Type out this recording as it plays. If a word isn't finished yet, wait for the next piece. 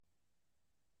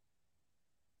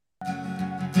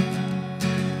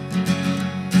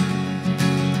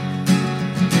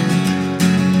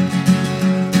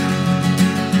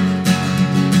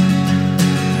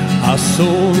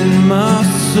sold my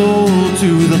soul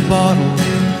to the bottle.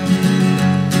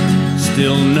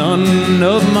 Still none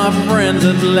of my friends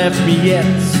have left me yet.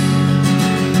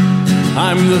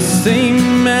 I'm the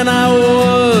same man I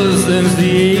was since the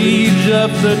age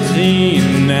of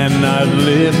 13, and I've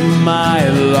lived my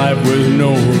life with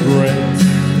no regrets.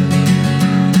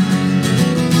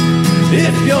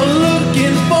 If you're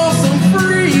looking for some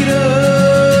freedom,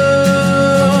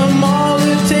 all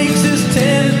it takes is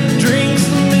 10 drinks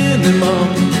minimum.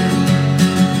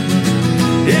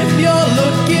 If you're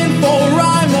looking for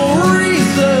rhyme or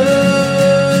reason,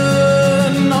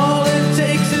 all it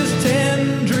takes is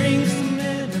 10 drinks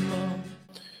minimum.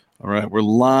 All right, we're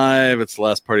live. It's the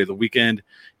last party of the weekend.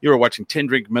 You are watching 10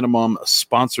 Drink Minimum,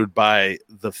 sponsored by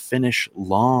the Finnish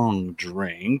Long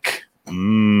Drink.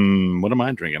 What am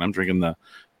I drinking? I'm drinking the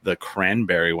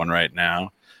cranberry one right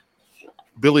now.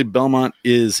 Billy Belmont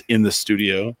is in the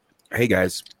studio. Hey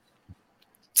guys,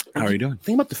 How are you doing?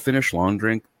 think about the Finnish long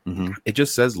drink. Mm-hmm. It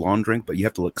just says long drink, but you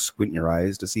have to squint your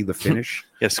eyes to see the finish.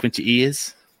 Yeah, squinty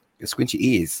ears. Squint your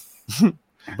ears.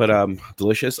 But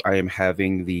delicious. I am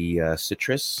having the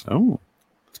citrus. Oh,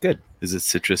 It's good. is it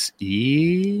citrus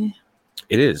E?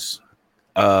 It is.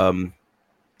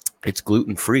 It's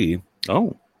gluten free.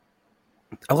 Oh,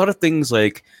 A lot of things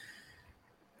like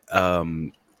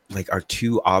are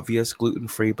too obvious gluten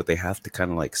free, but they have to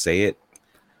kind of say it.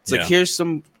 It's Yeah. like, here's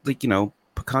some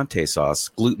picante sauce,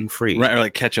 gluten free. right, or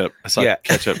like ketchup. I saw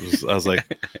ketchup. I was like,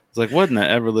 what in the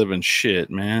ever living shit,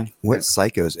 man? What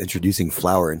psychos introducing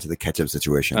flour into the ketchup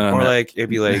situation? Or No. it'd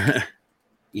be like,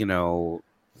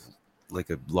 like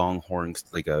a longhorn,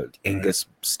 like a Angus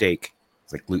steak.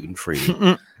 It's like gluten free.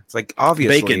 It's like,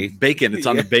 obviously bacon. It's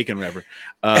on the bacon wrapper.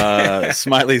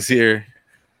 Smiley's here.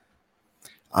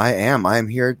 I am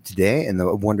here today in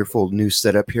the wonderful new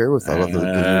setup here with all of the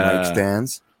new mic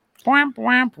stands.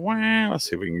 Let's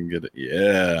see if we can get it.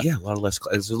 Yeah. a lot of less.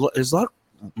 There's a lot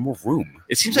more room.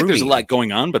 It seems like there's a Roomy. lot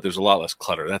going on, but there's a lot less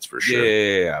clutter. That's for sure.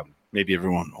 Yeah. Maybe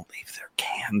everyone will leave their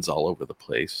cans all over the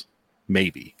place.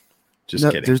 Maybe. Just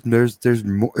No, kidding. there's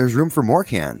room for more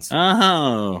cans.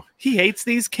 Oh, he hates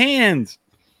these cans.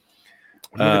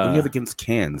 What do you have against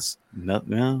cans?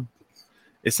 No,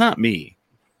 it's not me.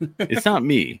 It's not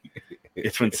me.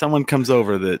 It's when someone comes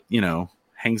over that,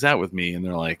 hangs out with me and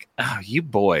they're like, oh, you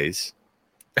boys.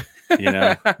 You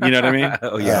know what I mean?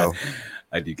 Oh yeah, Oh.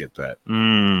 I do get that.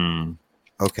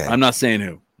 Okay. I'm not saying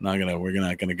who. We're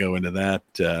not gonna go into that.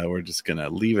 We're just gonna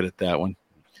leave it at that one.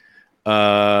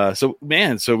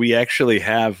 So we actually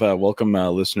have welcome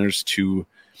listeners to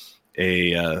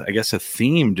I guess a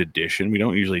themed edition. We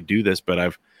don't usually do this,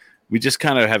 but we just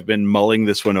kind of have been mulling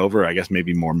this one over. I guess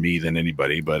maybe more me than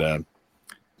anybody, but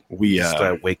we Just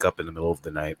wake up in the middle of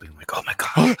the night being like, oh my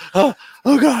god,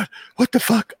 oh god, what the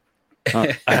fuck?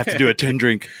 I have to do a 10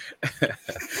 drink.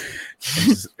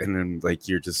 and then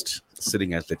you're just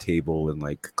sitting at the table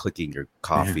and clicking your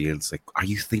coffee, and it's like, are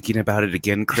you thinking about it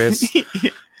again, Chris?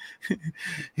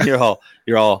 You're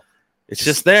all. It's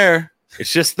just there.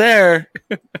 It's just there.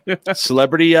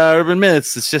 Celebrity urban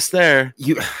myths. It's just there.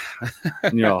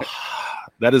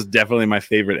 That is definitely my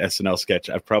favorite SNL sketch.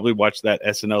 I've probably watched that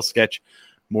SNL sketch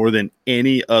more than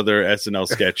any other SNL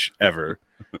sketch ever.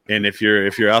 And if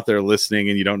you're out there listening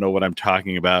and you don't know what I'm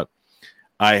talking about,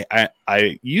 I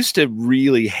used to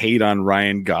really hate on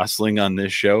Ryan Gosling on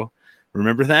this show.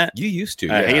 Remember that? You used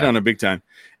to. I hate on him big time.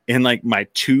 And my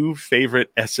two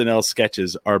favorite SNL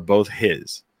sketches are both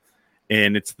his.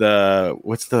 And it's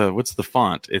what's the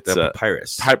font? It's the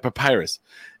Papyrus. Papyrus.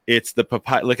 It's the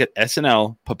papyrus. Look at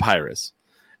SNL Papyrus.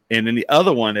 And then the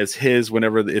other one is his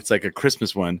whenever it's like a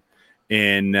Christmas one.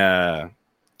 And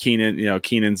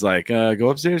Keenan's like, go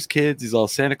upstairs, kids. He's all,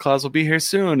 Santa Claus will be here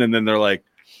soon. And then they're like,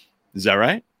 is that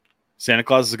right? Santa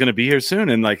Claus is going to be here soon.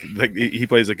 And he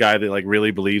plays a guy that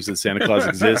really believes that Santa Claus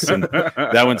exists. And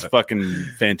that one's fucking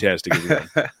fantastic.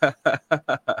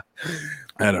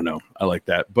 I don't know. I like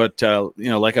that. But,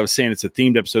 like I was saying, it's a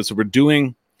themed episode. So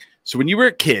when you were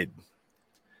a kid,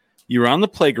 you were on the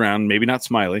playground, maybe not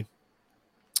Smiley,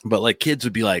 but kids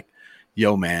would be like,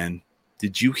 yo, man,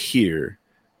 did you hear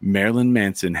Marilyn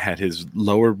Manson had his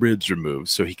lower ribs removed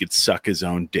so he could suck his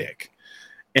own dick?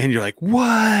 And you're like,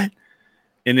 what?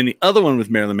 And then the other one with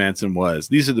Marilyn Manson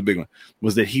these are the big ones,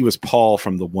 was that he was Paul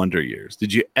from the Wonder Years.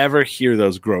 Did you ever hear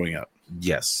those growing up?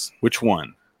 Yes. Which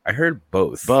one? I heard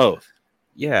both.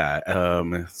 Yeah.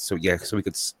 So we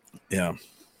could. Yeah.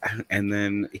 And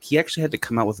then he actually had to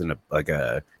come out with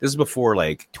this is before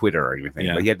Twitter or anything.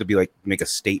 Yeah. But he had to make a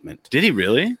statement. Did he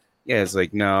really? Yeah. It's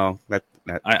no, that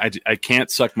I can't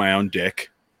suck my own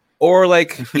dick. or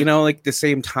the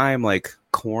same time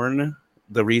Korn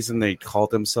the reason they called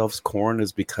themselves corn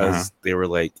is because they were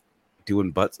like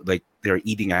doing butts, like they were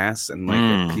eating ass, and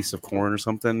like a piece of corn or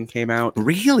something came out.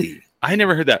 Really? I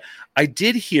never heard that. I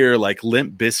did hear like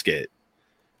Limp Bizkit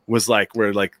was like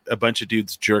where like a bunch of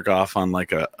dudes jerk off on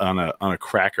like on a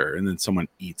cracker and then someone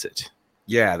eats it.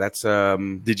 Yeah, that's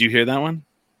Did you hear that one?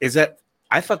 Is that?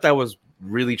 I thought that was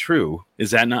really true.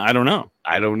 Is that not? I don't know.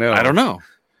 I don't know.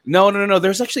 No.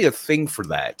 There's actually a thing for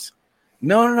that.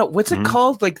 No. What's it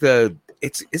called? Like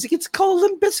it's called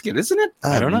Limp Bizkit, isn't it?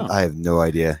 I don't know. I have no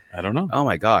idea. I don't know. Oh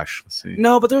my gosh. Let's see.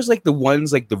 No, but there's like the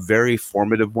ones, like the very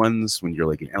formative ones when you're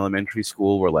like in elementary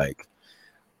school, where like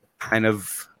kind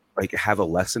of like have a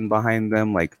lesson behind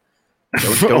them. Like,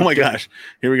 oh my gosh.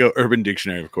 Here we go. Urban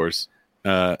Dictionary, of course.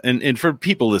 And for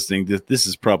people listening, this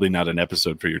is probably not an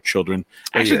episode for your children.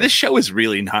 Actually, this show is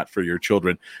really not for your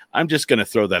children. I'm just going to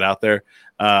throw that out there.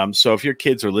 So if your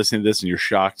kids are listening to this and you're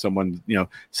shocked, someone, we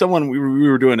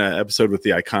were doing an episode with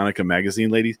the Iconica magazine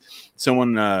ladies.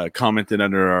 Someone commented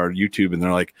under our YouTube and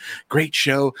they're like, great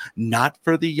show, not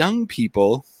for the young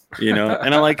people, and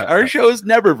I'm like, our show is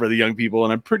never for the young people.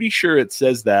 And I'm pretty sure it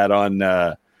says that on,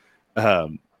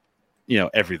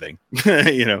 everything,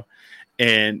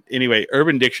 And anyway,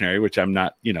 Urban Dictionary, which I'm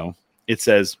not, it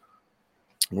says,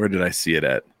 where did I see it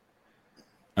at?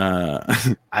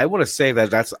 I want to say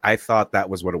I thought that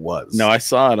was what it was. No, I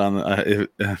saw it on,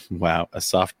 wow, a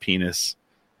soft penis,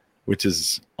 which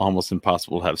is almost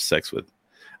impossible to have sex with.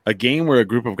 A game where a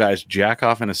group of guys jack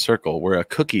off in a circle where a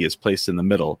cookie is placed in the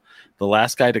middle. The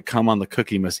last guy to come on the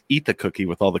cookie must eat the cookie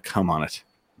with all the cum on it.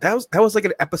 That was like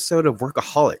an episode of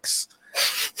Workaholics.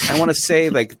 I want to say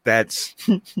like that's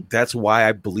why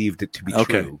I believed it to be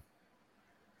true.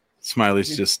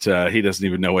 Smiley's just he doesn't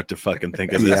even know what to fucking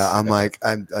think of this. Yeah, I'm like,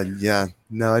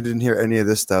 no, I didn't hear any of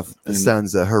this stuff. It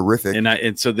sounds horrific.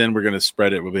 And so then we're gonna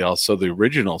spread it. We'll be all. So the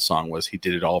original song was he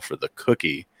did it all for the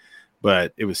cookie,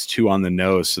 but it was too on the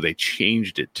nose, so they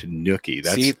changed it to Nookie.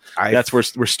 That's where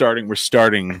we're starting. We're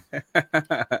starting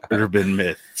urban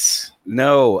myths.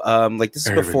 No, like this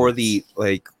is before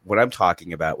what I'm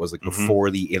talking about was like before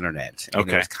the internet. And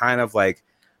it was kind of like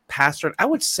pastor. I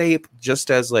would say just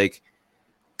as like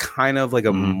kind of like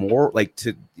a more like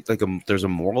to like there's a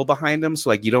moral behind them. So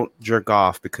like you don't jerk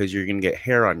off because you're gonna get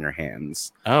hair on your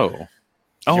hands. Oh,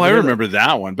 I remember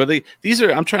that one. But these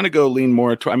are. I'm trying to go lean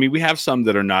more. We have some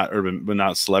that are not urban, but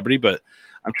not celebrity. But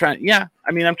I'm trying. Yeah,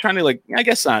 I'm trying to like. I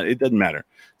guess not. It doesn't matter.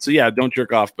 So yeah, don't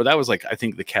jerk off. But that was like I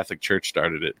think the Catholic Church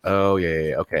started it. Oh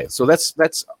yeah. Okay. So that's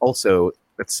also,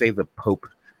 let's say the Pope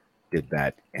did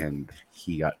that and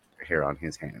he got hair on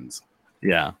his hands.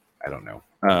 Yeah. I don't know.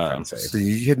 So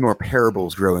you had more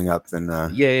parables growing up than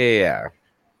yeah.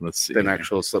 Let's see. Than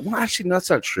actual stuff. Well, actually, no, that's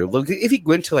not true. Look, if you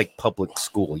go into like public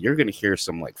school, you're gonna hear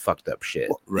some like fucked up shit.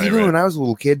 Well, even when I was a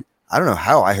little kid, I don't know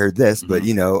how I heard this, but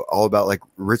all about like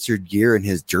Richard Gere and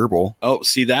his gerbil. Oh,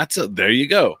 see, there you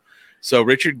go. So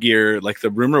Richard Gere, like the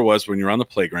rumor was when you're on the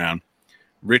playground,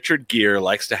 Richard Gere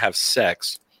likes to have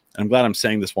sex. I'm glad I'm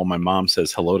saying this while my mom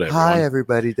says hello to everyone. Hi,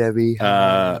 everybody, Debbie.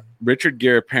 Richard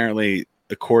Gere apparently,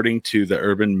 according to the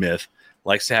urban myth,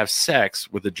 likes to have sex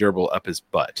with a gerbil up his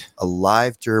butt. A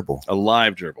live gerbil.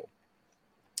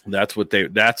 That's what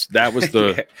that was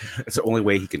the. It's the only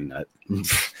way he can nut. He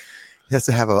has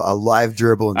to have a live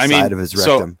gerbil inside of his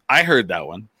rectum. So I heard that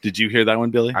one. Did you hear that one,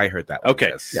 Billy? I heard that one. Okay.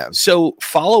 Yes. Yeah. So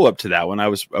follow up to that one, I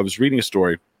was reading a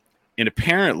story, and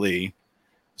apparently,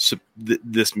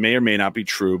 this may or may not be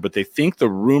true, but they think the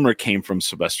rumor came from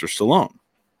Sylvester Stallone.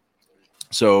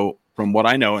 So from what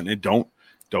I know, and don't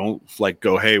like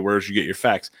go, hey, where'd you get your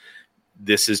facts?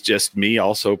 This is just me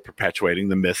also perpetuating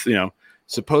the myth.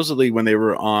 Supposedly when they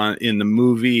were in the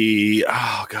movie,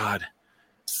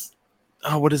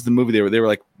 what is the movie they were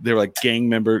like gang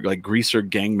member, like greaser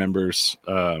gang members.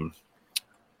 I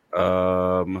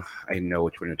know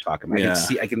which one you're talking about.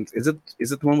 Yeah. I can see. Is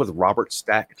it the one with Robert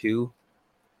Stack too?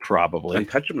 Probably. Not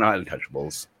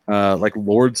Untouchables. Like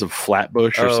Lords of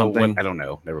Flatbush or something. I don't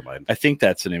know. Never mind. I think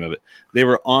that's the name of it. They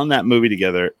were on that movie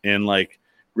together, and like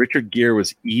Richard Gere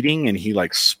was eating, and he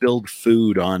like spilled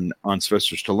food on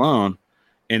Sylvester Stallone,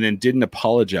 and then didn't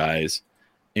apologize.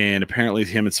 And apparently,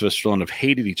 him and Sylvester Stallone have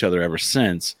hated each other ever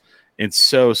since. And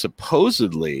so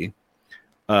supposedly,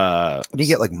 did he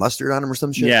get like mustard on him or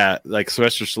some shit? Yeah, like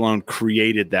Sylvester Stallone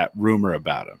created that rumor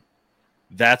about him.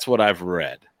 That's what I've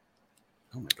read.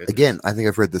 Oh my goodness. Again, I think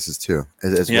I've read this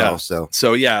as well.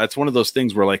 So yeah, it's one of those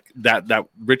things where like that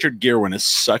Richard Gere one is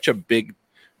such a big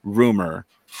rumor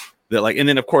that like, and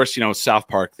then of course South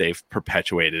Park, they've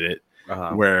perpetuated it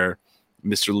where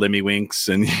Mr. Lemmy Winks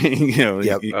and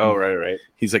Yep.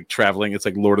 He's like traveling. It's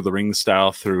like Lord of the Rings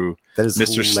style through that is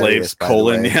Mr. hilarious, Slave's by the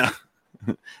colon. way. Yeah.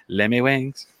 Lemmy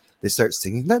Wings. They start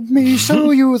singing, "Let me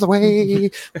show you the way."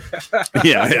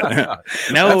 Yeah.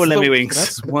 No, Lemmy Winks.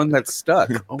 That's one that's stuck.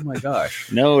 Oh my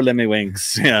gosh. No, Lemmy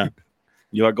Winks. Yeah.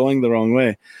 You are going the wrong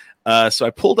way. So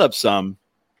I pulled up some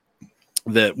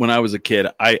that when I was a kid,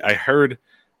 I heard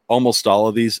almost all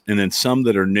of these, and then some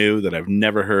that are new that I've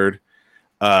never heard.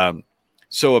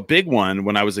 So a big one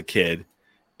when I was a kid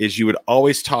is you would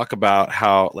always talk about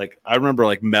how, like, I remember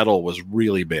like metal was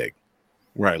really big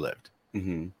where I lived,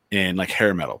 and like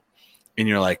hair metal. And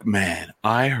you're like, man,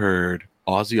 I heard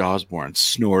Ozzy Osbourne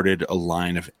snorted a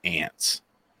line of ants.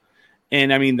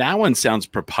 And I mean, that one sounds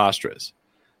preposterous.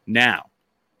 Now,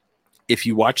 if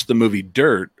you watch the movie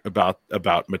Dirt about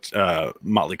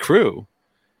Motley Crue,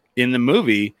 in the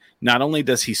movie, not only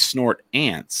does he snort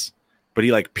ants, but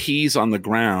he like pees on the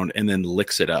ground and then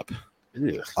licks it up.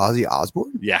 Ugh. Ozzy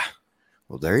Osbourne? Yeah.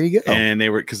 Well, there you go. And they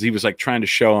were, because he was like trying to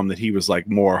show him that he was like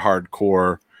more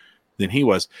hardcore than he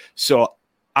was. So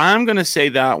I'm going to say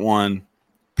that one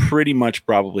pretty much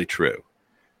probably true.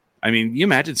 I mean, you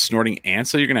imagine snorting ants,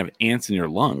 so you're going to have ants in your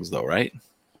lungs though, right?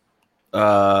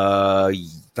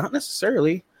 Not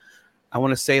necessarily. I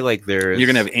want to say like there's... You're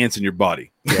going to have ants in your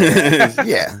body.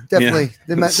 Yeah, definitely.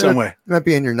 Yeah. Some way. They might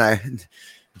be in your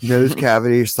nose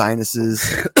cavity,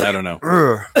 sinuses. I don't know.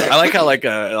 I like how like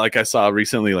I saw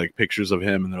recently like pictures of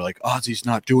him and they're like, Ozzy's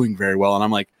not doing very well. And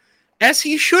I'm like, as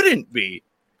he shouldn't be.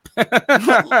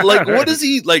 Like, what is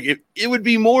he like? It would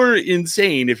be more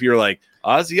insane if you're like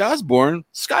Ozzy Osbourne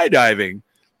skydiving,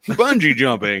 bungee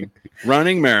jumping,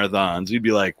 running marathons. You'd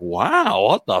be like, wow,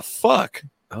 what the fuck?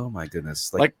 Oh my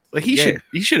goodness! Like he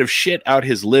should have shit out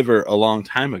his liver a long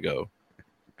time ago.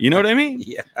 You know what I mean?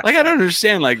 Yeah. Like, I don't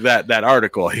understand like that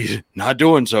article. He's not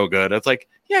doing so good. It's like,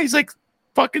 yeah, he's like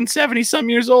fucking 70-some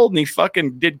years old and he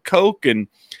fucking did coke and,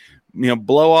 you know,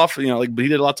 blow off, you know, like he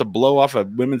did lots of blow off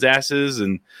of women's asses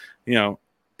and, you know,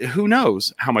 who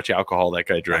knows how much alcohol that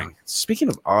guy drank. Speaking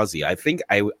of Ozzy, I think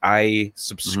I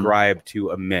subscribed to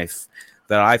a myth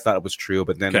that I thought was true,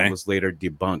 but then it was later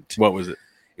debunked. What was it?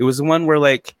 It was the one where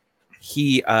like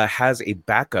he has a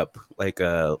backup, like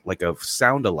a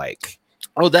sound-alike.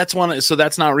 Oh, that's one. So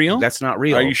that's not real? That's not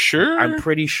real. Are you sure? I'm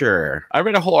pretty sure. I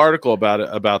read a whole article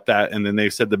about that, and then they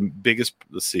said the biggest.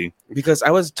 Let's see. Because I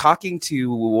was talking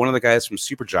to one of the guys from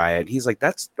Supergiant. He's like,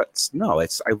 "That's no.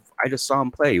 It's I just saw him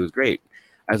play. He was great."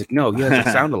 I was like, "No, he has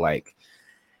a sound alike."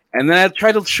 And then I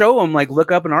tried to show him, like,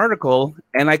 look up an article,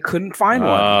 and I couldn't find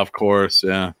one. Of course,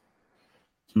 yeah.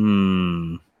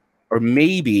 Or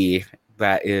maybe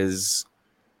that is.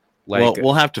 Like, well,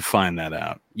 we'll have to find that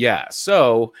out. Yeah,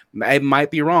 so I might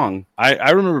be wrong. I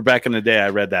remember back in the day I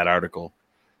read that article,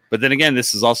 but then again,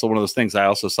 this is also one of those things. I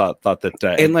also thought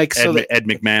that and like Ed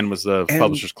McMahon was the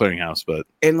Publishers Clearinghouse, but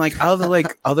and like other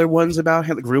like other ones about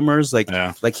him, like rumors, like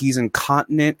he's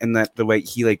incontinent and that the way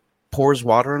he like pours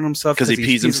water on himself because he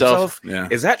pees himself. Yeah,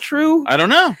 is that true? I don't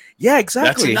know. Yeah,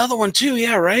 exactly. That's another one too.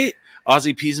 Yeah, right.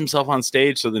 Ozzy pees himself on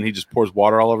stage, so then he just pours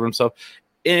water all over himself.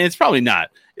 And it's probably not.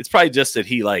 It's probably just that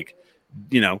he like,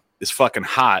 you know, is fucking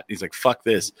hot. He's like, fuck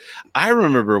this. I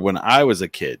remember when I was a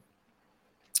kid,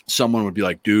 someone would be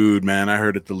like, dude, man, I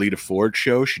heard at the Lita Ford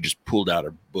show, she just pulled out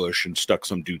her bush and stuck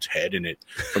some dude's head in it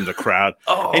from the crowd.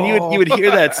 And you would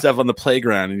hear that stuff on the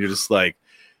playground and you're just like,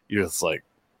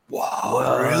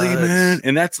 wow, really, man?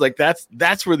 And that's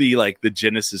where the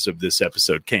genesis of this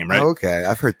episode came, right? Okay,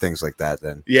 I've heard things like that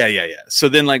then. Yeah. So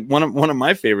then like one of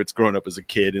my favorites growing up as a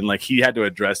kid, and like he had to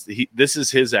address this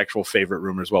is his actual favorite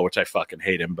rumor as well, which I fucking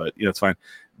hate him, but you know, it's fine.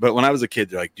 But when I was a kid,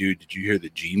 they're like, dude, did you hear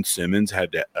that Gene Simmons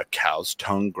had a cow's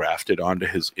tongue grafted into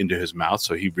his mouth,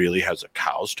 so he really has a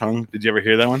cow's tongue? Did you ever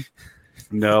hear that one?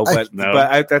 No, but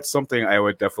that's something I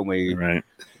would definitely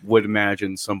would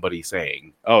imagine somebody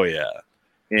saying. Oh yeah.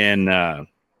 And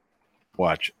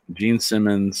watch Gene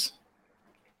Simmons.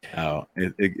 Oh,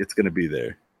 it's going to be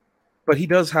there. But he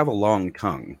does have a long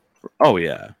tongue. Oh,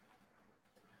 yeah.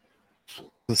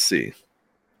 Let's see.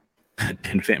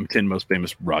 10 most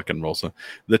famous rock and roll song.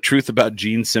 The truth about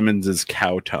Gene Simmons'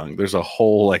 cow tongue. There's a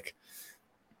whole like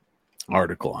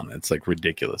article on it. It's like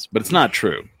ridiculous, but it's not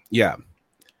true. Yeah.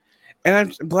 And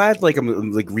I'm glad, like,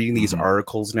 I'm like reading these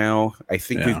articles now. I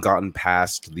think we've gotten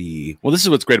past the. Well, this is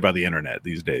what's great about the internet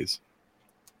these days.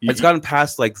 It's gotten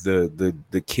past like the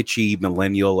kitschy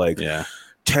millennial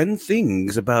 10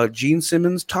 things about Gene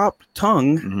Simmons' top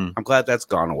tongue. Mm-hmm. I'm glad that's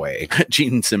gone away.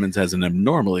 Gene Simmons has an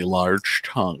abnormally large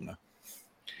tongue.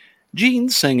 Gene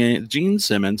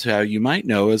Simmons, how you might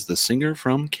know as the singer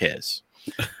from Kiss.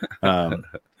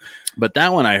 But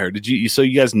that one I heard. So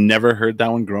you guys never heard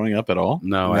that one growing up at all?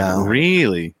 No.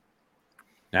 Really?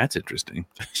 That's interesting.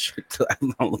 I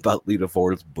don't know about Lita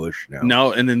Ford's bush now.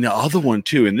 No, and then the other one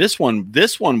too. And this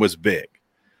one was big.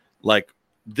 Like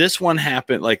this one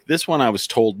happened. Like this one, I was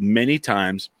told many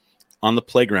times on the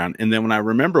playground. And then when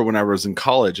I was in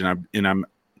college, and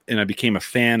I became a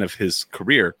fan of his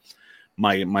career,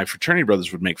 my fraternity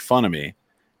brothers would make fun of me,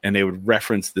 and they would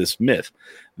reference this myth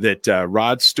that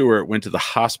Rod Stewart went to the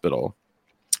hospital.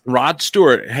 Rod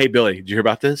Stewart, hey Billy, did you hear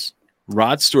about this?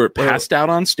 Rod Stewart passed out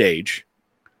on stage.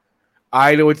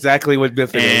 I know exactly what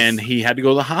myth it is. And he had to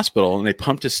go to the hospital, and they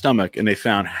pumped his stomach, and they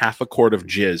found half a quart of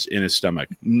jizz in his stomach.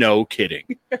 No kidding.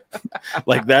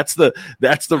 Like that's the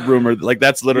rumor. Like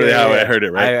that's literally how I heard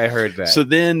it. Right. I heard that. So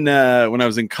then when I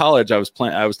was in college, I was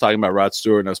talking about Rod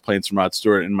Stewart, and I was playing some Rod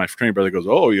Stewart, and my fraternity brother goes,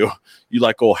 "Oh, you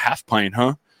like old half pint,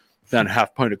 huh? Found a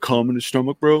half pint of cum in his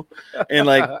stomach, bro." And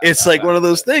like, it's like one of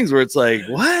those things where it's like,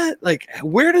 what? Like,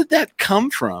 where did that come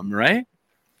from? Right.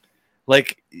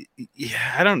 Like,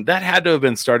 yeah, that had to have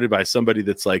been started by somebody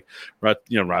that's like, Rod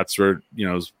Stewart,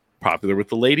 is popular with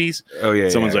the ladies. Oh yeah.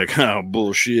 Someone's like, oh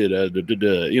bullshit.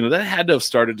 That had to have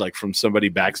started like from somebody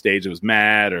backstage that was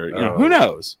mad, or who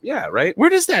knows? Yeah, right. Where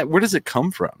does it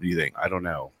come from? Do you think? I don't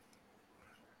know.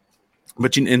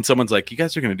 But and someone's like, you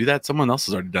guys are going to do that? Someone else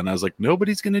has already done that. I was like,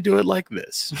 nobody's going to do it like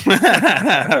this.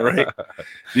 Right.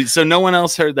 So no one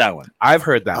else heard that one. I've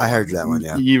heard that one. I heard that one,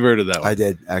 yeah. You've heard of that one. I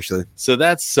did, actually. So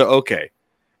that's okay.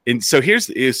 And so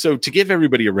so to give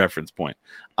everybody a reference point,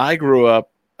 I grew up,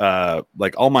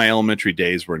 like all my elementary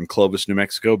days were in Clovis, New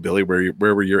Mexico. Billy, where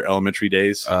were your elementary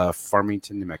days?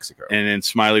 Farmington, New Mexico. And then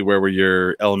Smiley, where were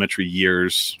your elementary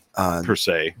years per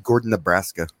se? Gordon,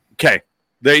 Nebraska. Okay.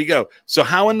 There you go. So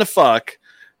how in the fuck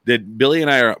did Billy and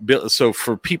I so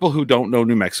for people who don't know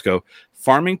New Mexico,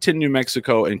 Farmington, New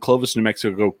Mexico and Clovis, New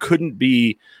Mexico couldn't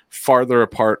be farther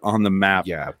apart on the map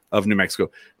of New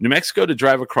Mexico. New Mexico to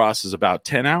drive across is about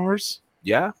 10 hours.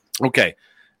 Yeah. Okay.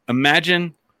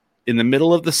 Imagine in the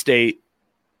middle of the state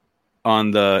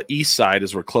on the east side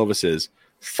is where Clovis is.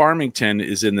 Farmington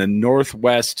is in the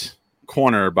northwest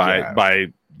corner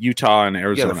by Utah and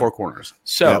Arizona. Yeah, the Four Corners.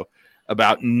 So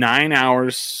about 9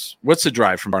 hours. What's the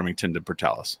drive from Farmington to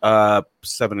Portales?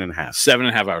 7.5.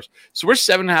 7.5 hours. So we're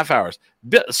 7.5 hours.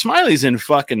 Smiley's in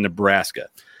fucking Nebraska.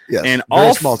 Yes, and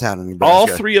very small town in Nebraska. All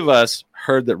three of us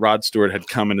heard that Rod Stewart had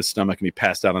cum in his stomach, and he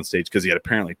passed out on stage because he had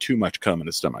apparently too much cum in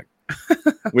his stomach,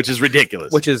 which is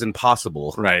ridiculous. Which is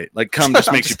impossible. Right. Like cum just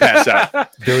makes you pass out.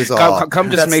 Billy's all, cum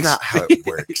just that's makes not how it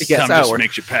works. Cum just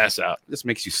makes you pass out. This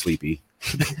makes you sleepy.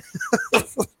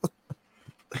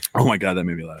 Oh my God, that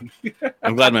made me laugh.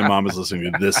 I'm glad my mom is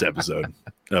listening to this episode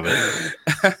of it.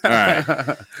 All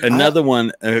right. Another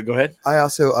one. Go ahead. I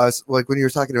was like, when you were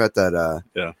talking about that,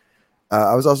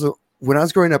 I was also, when I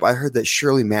was growing up, I heard that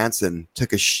Shirley Manson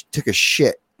took a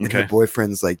shit in her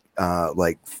boyfriend's like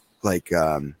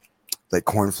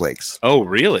cornflakes. Oh,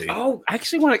 really? Oh,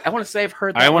 actually, I want to say I've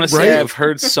heard that. I want to say I've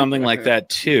heard something like that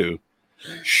too.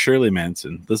 Shirley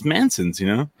Manson. Those Mansons,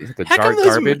 the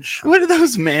garbage. What are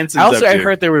those Mansons? Also, I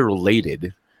heard they were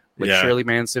related. Like Yeah. Shirley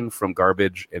Manson from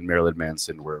Garbage and Marilyn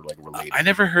Manson were like related. I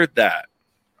never heard that.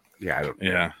 Yeah, I don't.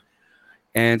 Yeah.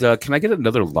 And can I get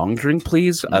another long drink,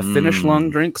 please? A Finnish long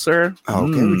drink, sir. Oh,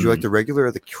 okay. Would you like the regular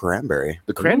or the cranberry?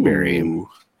 The cranberry. Ooh.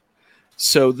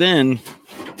 So then,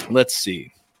 let's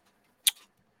see.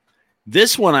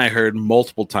 This one I heard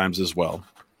multiple times as well.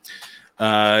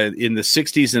 In the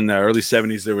 60s and the early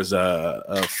 70s, there was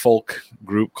a folk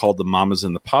group called the Mamas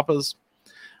and the Papas.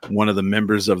 One of the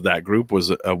members of that group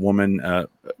was a woman, a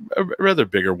rather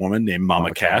bigger woman named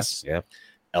Mama Cass. Yeah.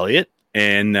 Elliot.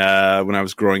 And when I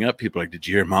was growing up, people were like, did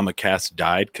you hear Mama Cass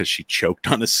died because she choked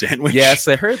on a sandwich? Yes,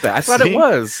 I heard that. I thought it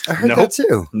was. I heard that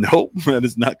too. Nope, that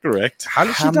is not correct. How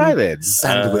did she die then?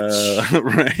 Sandwich.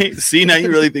 Right? See, now you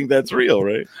really think that's real,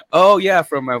 right? Oh, yeah,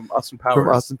 from Austin Powers. From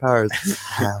Austin Powers.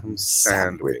 Ham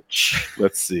sandwich.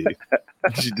 Let's see.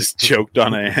 She just choked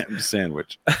on a ham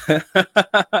sandwich.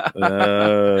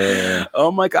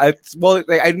 Oh my God! Well,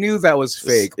 I knew that was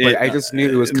fake, but I just knew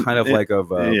it was kind of like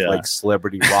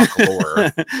celebrity rock lore.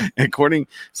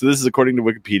 So this is according to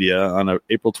Wikipedia. On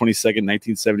April 22nd,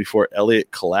 1974, Elliot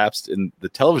collapsed in the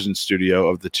television studio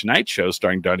of The Tonight Show,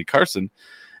 starring Johnny Carson.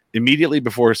 Immediately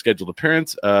before her scheduled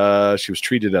appearance, she was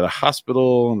treated at a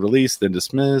hospital and released, then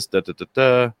dismissed.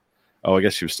 Oh, I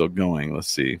guess she was still going. Let's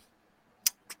see.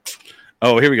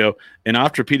 Oh, here we go. An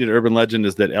oft-repeated urban legend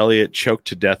is that Elliot choked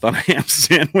to death on a ham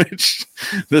sandwich.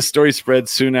 The story spread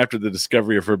soon after the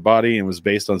discovery of her body and was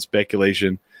based on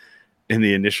speculation in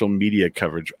the initial media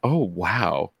coverage. Oh,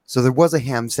 wow. So there was a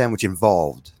ham sandwich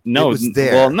involved. No, it was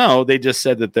there. Well, no, they just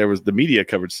said that there was the media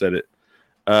coverage said it.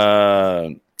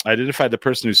 identified the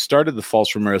person who started the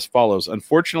false rumor as follows.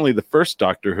 Unfortunately, the first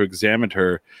doctor who examined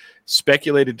her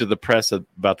speculated to the press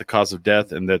about the cause of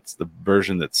death, and that's the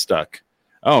version that stuck.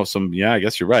 Oh, I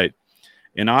guess you're right.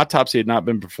 An autopsy had not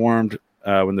been performed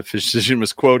when the physician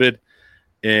was quoted,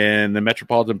 and the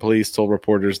Metropolitan Police told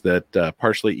reporters that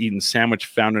partially eaten sandwich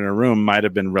found in her room might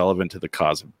have been relevant to the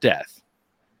cause of death.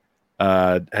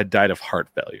 Had died of heart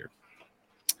failure.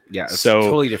 Yeah, it's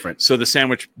totally different. So the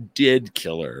sandwich did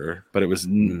kill her, but it was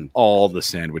all the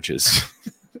sandwiches.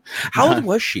 How old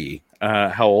was she?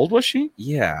 How old was she?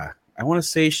 Yeah. I want to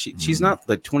say she's not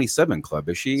the 27 Club,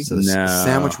 is she? So the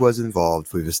sandwich was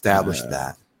involved. We've established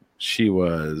that. She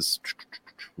was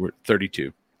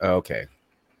 32. Okay.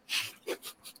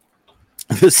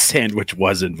 The sandwich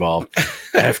was involved.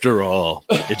 After all,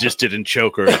 it just didn't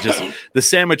choke her. The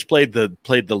sandwich played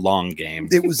the long game.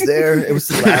 It was there. It was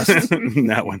the last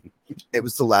that one. It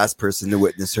was the last person to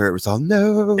witness her. It was all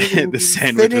no. The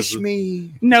sandwich finish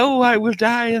me. No, I will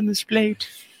die on this plate.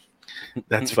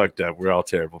 That's fucked up. We're all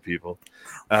terrible people.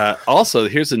 Also,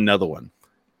 here's another one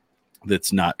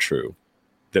that's not true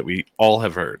that we all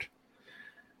have heard.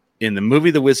 In the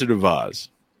movie The Wizard of Oz,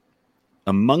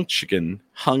 a munchkin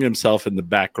hung himself in the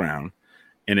background,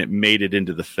 and it made it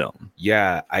into the film.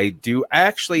 Yeah, I do. I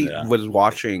actually was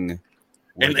watching.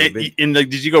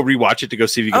 Did you go rewatch it to go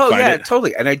see if you could find it? Oh, yeah,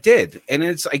 totally. And I did. And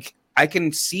it's like, I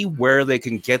can see where they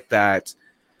can get that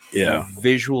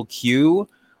visual cue,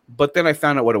 but then I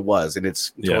found out what it was, and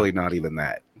it's totally not even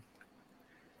that.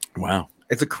 Wow.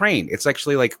 It's a crane. It's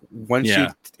actually like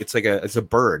it's a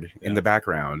bird in the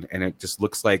background, and it just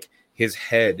looks like his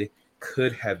head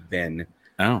could have been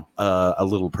a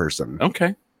little person.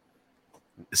 Okay.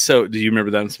 So, do you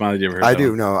remember that in Smiley? Did you ever heard I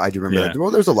do. No, I do remember that.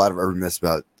 Well, there's a lot of urban myths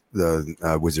about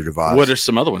the Wizard of Oz. What are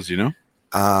some other ones? Do you know?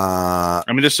 I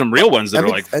mean, there's some real ones that are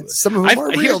like some of them are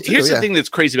real. Here's the thing that's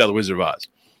crazy about the Wizard of Oz.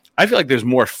 I feel like there's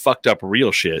more fucked up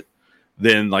real shit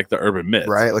than like the urban myth,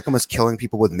 right? Like almost killing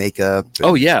people with makeup.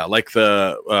 Oh yeah, like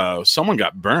the someone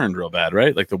got burned real bad,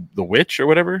 right? Like the witch or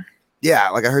whatever. Yeah,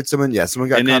 like I heard someone got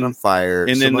caught on fire,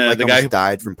 and then the guy who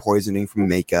died from poisoning from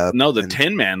makeup. No, the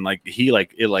Tin Man, like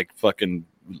it fucking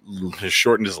has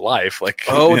shortened his life. Like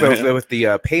with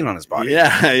the paint on his body.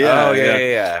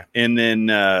 Yeah. And then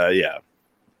I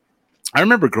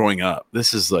remember growing up.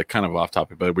 This is like kind of off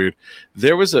topic, but weird.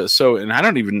 There was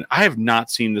I have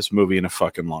not seen this movie in a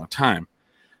fucking long time.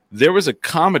 There was a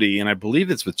comedy, and I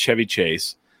believe it's with Chevy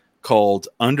Chase, called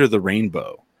Under the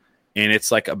Rainbow, and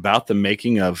it's like about the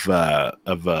making of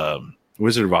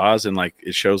Wizard of Oz, and like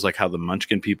it shows like how the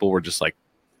Munchkin people were just like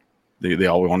they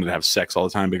all wanted to have sex all the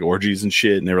time, big orgies and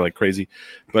shit, and they were like crazy.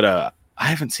 But I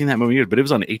haven't seen that movie yet, but it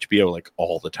was on HBO like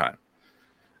all the time.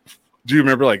 Do you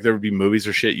remember like there would be movies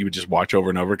or shit you would just watch over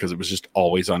and over because it was just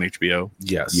always on HBO?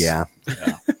 Yes. Yeah.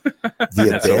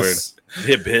 The Abyss.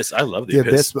 The Abyss. I love The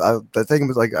Abyss. The thing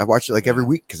was like I watched it like every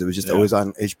week because it was just always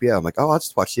on HBO. I'm like, oh, I'll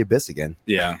just watch The Abyss again.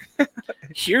 Yeah.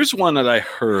 Here's one that I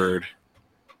heard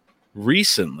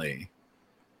recently,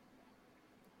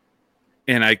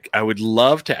 and I would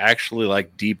love to actually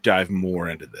like deep dive more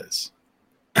into this.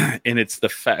 And it's the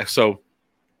fact. So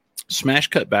smash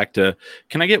cut back to.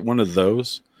 Can I get one of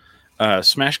those?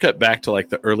 Smash cut back to like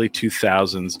the early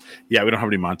 2000s. Yeah, we don't have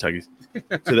any Montagues.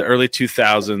 To the early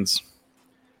 2000s.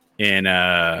 And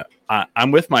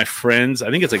I'm with my friends. I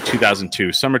think it's like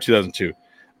 2002, summer 2002.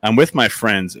 I'm with my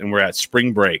friends, and we're at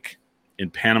spring break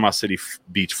in Panama City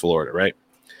Beach, Florida, right?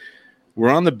 We're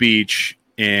on the beach,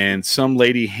 and some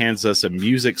lady hands us a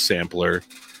music sampler.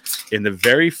 And the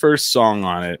very first song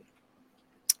on it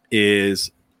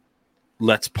is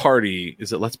Let's Party.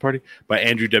 Is it Let's Party? By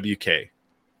Andrew WK.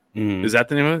 Is that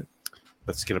the name of it?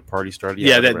 Let's Get a Party Started.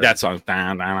 Yeah, that song.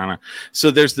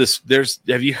 So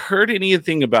have you heard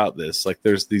anything about this? Like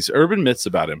there's these urban myths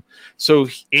about him. So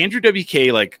Andrew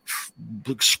WK like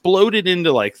exploded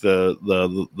into like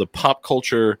the pop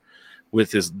culture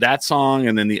with that song,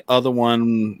 and then the other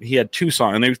one, he had two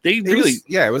songs, and they really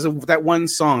it was that one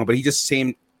song, but he just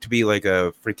seemed to be like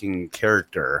a freaking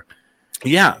character.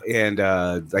 Yeah. And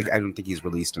I don't think he's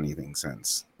released anything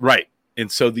since. Right. And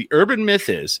so the urban myth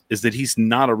is that he's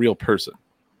not a real person.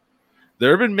 The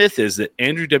urban myth is that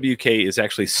Andrew WK is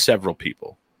actually several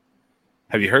people.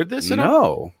 Have you heard this at all?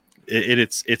 No.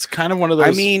 It's kind of one of those.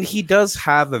 I mean, he does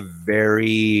have a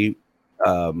very,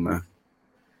 I don't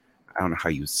know how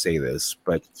you say this,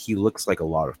 but he looks like a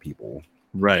lot of people.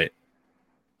 Right.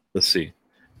 Let's see.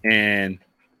 And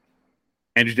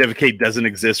Andrew WK doesn't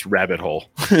exist rabbit hole.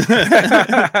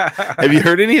 Have you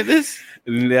heard any of this?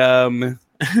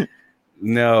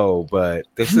 No, but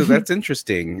that's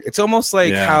interesting. It's almost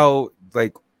like how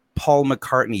like Paul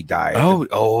McCartney died.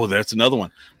 Oh, that's another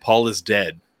one. Paul is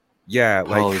dead. Yeah,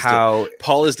 like how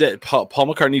Paul is dead. Paul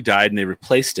McCartney died, and they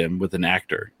replaced him with an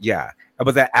actor. Yeah,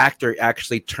 but that actor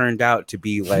actually turned out to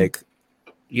be like,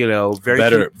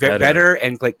 very better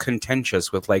and like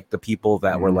contentious with like the people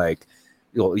that were like,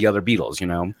 the other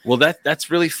Beatles. Well, that's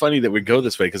really funny that we go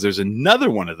this way because there's another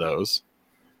one of those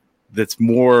that's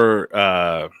more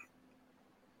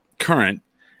current.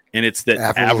 And it's that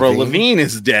Avril Lavigne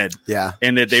is dead. Yeah.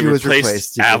 And that they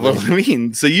replaced Avril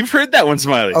Lavigne. So you've heard that one,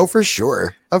 Smiley. Oh, for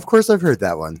sure. Of course I've heard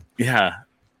that one. Yeah.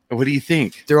 What do you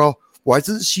think? They're all, why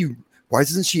doesn't she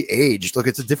age? Look,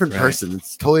 it's a different person.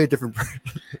 It's totally a different person.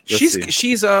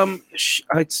 She's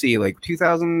I'd see like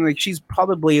 2000, like she's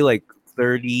probably like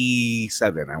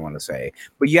 37, I want to say.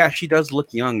 But yeah, she does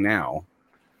look young now.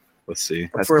 Let's see.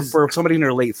 For somebody in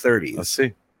her late 30s. Let's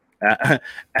see.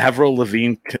 Avril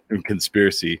Lavigne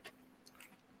conspiracy.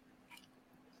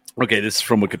 Okay, this is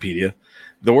from Wikipedia.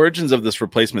 The origins of this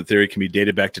replacement theory can be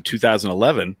dated back to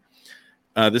 2011.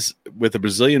 This with a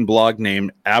Brazilian blog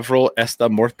named Avril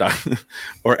Está Morta,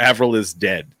 or Avril is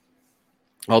Dead.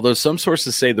 Although some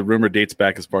sources say the rumor dates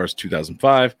back as far as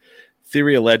 2005,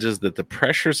 theory alleges that the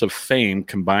pressures of fame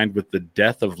combined with the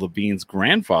death of Lavigne's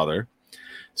grandfather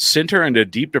sent her into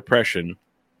deep depression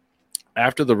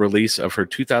after the release of her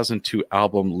 2002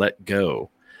 album Let Go,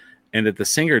 and that the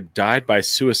singer died by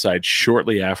suicide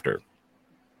shortly after.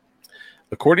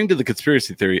 According to the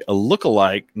conspiracy theory, a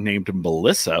lookalike named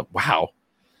Melissa,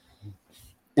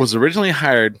 was originally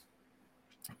hired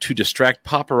to distract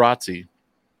paparazzi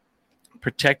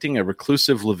protecting a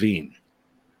reclusive Lavigne.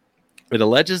 It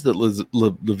alleges that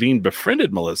Lavigne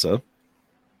befriended Melissa,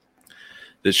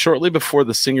 that shortly before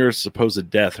the singer's supposed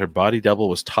death, her body double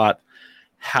was taught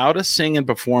how to sing and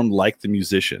perform like the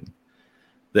musician.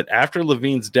 That after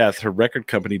Lavigne's death, her record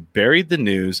company buried the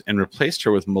news and replaced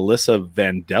her with Melissa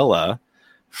Vandella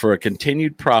for a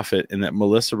continued profit, and that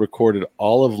Melissa recorded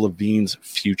all of Lavigne's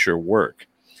future work.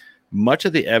 Much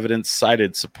of the evidence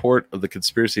cited support of the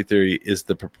conspiracy theory is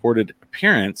the purported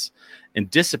appearance and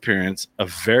disappearance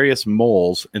of various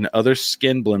moles and other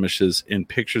skin blemishes in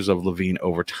pictures of Lavigne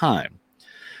over time,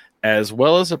 as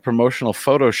well as a promotional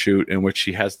photo shoot in which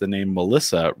she has the name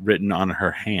Melissa written on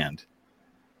her hand.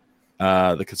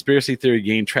 The conspiracy theory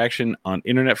gained traction on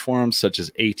internet forums such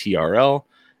as ATRL,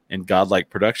 and Godlike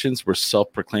Productions, where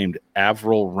self-proclaimed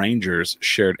Avril Rangers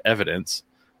shared evidence.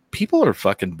 People are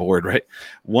fucking bored, right?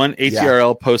 One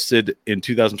ATRL posted in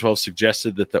 2012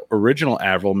 suggested that the original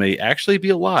Avril may actually be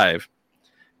alive,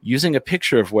 using a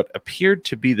picture of what appeared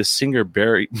to be the singer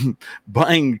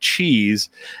buying cheese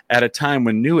at a time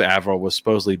when new Avril was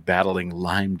supposedly battling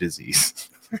Lyme disease.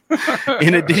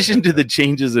 In addition to the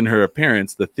changes in her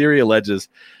appearance, the theory alleges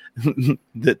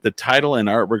that the title and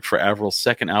artwork for Avril's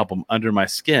second album, Under My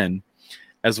Skin,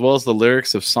 as well as the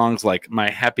lyrics of songs like My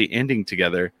Happy Ending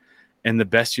Together and The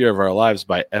Best Year of Our Lives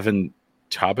by Evan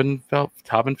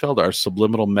Taubenfeld are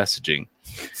subliminal messaging.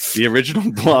 The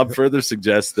original blog further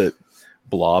suggests that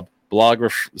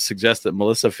suggests that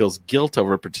Melissa feels guilt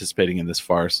over participating in this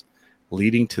farce,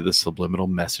 leading to the subliminal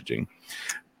messaging.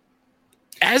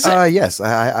 Yes,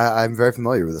 I'm very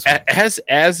familiar with this one.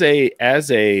 As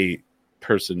a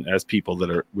person, as people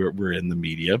that we're in the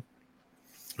media,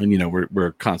 and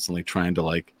we're constantly trying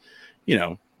to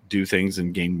do things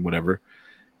and gain whatever.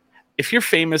 If you're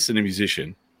famous and a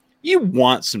musician, you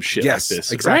want some shit like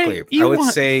this. Exactly. Right? I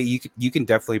would say you can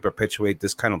definitely perpetuate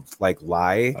this kind of like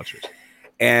lie.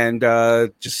 And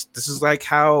just this is like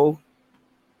how,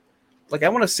 like I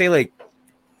want to say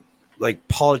like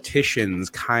politicians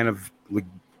kind of like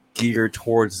gear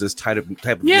towards this type of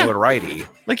notoriety.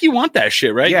 Like you want that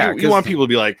shit, right? Yeah, you want people to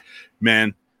be like,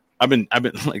 man, I've been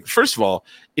like, first of all,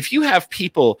 if you have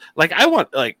people like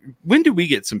when do we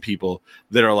get some people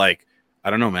that are like, I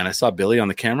don't know, man, I saw Billy on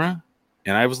the camera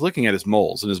and I was looking at his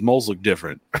moles and his moles look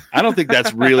different. I don't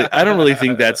really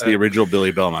think that's the original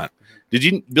Billy Belmont.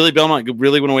 Billy Belmont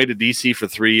really went away to DC for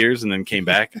 3 years and then came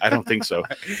back? I don't think so.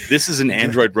 This is an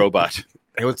android robot.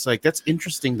 It's like, that's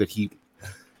interesting that he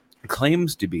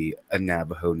claims to be a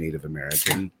Navajo Native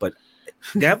American, but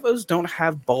Navajos don't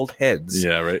have bald heads.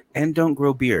 Yeah, right. And don't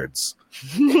grow beards.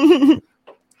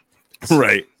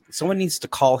 Right. Someone needs to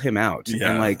call him out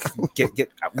and like get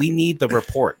we need the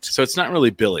report. So it's not really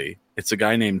Billy. It's a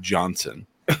guy named Johnson.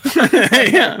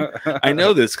 Yeah. I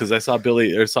know this because I saw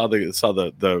Billy or saw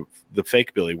the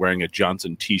fake Billy wearing a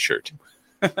Johnson t-shirt.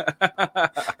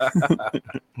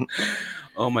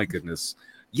 Oh my goodness.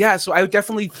 Yeah, so I would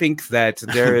definitely think that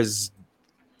there is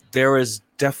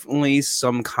definitely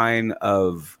some kind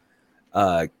of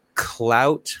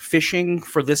clout fishing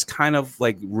for this kind of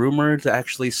like rumor to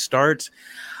actually start.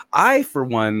 I, for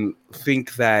one,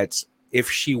 think that if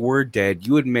she were dead,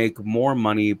 you would make more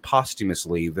money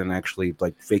posthumously than actually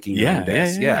like faking your own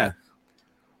death. Yeah.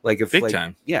 Like if big like,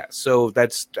 time. Yeah. So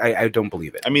that's I don't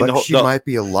believe it. I mean, she might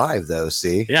be alive though.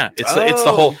 See. Yeah. It's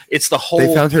the whole.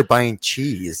 They found her buying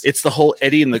cheese. It's the whole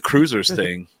Eddie and the Cruisers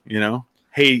thing. You know.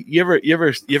 Hey, you ever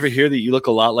hear that you look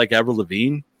a lot like Avril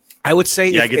Lavigne? I would say.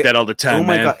 Yeah, I get that all the time. Oh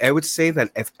my man. God! I would say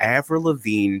that if Avril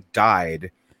Lavigne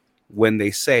died when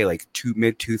they say like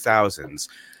mid 2000s,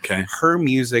 okay, her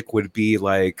music would be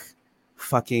like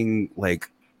fucking like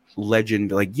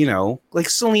legend, like you know, like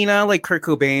Selena, like Kurt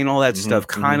Cobain, all that stuff.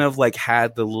 Kind of like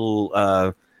had the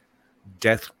little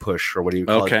death push or what do you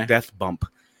call it, death bump,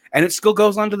 and it still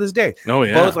goes on to this day. Oh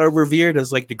yeah, both are revered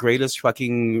as like the greatest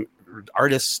fucking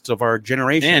artists of our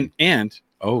generation. And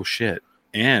oh shit,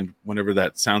 and whenever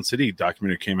that Sound City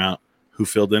documentary came out, who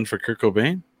filled in for Kurt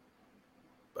Cobain?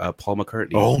 Paul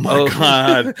McCartney. Oh my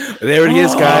God! There it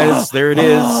is, guys. There it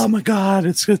is. Oh my God!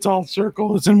 It's all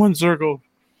circle. It's in one circle.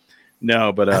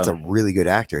 No, but that's a really good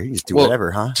actor. He can just do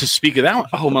whatever, huh? To speak of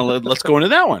that one, let's go into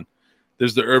that one.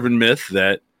 There's the urban myth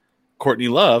that Courtney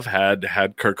Love had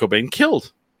Kurt Cobain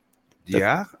killed.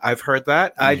 Yeah, I've heard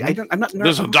that. I'm not.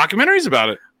 There's some documentaries about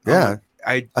it. Yeah,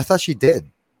 I thought she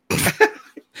did.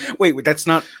 Wait, that's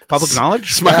not public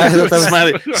knowledge.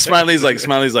 Smiley's like,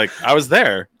 I was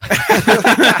there.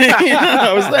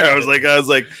 I was there. I was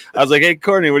like, hey,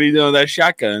 Courtney, what are you doing with that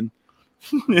shotgun?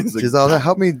 She's all that.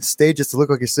 Help me stage this to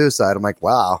look like a suicide. I'm like,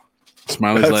 wow.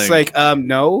 Smiley's like,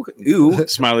 no. Ooh.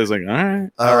 Smiley's like, all right.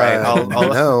 I'll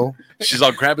know. She's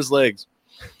all grab his legs.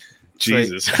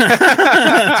 Jesus.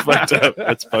 That's fucked up.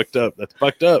 That's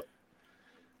fucked up.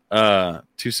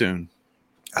 Too soon.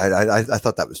 I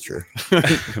thought that was true.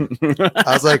 I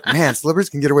was like, man, celebrities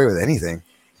can get away with anything.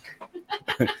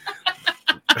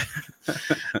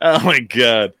 Oh my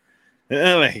God.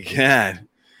 That's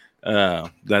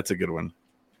a good one.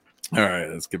 All right,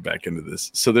 let's get back into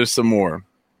this. So there's some more.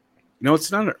 No,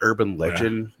 it's not an urban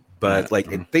legend, but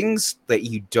things that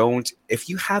you don't, if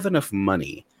you have enough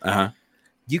money,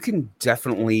 you can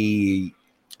definitely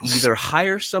either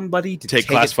hire somebody to take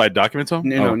classified documents home.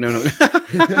 No.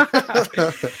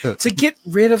 To get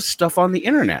rid of stuff on the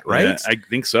internet, right? Yeah, I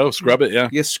think so. Scrub it. Yeah.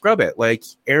 Yeah. Scrub it. Like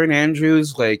Erin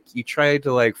Andrews, like you tried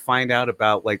to like find out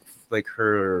about like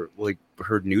her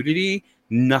nudity.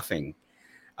 Nothing.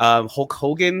 Hulk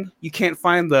Hogan, you can't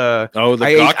find the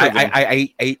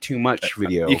I ate too much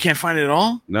video. You can't find it at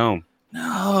all? No.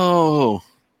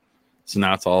 So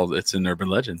now it's an urban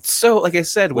legend. So like I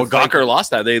said, Gawker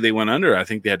lost that. They went under. I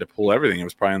think they had to pull everything. It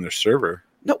was probably on their server.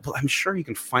 No, but I'm sure you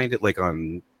can find it like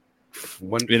on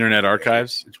one Internet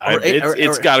Archives.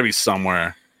 It's got to be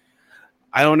somewhere.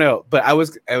 I don't know, but I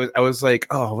was like,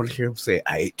 oh, I want to hear him say,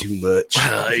 "I ate too much."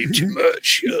 I ate too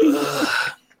much.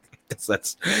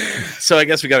 So I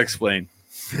guess we got to explain.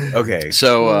 Okay.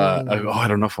 So I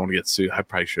don't know if I want to get sued. I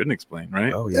probably shouldn't explain,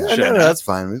 right? Oh yeah, no, that's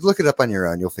fine. Look it up on your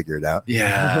own. You'll figure it out.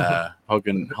 Yeah,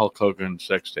 Hulk Hogan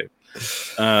sex tape.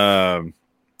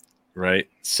 Right.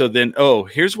 So then,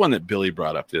 here's one that Billy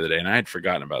brought up the other day, and I had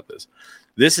forgotten about this.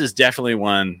 This is definitely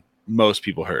one most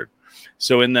people heard.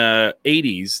 So in the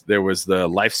 80s, there was the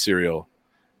Life cereal,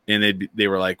 and they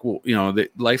were like, well, you know,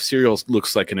 the Life cereal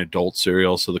looks like an adult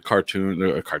cereal. So the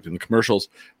commercials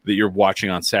that you're watching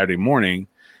on Saturday morning,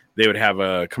 they would have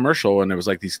a commercial, and there was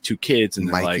like these two kids, and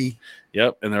they're Mikey? like,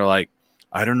 yep, and they're like,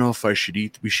 I don't know if we should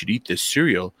eat this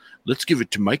cereal. Let's give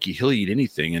it to Mikey. He'll eat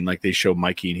anything. And like they show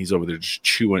Mikey, and he's over there just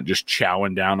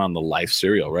chowing down on the Life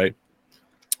cereal, right?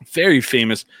 Very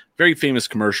famous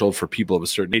commercial for people of a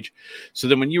certain age. So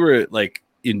then when you were like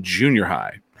in junior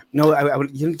high, no,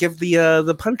 you didn't give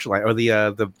the punchline or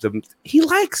the he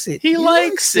likes it. He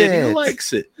likes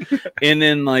it. And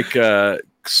then like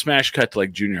smash cut to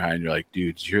like junior high, and you're like,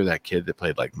 dude, did you hear that kid that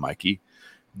played like Mikey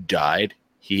died?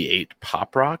 He ate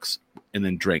Pop Rocks and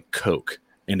then drank Coke,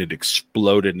 and it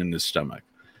exploded in his stomach.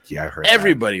 Yeah, I heard.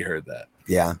 Everybody heard that.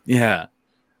 Yeah.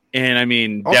 And I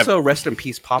mean, also rest in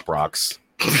peace, Pop Rocks.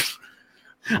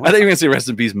 I thought you were gonna say rest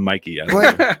in peace, Mikey.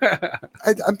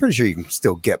 I'm pretty sure you can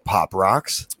still get Pop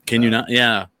Rocks. Can you not?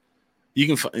 Yeah,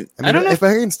 you can. I don't know if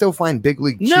I can still find Big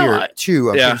League Chew.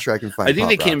 I'm pretty sure I can find. I think Pop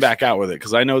they came back out with it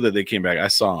because I know that they came back. I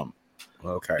saw them.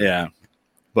 Okay. Yeah,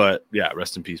 but yeah,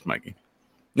 rest in peace, Mikey.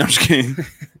 No, I'm just kidding.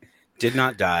 Did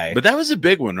not die. But that was a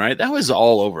big one, right? That was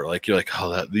all over. Like you're like,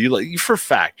 for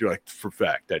fact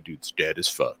that dude's dead as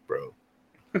fuck, bro.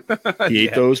 He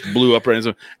ate those, blew up right.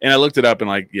 And I looked it up, and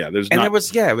like, yeah, it was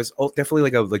definitely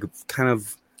like a kind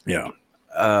of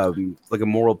like a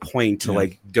moral point to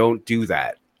like don't do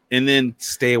that, and then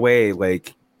stay away.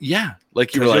 Like, yeah,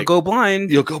 Like you were like, you'll go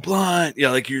blind. You'll go blind.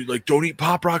 Yeah, like you're like, don't eat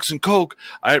Pop Rocks and Coke.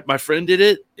 My friend did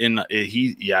it, and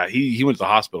he went to the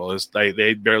hospital.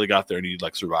 They barely got there, and he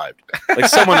like survived. Like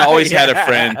someone always had a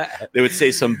friend. They would say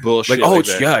some bullshit. Like, oh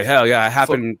yeah, hell yeah, it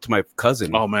happened to my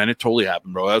cousin. Oh man, it totally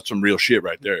happened, bro. That's some real shit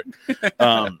right there.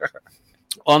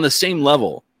 On the same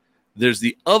level, there's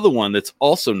the other one that's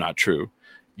also not true.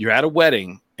 You're at a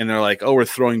wedding. And they're like, oh, we're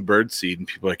throwing birdseed. And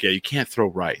people are like, yeah, you can't throw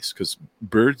rice because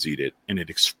birds eat it and it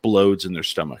explodes in their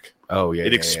stomach. Oh, yeah.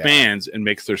 It expands and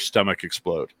makes their stomach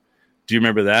explode. Do you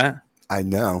remember that? I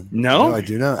know. No, I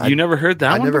do not. You never heard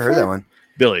that one? I never heard that one.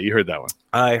 Billy, you heard that one.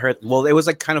 I heard, well, it was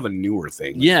like kind of a newer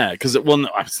thing. Yeah, because, no,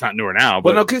 it's not newer now.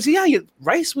 But well, no, because,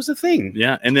 rice was a thing.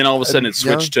 Yeah, and then all of a sudden it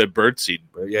switched to birdseed.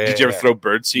 Did you ever throw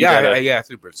birdseed? Yeah, I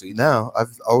threw birdseed. No,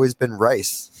 I've always been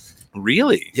rice.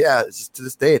 Really? Yeah, to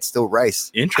this day, it's still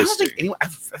rice. Interesting. I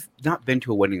don't think I've not been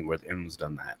to a wedding where anyone's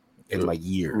done that in like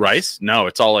years. Rice? No,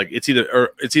 it's all like it's either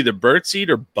birdseed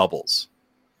or bubbles.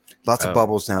 Lots of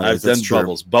bubbles nowadays. I've done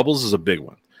bubbles. Bubbles is a big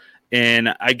one,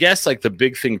 and I guess like the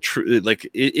big thing, true, like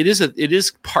it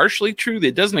is partially true. That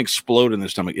it doesn't explode in their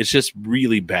stomach. It's just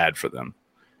really bad for them,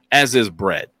 as is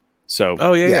bread.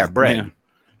 So, yeah, bread. Yeah.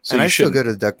 So and I still go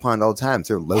to the duck pond all the time.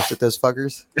 Throw loaf at those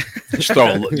fuckers. Just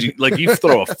you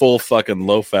throw a full fucking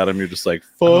loaf at them. You're just like,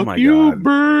 fuck you, God.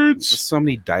 birds. There's so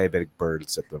many diabetic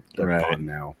birds at the duck pond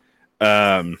now.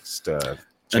 Just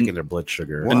checking their blood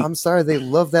sugar. Well, I'm sorry. They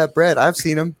love that bread. I've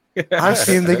seen them. They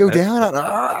go down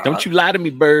on. Don't you lie to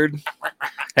me, bird.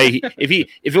 Hey, if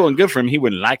it wasn't good for him, he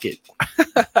wouldn't like it.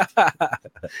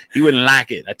 He wouldn't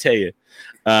like it. I tell you.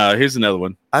 Here's another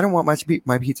one. I don't want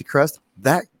my pizza crust.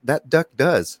 That duck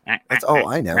does. That's all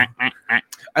I know.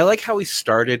 I like how he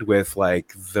started with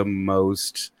like the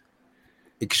most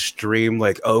extreme,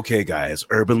 like, okay, guys,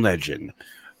 urban legend.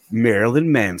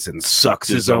 Marilyn Manson sucks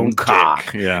his own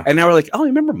cock. Yeah. And now we're like, oh,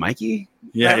 remember Mikey?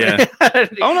 Yeah.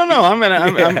 Oh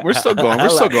no. We're still going.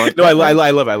 No,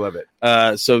 I love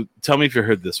it. So tell me if you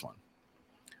heard this one.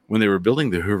 When they were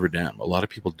building the Hoover Dam, a lot of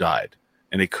people died.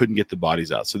 And they couldn't get the bodies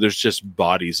out. So there's just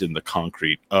bodies in the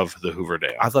concrete of the Hoover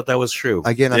Dam. I thought that was true.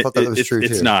 Again, I thought that was true, too.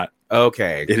 It's not.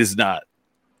 Okay. It is not.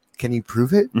 Can you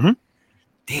prove it? Mm-hmm.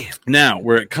 Damn. Now,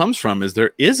 where it comes from is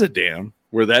there is a dam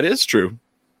where that is true.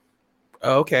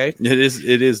 Okay.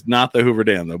 It is not the Hoover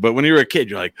Dam, though. But when you were a kid,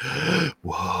 you're like,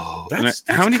 whoa. That's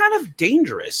kind of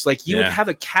dangerous. Like, you would have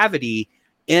a cavity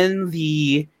in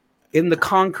the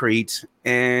concrete,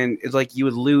 and it's like you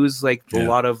would lose like a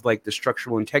lot of like the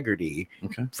structural integrity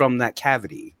from that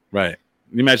cavity. Right.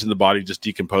 You imagine the body just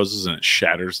decomposes and it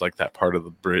shatters like that part of the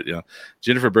Brit. You know,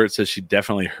 Jennifer Burt says she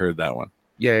definitely heard that one.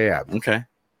 Yeah. Okay.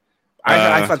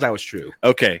 I thought that was true.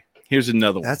 Okay. Here's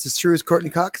another one. That's as true as Courtney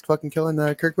Cox fucking killing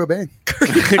Kurt Cobain.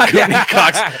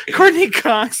 Courtney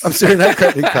Cox. I'm sorry, not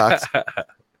Courtney Cox.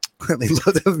 Courtney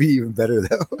Love, that would be even better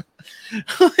though.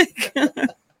 Oh my God.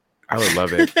 I would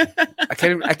love it. I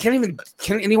can't even.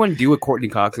 Can anyone do a Courtney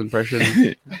Cox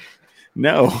impression?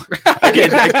 No, I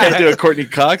can't do a Courtney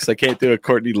Cox. I can't do a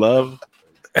Courtney Love.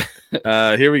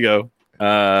 Here we go.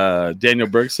 Daniel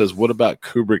Burke says, "What about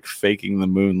Kubrick faking the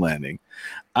moon landing?"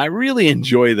 I really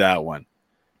enjoy that one.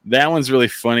 That one's really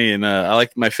funny, and I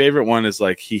like. My favorite one is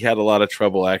like he had a lot of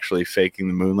trouble actually faking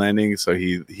the moon landing, so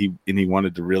he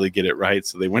wanted to really get it right,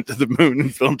 so they went to the moon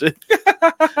and filmed it.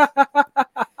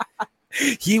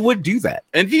 He would do that,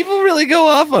 and people really go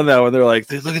off on that one. They're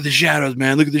like, "Look at the shadows,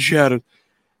 man! Look at the shadows."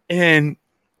 And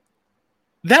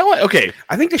that one, okay.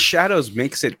 I think the shadows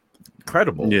makes it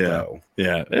credible. Yeah, though.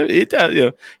 Yeah, it does. You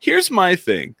know, here's my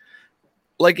thing.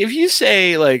 Like, if you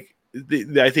say like,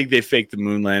 I think they faked the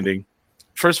moon landing.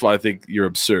 First of all, I think you're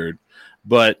absurd,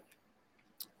 but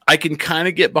I can kind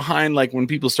of get behind like when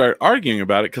people start arguing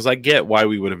about it because I get why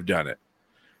we would have done it.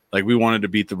 Like we wanted to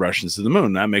beat the Russians to the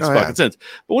moon. That makes fucking sense.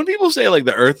 But when people say like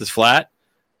the Earth is flat,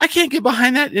 I can't get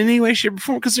behind that in any way, shape, or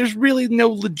form because there's really no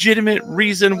legitimate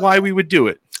reason why we would do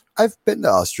it. I've been to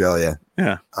Australia.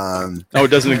 Yeah. It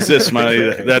doesn't exist,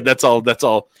 Smiley. That's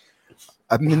all.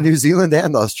 I've been in New Zealand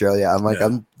and Australia. I'm like,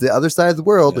 I'm the other side of the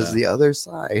world is the other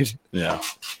side. Yeah.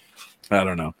 I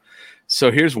don't know. So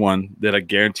here's one that I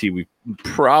guarantee we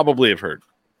probably have heard.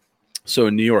 So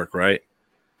in New York, right?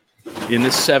 In the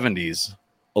 70s,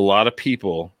 a lot of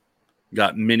people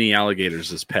got mini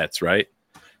alligators as pets, right?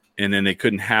 And then they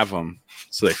couldn't have them,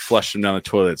 so they flushed them down the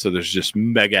toilet. So there's just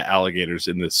mega alligators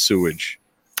in the sewage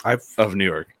of New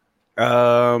York.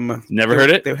 Never heard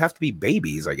it? They would have to be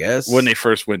babies, I guess. When they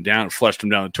first went down, flushed them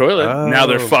down the toilet. Now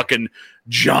they're fucking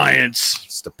giants.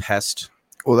 It's the pest.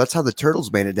 Well, that's how the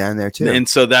turtles made it down there too. And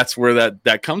so that's where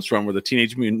that comes from, where the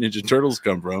Teenage Mutant Ninja Turtles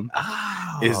come from.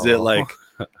 Oh. Is that like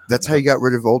That's how you got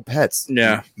rid of old pets.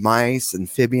 Yeah. Mice,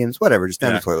 amphibians, whatever, just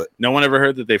down the toilet. No one ever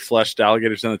heard that they flushed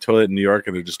alligators down the toilet in New York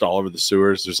and they're just all over the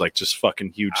sewers. There's like just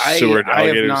fucking huge sewer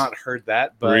alligators. I have not heard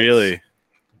that, but really?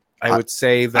 I would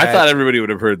say that I thought everybody would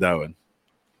have heard that one.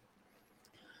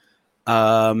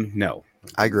 No.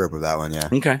 I grew up with that one, yeah.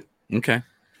 Okay.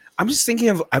 I'm just thinking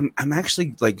of I'm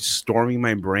actually like storming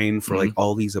my brain for like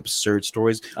all these absurd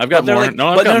stories. I've got more. Like,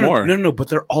 I've got more. No, but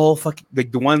they're all fucking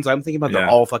like the ones I'm thinking about, they're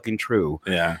all fucking true.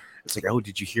 Yeah. It's like, oh,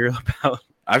 did you hear about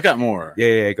I've got more.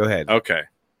 Yeah, go ahead. Okay.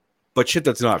 But shit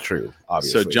that's not true,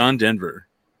 obviously. So John Denver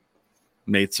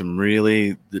made some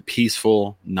really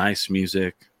peaceful, nice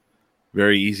music.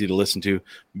 Very easy to listen to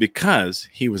because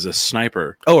he was a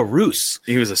sniper. Oh, a ruse.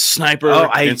 He was a sniper.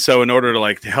 And so in order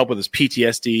to help with his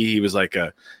PTSD, he was like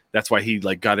that's why he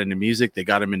like got into music. They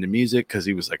got him into music because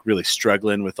he was like really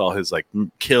struggling with all his like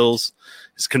kills,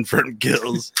 his confirmed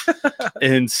kills.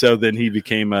 And so then he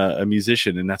became a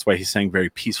musician, and that's why he sang very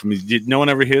peaceful music. Did no one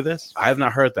ever hear this? I have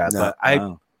not heard that, but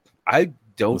I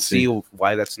don't see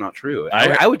why that's not true.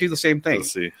 I would do the same thing.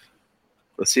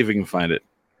 Let's see if we can find it.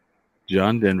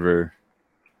 John Denver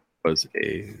was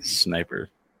a sniper.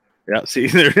 Yeah, see,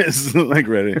 there it is. Like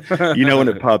ready. You know when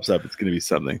it pops up, it's going to be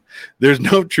something. There's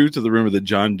no truth to the rumor that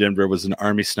John Denver was an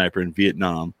army sniper in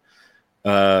Vietnam.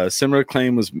 Similar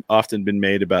claim was often been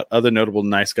made about other notable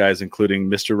nice guys, including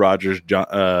Mr. Rogers,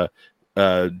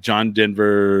 John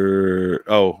Denver,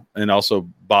 and also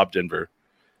Bob Denver.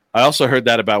 I also heard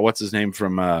that about what's his name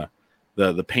from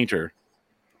the painter.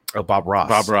 Oh, Bob Ross.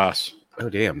 Bob Ross. Oh,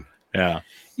 damn. Yeah.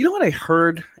 You know what I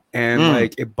heard? And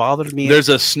like it bothered me. There's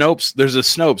a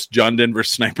Snopes John Denver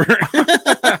sniper.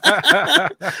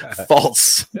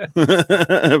 False.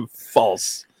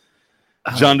 False.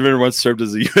 John Denver once served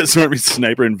as a U.S. Army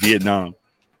sniper in Vietnam.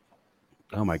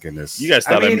 Oh my goodness! You guys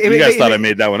thought I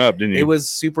made that one up, didn't you? It was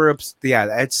super. Yeah,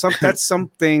 that's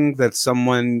something that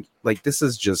someone like this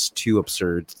is just too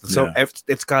absurd. So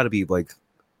it's got to be like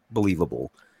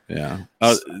believable. Yeah.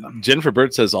 Jennifer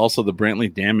Burt says also the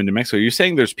Brantley Dam in New Mexico. You're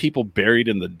saying there's people buried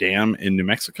in the dam in New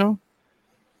Mexico?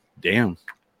 Damn.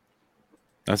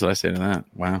 That's what I say to that.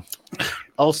 Wow.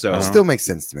 Also, it still makes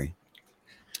sense to me.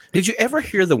 Did you ever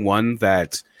hear the one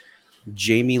that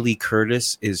Jamie Lee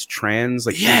Curtis is trans?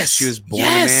 Like, yes, she was born a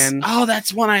man. Oh,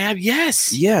 that's one I have.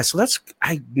 Yes. Yeah. So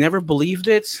I never believed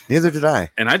it. Neither did I.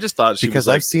 And I just thought because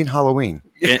I've seen Halloween.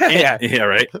 Yeah,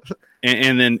 right.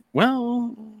 And then,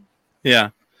 well, yeah.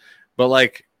 But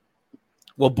like,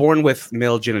 born with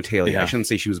male genitalia. I shouldn't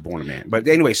say she was born a man, but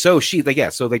anyway. So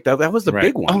that was the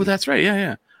big one. Oh, that's right.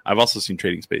 Yeah. I've also seen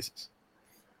Trading Spaces.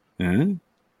 Yeah.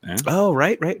 Oh,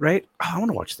 right. Oh, I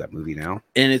want to watch that movie now.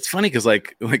 And it's funny because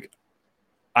like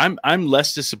I'm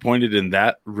less disappointed in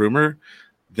that rumor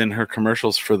than her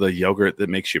commercials for the yogurt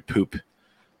that makes you poop.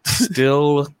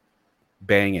 Still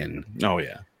banging. Oh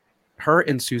yeah. Her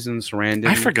and Susan Sarandon.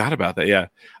 I forgot about that. Yeah,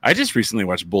 I just recently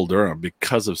watched Bull Durham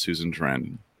because of Susan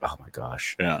Sarandon. Oh my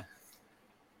gosh. Yeah.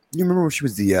 You remember when she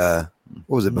was the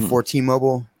what was it before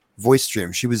T-Mobile?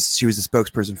 VoiceStream. She was the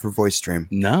spokesperson for VoiceStream.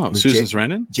 No, Susan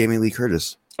Sarandon. Jamie Lee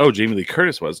Curtis. Oh, Jamie Lee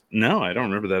Curtis was. No, I don't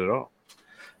remember that at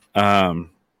all.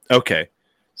 Okay,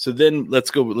 so then let's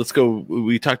go.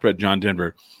 We talked about John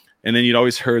Denver, and then you'd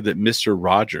always heard that Mr.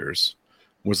 Rogers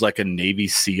was like a Navy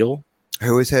SEAL.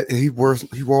 He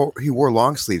wore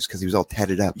long sleeves because he was all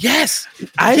tatted up. Yes.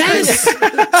 Yes.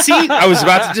 See, I was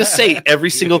about to just say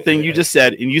every single thing you just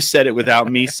said, and you said it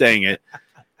without me saying it.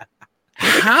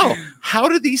 How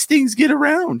do these things get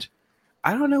around?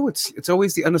 I don't know. It's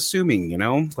always the unassuming, you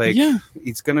know. Like,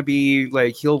 it's gonna be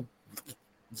like he'll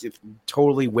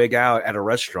totally wig out at a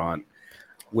restaurant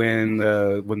when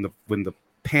the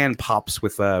pan pops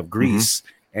with grease.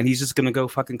 And he's just gonna go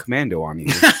fucking commando on you.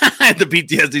 The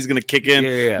PTSD is gonna kick in.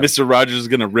 Yeah. Mr. Rogers is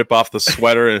gonna rip off the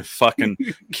sweater and fucking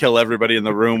kill everybody in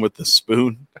the room with the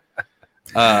spoon.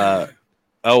 Oh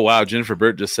wow, Jennifer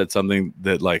Burt just said something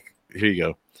that like, here you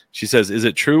go. She says, "Is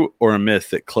it true or a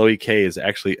myth that Chloe K is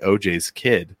actually OJ's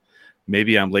kid?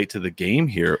 Maybe I'm late to the game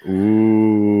here."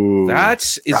 Ooh,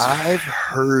 I've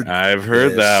heard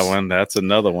that one. That's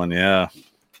another one. Yeah.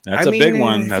 That's a big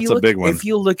one. That's a big one. If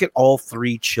you look at all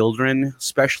three children,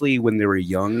 especially when they were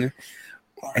young,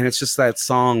 and it's just that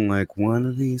song, like, one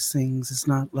of these things is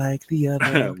not like the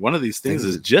other. One of these things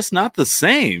is just not the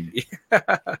same.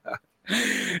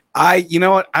 You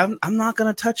know what? I'm not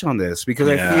going to touch on this because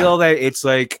I feel that it's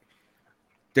like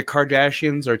the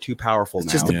Kardashians are too powerful now.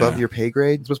 It's just above your pay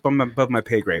grade? It's just above my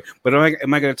pay grade. But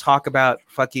am I going to talk about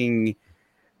fucking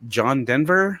John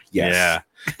Denver? Yes. Yeah.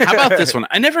 How about this one?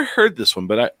 I never heard this one,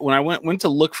 but when I went to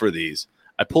look for these,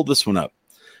 I pulled this one up.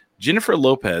 Jennifer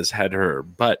Lopez had her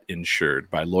butt insured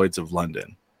by Lloyd's of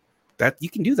London. That you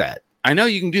can do that. I know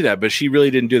you can do that, but she really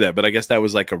didn't do that. But I guess that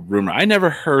was like a rumor. I never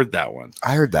heard that one.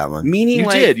 I heard that one. Meaning,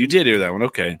 you did hear that one.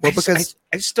 Okay. Well, because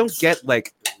I just don't get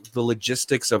like the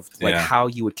logistics of like how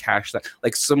you would cash that.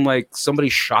 Like somebody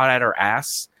shot at her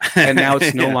ass, and now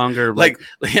it's no longer like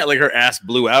her ass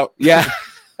blew out. Yeah.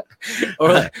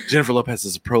 Or Jennifer Lopez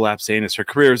is a prolapse anus. Her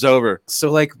career is over.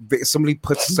 So like somebody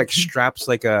puts like straps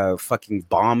like a fucking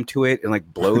bomb to it and like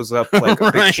blows up like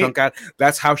a big chunk out.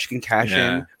 That's how she can cash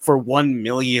in for $1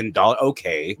 million.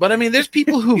 Okay, but I mean, there's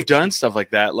people who've done stuff like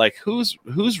that. Like who's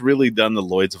really done the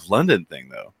Lloyd's of London thing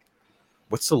though?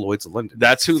 What's the Lloyd's of London?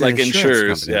 That's who like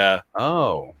insures. Company. Yeah.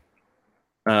 Oh.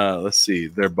 Let's see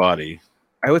their body.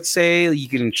 I would say you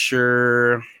can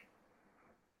insure.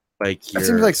 Like that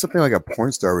seems like something like a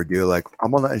porn star would do. Like, I'm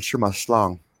gonna insure my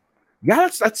schlong. Yeah,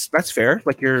 that's fair.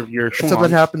 Like your if something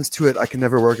happens to it, I can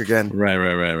never work again.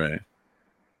 Right.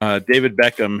 David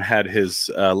Beckham had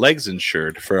his legs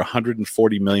insured for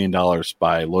 $140 million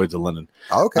by Lloyd's of London.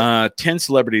 Oh, okay. 10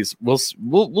 celebrities.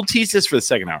 We'll tease this for the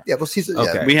second hour. Yeah, we'll tease it.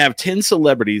 Okay. Yeah. We have 10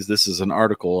 celebrities. This is an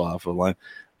article off of line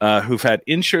who've had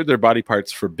insured their body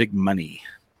parts for big money.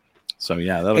 So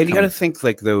yeah, and you got to think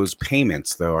like those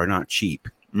payments though are not cheap.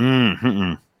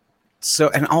 Mm-hmm. So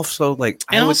and also like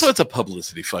it's a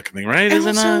publicity fucking thing, right?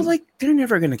 Isn't it? Like they're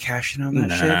never gonna cash in on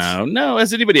that shit. No.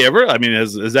 Has anybody ever? I mean,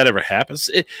 has that ever happened?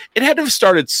 It had to have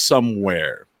started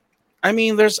somewhere. I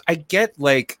mean, I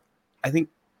think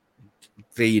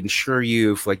they insure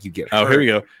you if like you get hurt. Oh, here we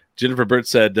go. Jennifer Burt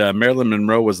said Marilyn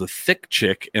Monroe was a thick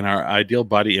chick, and our ideal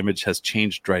body image has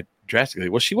changed drastically.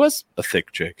 Well, she was a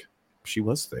thick chick. She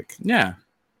was thick. Yeah.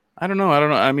 I don't know.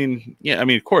 I mean,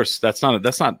 of course, that's not a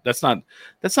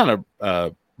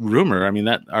rumor. I mean,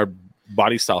 that our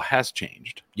body style has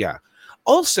changed. Yeah.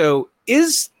 Also,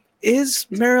 is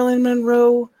Marilyn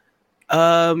Monroe?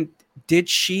 Did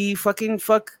she fucking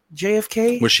fuck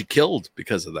JFK? Was she killed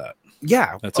because of that?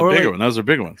 Yeah, that's a bigger one. Those are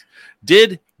big ones.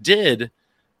 Did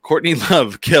Courtney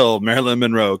Love kill Marilyn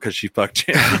Monroe because she fucked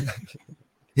JFK?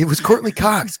 It was Courtney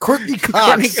Cox. Courtney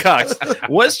Cox.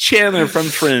 Was Chandler from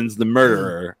Friends the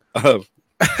murderer of?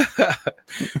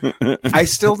 I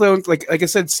still don't like I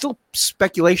said, still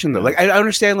speculation though. Like I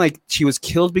understand like she was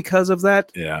killed because of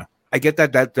that. Yeah, I get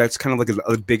that's kind of like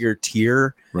a bigger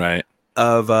tier, right?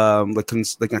 Of like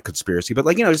not conspiracy, but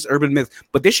like just urban myth.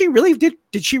 But did she really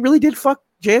fuck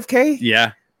JFK?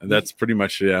 Yeah, that's pretty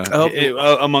much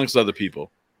amongst other people.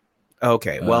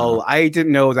 Okay, well, I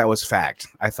didn't know that was fact.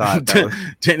 I thought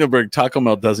Daniel Berg, Taco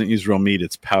Bell doesn't use real meat;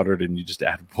 it's powdered, and you just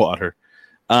add water.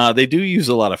 They do use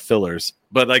a lot of fillers,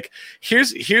 but like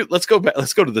let's go back.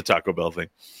 Let's go to the Taco Bell thing.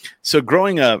 So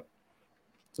growing up,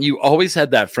 you always had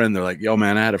that friend. They're like, "Yo,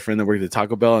 man, I had a friend that worked at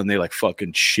Taco Bell, and they like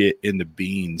fucking shit in the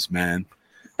beans, man."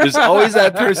 There's always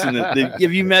that person that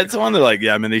if you met someone, they're like,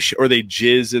 yeah, I mean, or they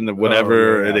jizz in the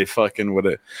whatever, or they fucking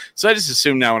whatever. So I just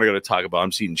assume now when I go to Taco Bell, I'm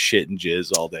just eating shit and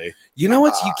jizz all day. You know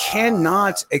what? You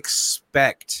cannot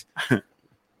expect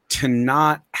to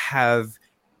not have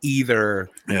either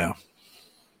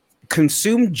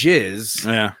consumed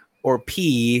jizz or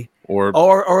pee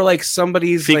or like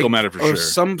somebody's fecal matter for or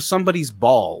sure. somebody's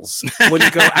balls when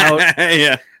you go out.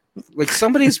 Yeah, like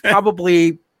somebody's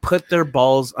probably put their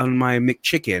balls on my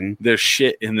McChicken. There's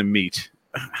shit in the meat.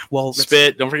 Well,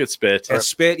 spit. Don't forget spit.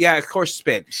 Spit. Yeah, of course,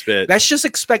 spit. Spit. That's just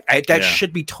that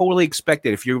should be totally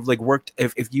expected. If you've like worked,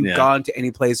 if you've gone to any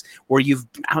place where you've,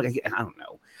 I don't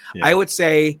know. Yeah. I would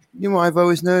say, I've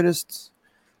always noticed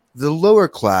the lower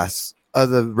class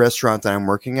of the restaurant that I'm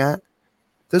working at,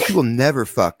 those people never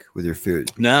fuck with your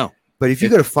food. No. But if you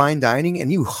go to fine dining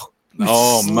and you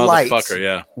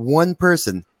motherfucker, one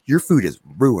person, your food is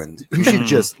ruined. You should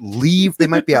just leave. They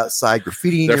might be outside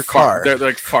graffitiing in your car. They're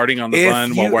like farting on the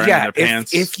bun while wearing their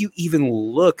pants. If you even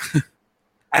look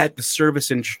at the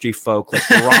service industry folk like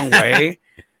the wrong way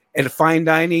at fine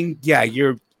dining,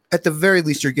 you're at the very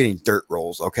least you're getting dirt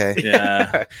rolls. Okay.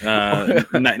 Yeah.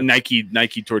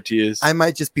 Nike tortillas. I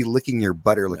might just be licking your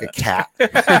butter like a cat.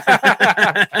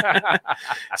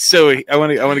 So I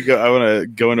want to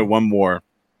go into one more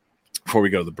before we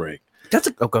go to the break.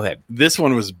 Go ahead. This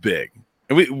one was big.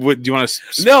 Do you want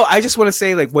to? No, I just want to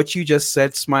say like what you just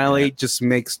said, Smiley, just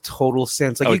makes total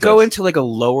sense. Like you go into like a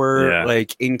lower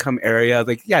like income area,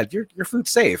 like your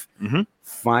food's safe. Mm-hmm.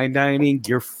 Fine dining,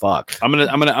 you're fucked. I'm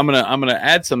gonna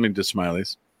add something to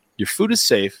Smiley's. Your food is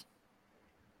safe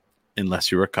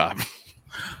unless you're a cop.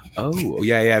 Oh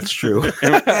yeah, it's true.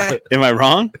 Am I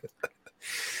wrong?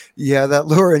 Yeah, that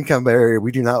lower income area,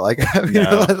 we do not like having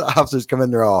the officers come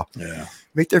in there all. Yeah.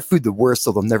 Make their food the worst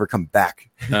so they'll never come back.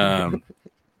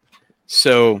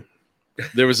 So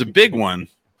there was a big one.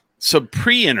 So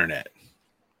pre-internet,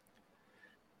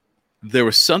 there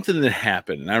was something that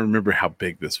happened, and I remember how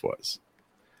big this was.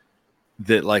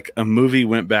 That like a movie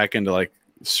went back into like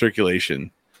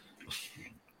circulation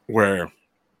where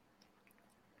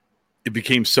it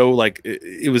became so like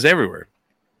it was everywhere.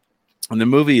 And the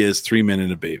movie is 3 Men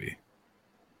and a Baby.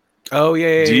 Oh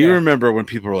yeah. Do you remember when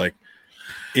people were like,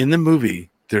 in the movie,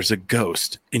 there's a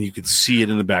ghost, and you could see it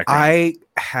in the background? I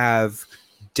have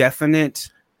definite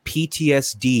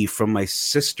PTSD from my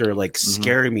sister, like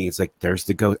scaring me. It's like, there's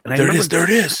the ghost. And there it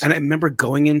is. And I remember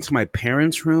going into my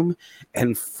parents' room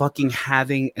and fucking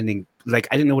having like,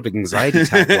 I didn't know what an anxiety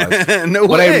attack was. No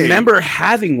but way. I remember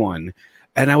having one,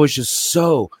 and I was just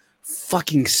so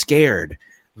fucking scared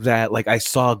that like I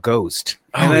saw a ghost.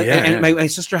 And my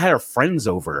sister had her friends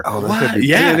over. Oh, what?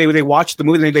 Yeah. They watched the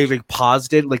movie, and they like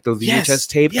paused it, like the VHS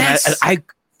tape. Yes. And I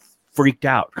freaked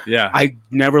out. Yeah. I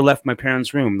never left my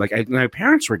parents' room. Like my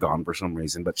parents were gone for some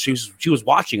reason, but she was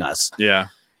watching us. Yeah.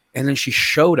 And then she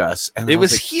showed us, and it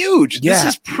was like, huge. Yeah.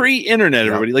 This is pre-internet,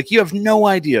 everybody. Like, you have no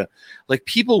idea. Like,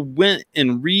 people went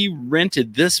and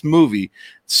re-rented this movie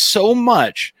so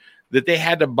much that they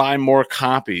had to buy more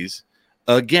copies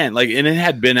again. Like, and it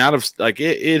had been out of like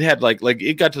it had like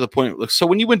it got to the point. Like, so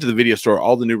when you went to the video store,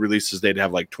 all the new releases, they'd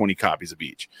have like 20 copies of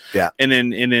each. Yeah. And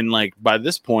then like by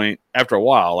this point, after a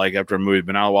while, like after a movie had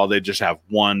been out a while, they'd just have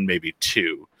one, maybe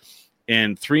two.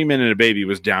 And 3 Men and a Baby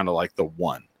was down to like the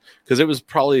one. Because it was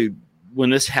probably when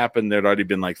this happened, there'd already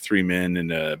been like 3 Men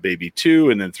and a Baby 2,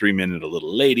 and then 3 Men and a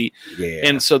Little Lady. Yeah.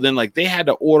 And so then like they had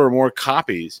to order more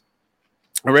copies.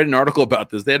 I read an article about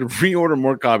this. They had to reorder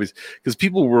more copies because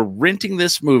people were renting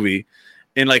this movie,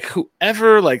 and like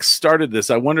whoever like started this,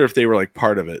 I wonder if they were like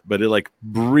part of it, but it like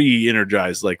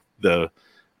re-energized like the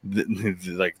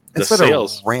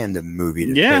sales. A random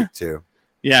movie to pick too.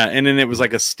 Yeah, and then it was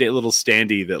like a little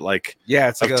standee that like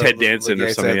it's like Ted Danson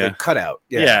or something. Like cutout.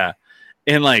 Yeah,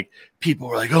 and like people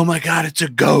were like, "Oh my god, it's a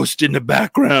ghost in the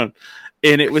background,"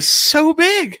 and it was so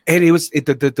big. And it was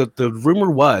the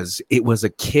rumor was it was a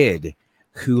kid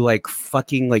who like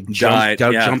fucking like jumped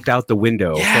out the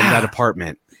window from that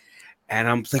apartment, and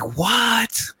I'm like,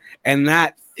 what? And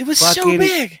that it was so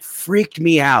big, freaked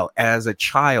me out as a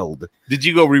child. Did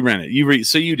you go re-rent it?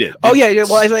 So you did? Oh yeah.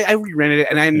 Well, I re-rented it,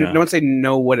 and I don't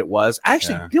know what it was.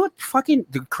 Actually, you know what? Fucking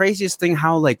the craziest thing,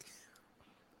 how like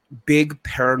big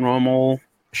paranormal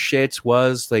shit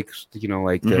was, like, you know,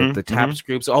 like the TAPS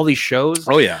groups, all these shows.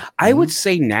 Oh yeah. I would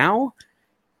say now,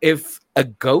 if a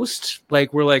ghost,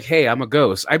 like, we're like, hey, I'm a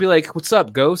ghost, I'd be like, what's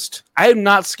up, ghost? I am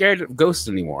not scared of ghosts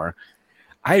anymore.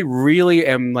 I really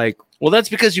am like, well, that's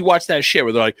because you watch that shit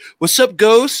where they're like, what's up,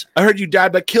 ghost? I heard you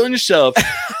died by killing yourself.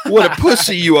 What a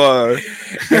pussy you are.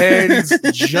 And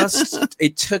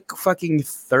it took fucking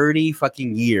 30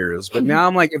 fucking years. But now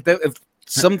I'm like, if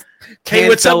some hey,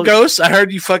 what's up, ghost? I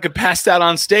heard you fucking passed out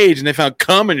on stage and they found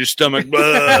cum in your stomach.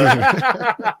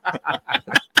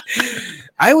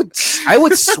 I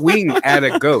would swing at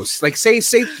a ghost. Like, say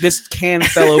this can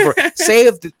fell over. Say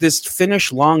if this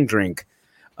Finnish long drink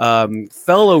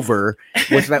fell over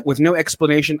with no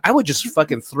explanation, I would just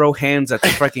fucking throw hands at the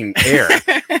fucking air.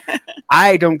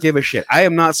 I don't give a shit. I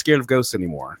am not scared of ghosts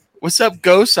anymore. What's up,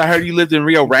 ghost? I heard you lived in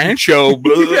Rio Rancho.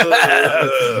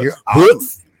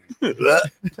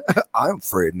 I'm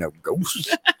afraid of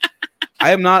ghosts.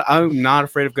 I'm not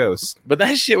afraid of ghosts. But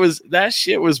that shit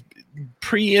was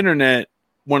pre-internet,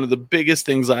 one of the biggest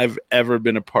things I've ever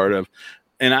been a part of.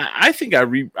 And I think I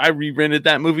re-rented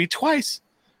that movie twice.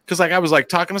 Because like I was like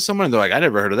talking to someone and they're like, I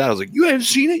never heard of that. I was like, you haven't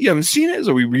seen it? You haven't seen it?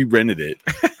 So we re-rented it.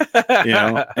 You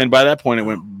know? And by that point it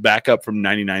went back up from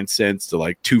 99 cents to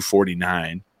like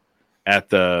 $2.49 at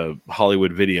the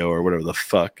Hollywood Video or whatever the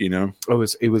fuck, you know? It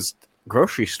was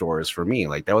grocery stores for me.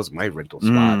 Like, that was my rental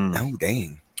spot. Oh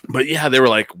dang. But yeah, they were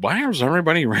like, why is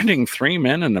everybody renting 3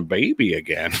 Men and a Baby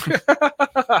again?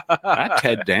 That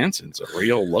Ted Danson's a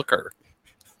real looker.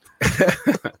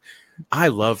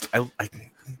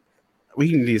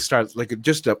 We need to start like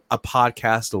just a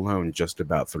podcast alone just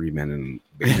about 3 Men and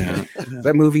Baby.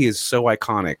 That movie is so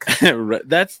iconic.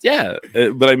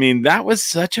 But I mean, that was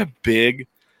such a big.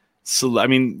 So I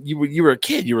mean, you were a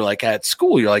kid. You were like at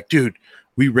school. You're like, dude,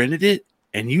 we rented it,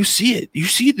 and you see it. You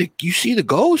see the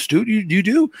ghost, dude. You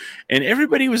do. And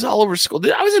everybody was all over school.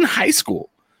 I was in high school.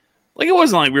 Like, it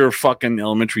wasn't like we were fucking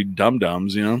elementary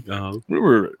dum-dums, you know. Uh-huh. We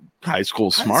were high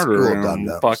school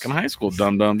smarter, fucking high school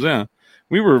dum-dums. Yeah.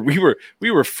 We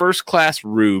were first class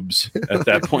rubes at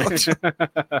that point.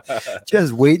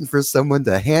 Just waiting for someone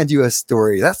to hand you a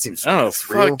story. That seems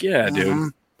fuck yeah,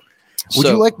 dude. Would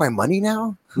you like my money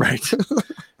now? Right.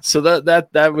 So that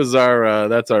was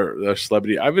that's our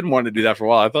celebrity. I've been wanting to do that for a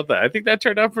while. I think that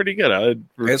turned out pretty good.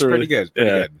 It's pretty good.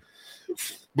 Yeah.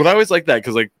 But I always like that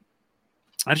because like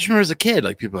I just remember as a kid,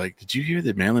 like people were like, did you hear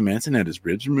that Marilyn Manson had his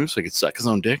ribs removed so he could suck his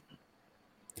own dick?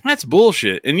 That's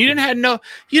bullshit. And you didn't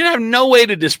have no way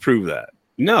to disprove that.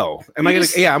 No. I'm gonna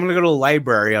go to the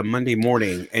library on Monday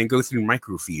morning and go through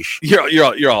microfiche.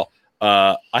 You're all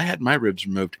I had my ribs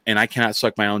removed and I cannot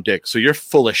suck my own dick. So you're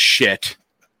full of shit.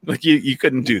 Like you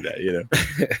couldn't do that, you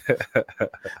know.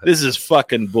 This is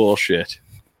fucking bullshit.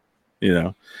 You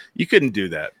know. You couldn't do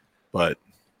that. But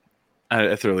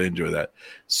I thoroughly enjoy that.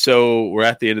 So we're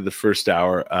at the end of the first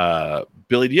hour.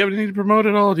 Billy, do you have anything to promote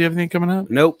at all? Do you have anything coming up?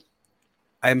 Nope.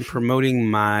 I'm promoting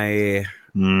my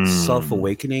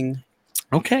self-awakening.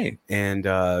 Okay. And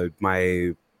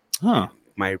my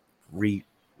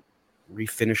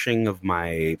refinishing of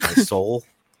my soul.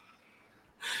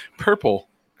 Purple.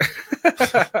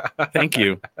 Thank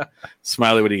you.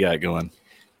 Smiley, what do you got going?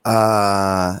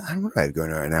 I don't know what I have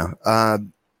going on right now.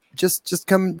 Just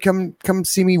come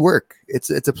see me work. It's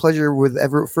a pleasure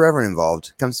for everyone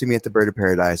involved. Come see me at the Bird of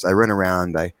Paradise. I run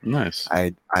around. Nice.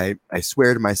 I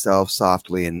swear to myself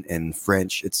softly in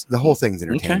French. It's the whole thing's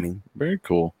entertaining. Okay. Very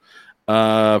cool.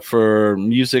 For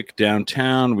music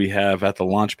downtown, we have at the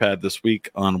Launchpad this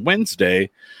week on Wednesday,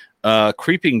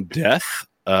 Creeping Death.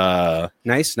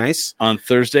 Nice. On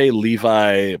Thursday,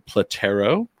 Levi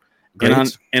Platero.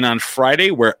 And on Friday,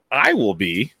 where I will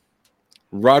be,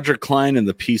 Roger Klein and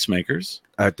the Peacemakers.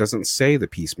 It doesn't say the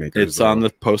Peacemakers. It's on the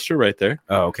poster right there.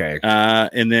 Oh, okay.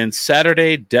 And then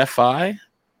Saturday, Defi,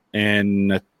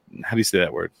 and how do you say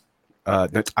that word?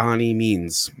 Natani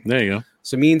Means. There you go.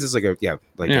 So Means is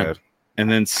and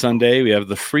then Sunday, we have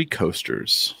the Free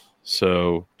Coasters.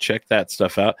 So check that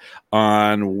stuff out.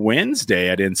 On Wednesday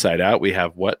at Inside Out, we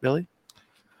have what, Billy?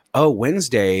 Oh,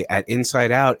 Wednesday at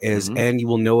Inside Out is And You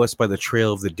Will Know Us by the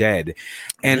Trail of the Dead.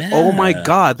 And oh my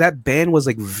God, that band was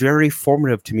like very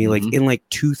formative to me, like in like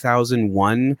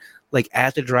 2001, like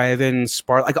at the drive-in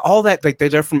like all that, like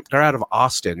they're out of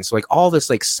Austin. So like all this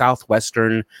like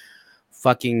Southwestern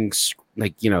fucking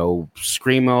like, you know,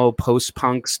 screamo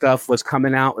post-punk stuff was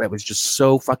coming out that was just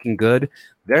so fucking good.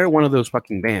 They're one of those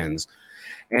fucking bands.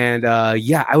 And I've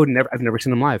never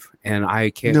seen them live, and I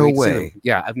can't. No wait way. To see them.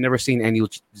 Yeah, I've never seen any.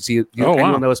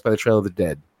 Anyone Know Us by the Trail of the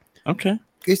Dead. Okay,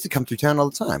 they used to come through town all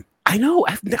the time. I know.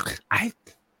 I've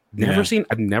never seen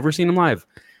them live,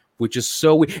 which is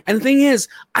so weird. And the thing is,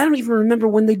 I don't even remember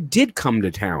when they did come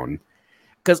to town,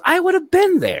 because I would have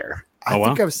been there. I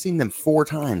think I've seen them 4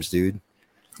 times, dude.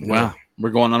 Wow, we're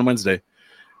going on Wednesday,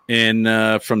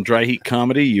 and from Dry Heat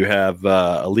Comedy, you have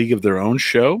A League of Their Own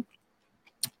show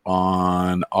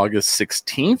on August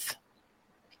 16th.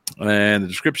 And the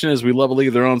description is, we love A League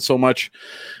of Their Own so much.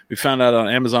 We found out on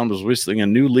Amazon was releasing a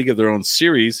new League of Their Own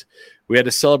series. We had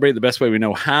to celebrate the best way we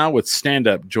know how with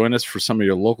stand-up. Join us for some of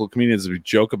your local comedians as we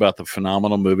joke about the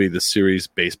phenomenal movie, the series,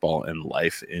 baseball, and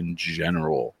life in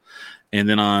general. And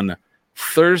then on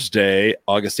Thursday,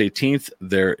 August 18th,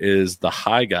 there is the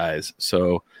Hi Guys.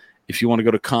 So if you want to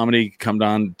go to comedy, come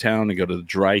downtown and go to the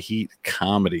Dry Heat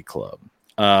Comedy Club.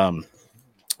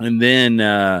 And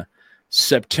then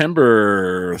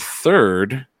September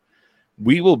 3rd,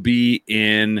 we will be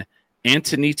in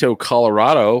Antonito,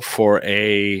 Colorado for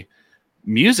a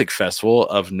music festival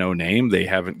of no name. They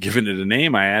haven't given it a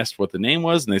name. I asked what the name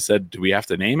was, and they said, do we have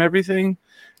to name everything?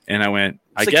 And I went,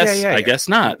 I guess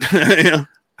not. Yeah.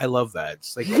 I love that.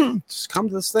 It's like, just come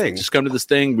to this thing. Just come to this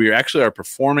thing. We actually are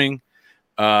performing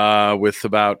with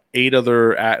about 8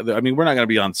 other. I mean, we're not going to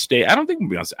be on stage. I don't think we'll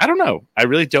be on stage. I don't know. I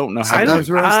really don't know how. I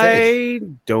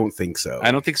don't think so.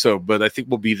 I don't think so, but I think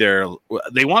we'll be there.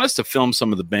 They want us to film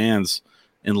some of the bands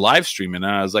and live stream, and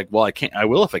I was like, well, I can't. I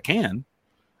will if I can.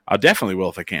 I definitely will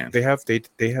if I can. They have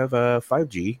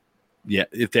 5G. Yeah,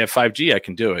 if they have 5G, I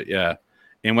can do it. Yeah,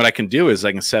 and what I can do is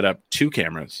I can set up 2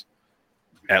 cameras.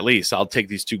 At least I'll take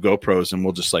these 2 GoPros and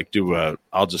we'll just like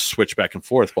I'll just switch back and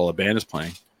forth while a band is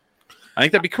playing. I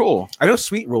think that'd be cool. I know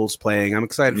Sweet Roll's playing. I'm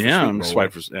excited. I'm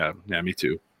excited for. Yeah, me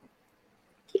too.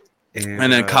 And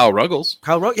then Kyle Ruggles.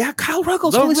 Kyle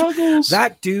Ruggles.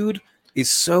 That dude is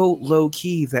so low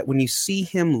key that when you see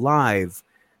him live,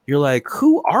 you're like,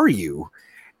 "Who are you?"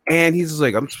 And he's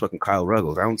like, "I'm just fucking Kyle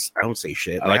Ruggles. I don't say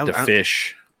shit. I like to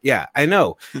fish." Yeah, I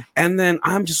know. And then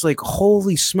I'm just like,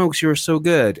 "Holy smokes, you're so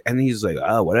good!" And he's like,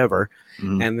 "Oh, whatever."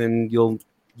 Mm-hmm. And then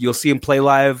you'll see him play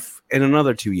live in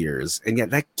another 2 years. And yet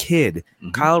that kid,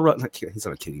 Kyle Ruggles, he's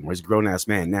not a kid anymore. He's a grown ass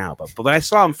man now. But when I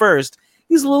saw him first,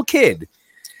 he was a little kid.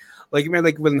 Like, man,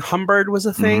 like when Humbird was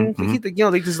a thing,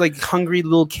 they just like hungry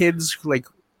little kids. Like,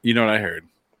 you know what I heard?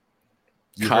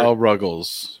 Kyle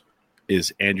Ruggles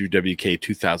is Andrew WK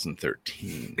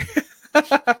 2013.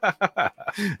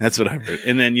 That's what I heard.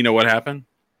 And then you know what happened?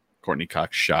 Courtney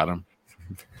Cox shot him.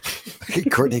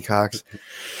 Courtney Cox.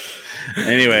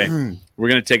 Anyway, we're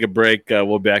going to take a break.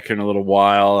 We'll be back here in a little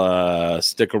while.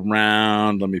 Stick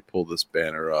around. Let me pull this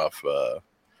banner off.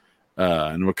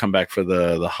 And we'll come back for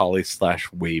the Holly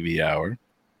 / Wavy Hour.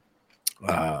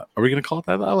 Are we going to call it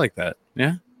that? I like that.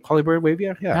 Yeah. Hollybird Wavy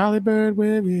Hour? Yeah. Hollybird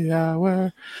Wavy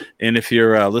Hour. And if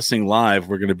you're listening live,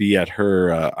 we're going to be at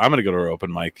her. I'm going to go to her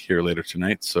open mic here later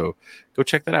tonight. So go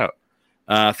check that out.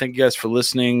 Thank you guys for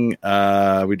listening.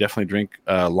 We definitely drink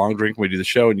long drink when we do the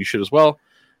show, and you should as well.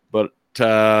 But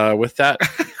with that,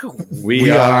 we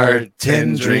are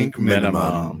 10 drink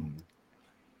minimum.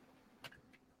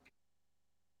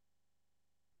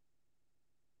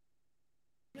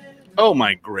 Oh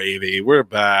my gravy, we're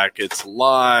back. It's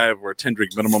live. We're 10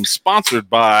 drink minimum, sponsored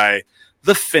by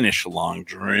the Finnish long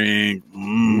drink.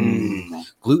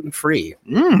 Gluten free.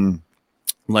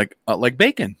 Like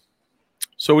bacon.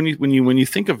 So when you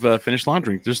think of Finnish long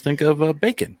drink, just think of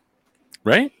bacon,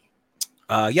 right?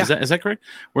 Yeah. Is that correct?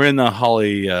 We're in the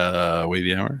Holly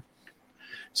Wavy Hour.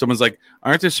 Someone's like,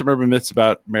 aren't there some urban myths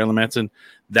about Marilyn Manson?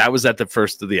 That was at the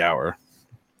first of the hour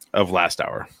of last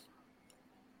hour.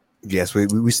 Yes,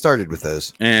 we started with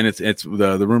those, and it's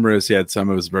the rumor is he had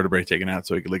some of his vertebrae taken out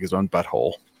so he could lick his own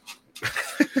butthole.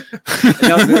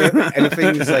 And the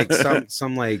thing is, like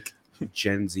some like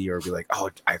Gen Z or be like,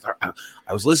 oh, I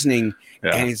was listening,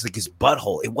 and it's like his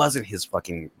butthole. It wasn't his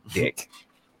fucking dick.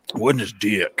 It wasn't his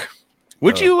dick.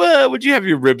 Would you have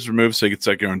your ribs removed so you could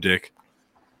suck your own dick?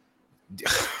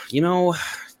 You know,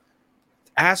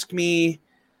 ask me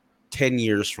 10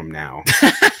 years from now.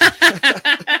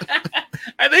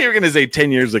 I thought you were going to say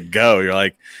 10 years ago. You're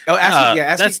like, oh, ask me.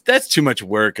 That's too much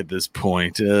work at this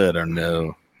point. I don't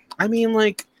know. I mean,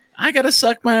 like, I got to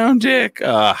suck my own dick.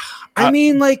 I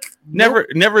mean, like, never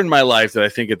in my life that I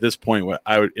think at this point,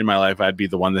 I'd be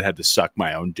the one that had to suck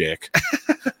my own dick.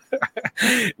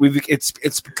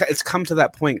 It's come to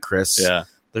that point, Chris. Yeah.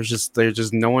 There's just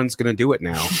no one's going to do it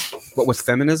now. But with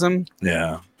feminism,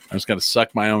 yeah, I just got to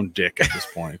suck my own dick at this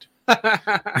point.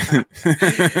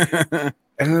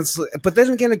 But then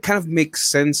again, it kind of makes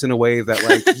sense in a way that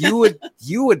like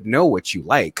you would know what you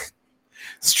like.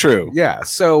 It's true. Yeah.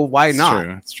 So why not?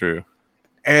 It's true.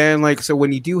 And like, so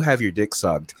when you do have your dick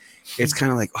sucked, it's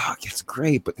kind of like, oh, it's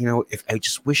great. But you know, if I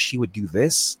just wish she would do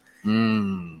this.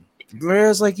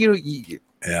 Whereas like,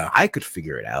 I could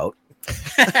figure it out.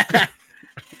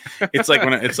 It's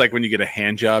like when you get a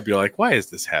hand job, you're like, why is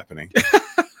this happening?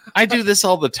 I do this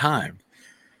all the time.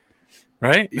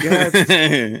 Right?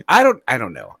 Yeah. I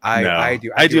don't know. I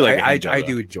do like a hand job, I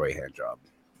do enjoy a hand job.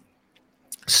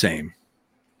 Same.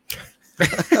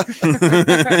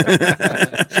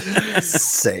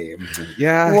 Same.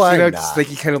 Yeah. Why not? Just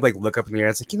like you kind of like look up in the air.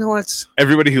 It's like, you know what?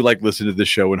 Everybody who like listened to this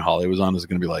show when Holly was on is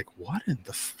going to be like, what in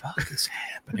the fuck is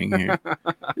happening here?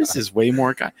 This is way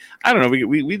more. I don't know.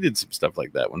 We did some stuff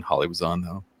like that when Holly was on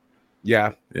though.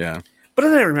 Yeah. Yeah. But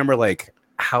then I remember like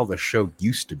how the show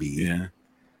used to be. Yeah.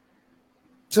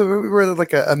 So we were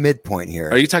like a midpoint here.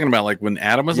 Are you talking about like when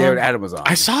Adam was on? Yeah, when Adam was on.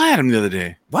 I saw Adam the other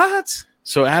day. What?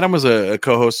 So Adam was a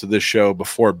co-host of this show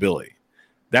before Billy.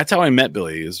 That's how I met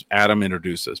Billy. Is Adam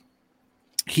introduced us.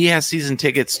 He has season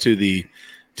tickets to the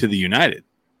United.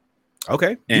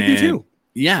 Okay, you do too.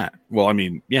 Yeah. Well, I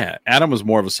mean, yeah. Adam was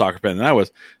more of a soccer fan than I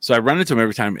was, so I run into him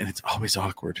every time, and it's always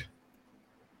awkward.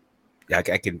 Yeah,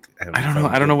 I can.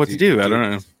 I don't know what to do. I don't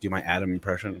know. Do my Adam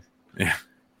impression. Yeah.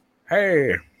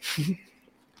 Hey.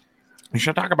 You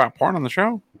should talk about porn on the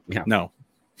show. Yeah. No.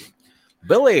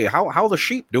 Billy, how the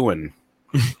sheep doing?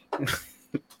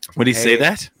 Would he say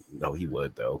that? No, he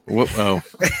would though. Oh,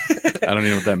 I don't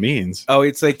even know what that means. Oh,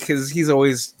 it's like because he's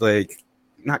always like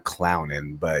not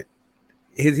clowning, but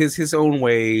his own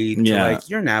way. To like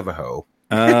you're Navajo.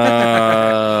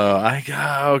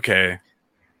 Okay.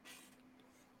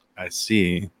 I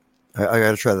see. I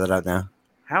got to try that out now.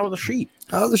 How are the sheep?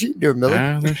 How are the sheep doing, Billy?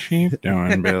 How are the sheep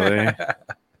doing, Billy?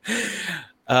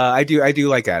 I do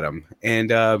like Adam,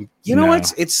 and you know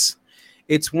what?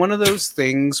 It's one of those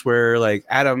things where like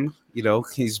Adam,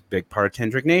 he's a big part of 10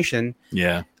 Drink Nation.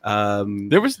 Yeah.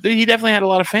 He definitely had a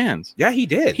lot of fans. Yeah, he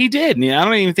did. He did. And I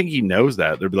don't even think he knows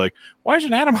that. They'd be like, why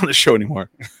isn't Adam on the show anymore?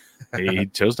 He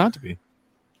chose not to be.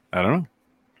 I don't know.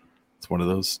 It's one of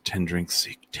those 10 drinks.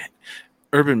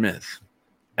 Urban myth.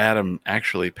 Adam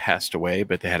actually passed away,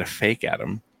 but they had a fake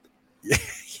Adam.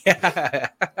 Yeah.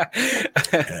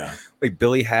 Like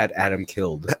Billy had Adam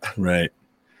killed. Right.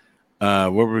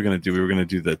 What were we going to do? We were going to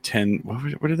do the 10.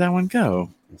 Where did that one go?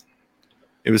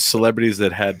 It was celebrities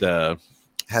that had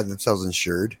themselves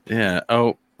insured. Yeah.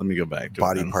 Oh, let me go back.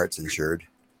 Body parts insured.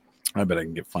 I bet I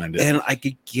can find it. And I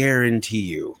could guarantee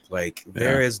you, like,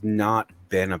 there has not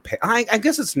been I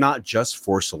guess it's not just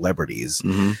for celebrities,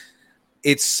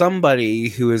 it's somebody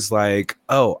who is like,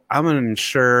 oh, I'm gonna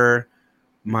insure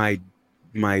my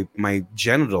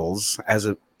genitals as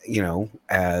a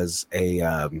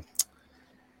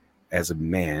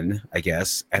man, I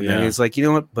guess. And then it's like, you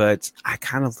know what, but I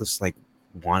kind of just like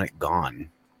want it gone.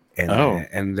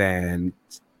 And then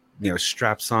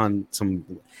straps on some,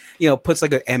 puts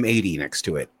like an M80 next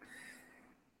to it.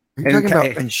 You're talking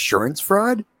about insurance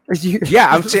fraud? Yeah,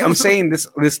 I'm saying this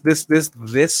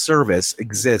service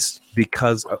exists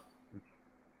because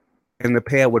and the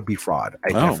payout would be fraud.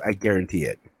 I guarantee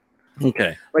it.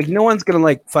 Okay. Like no one's gonna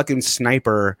like fucking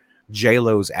sniper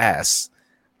J-Lo's ass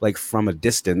like from a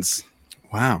distance.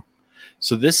 Wow.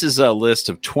 So this is a list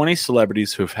of 20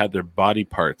 celebrities who have had their body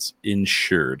parts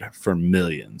insured for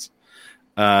millions.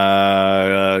 Can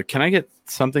I get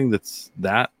something that's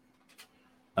that?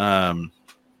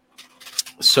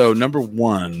 So number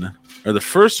one, or the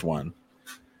first one,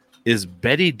 is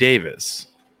Betty Davis,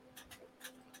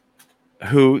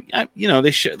 who,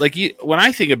 they should like when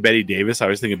I think of Betty Davis, I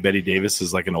always think of Betty Davis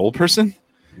as like an old person.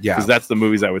 Yeah, because that's the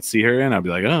movies I would see her in. I'd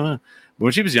be like, oh. But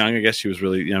when she was young, I guess she was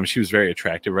really, she was very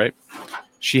attractive, right?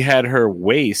 She had her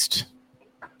waist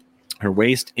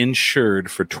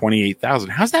insured for $28,000.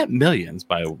 How's that millions,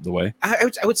 by the way? I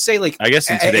would say like, I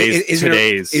guess in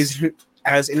today's is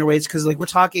as interrates, because like we're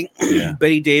talking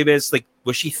Betty Davis, like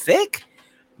was she thick?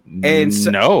 And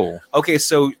so, no. Okay,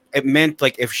 so it meant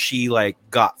like if she like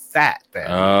got fat then.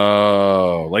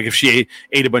 Oh, like if she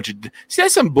ate a bunch of, see,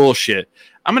 that's some bullshit.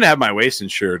 I'm gonna have my waist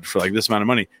insured for like this amount of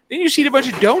money. Then you just eat a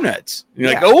bunch of donuts.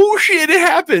 You're like, oh shit, it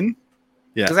happened.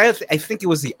 Yeah, because I think it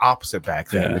was the opposite back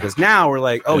then. Because now we're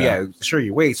like, oh yeah, sure,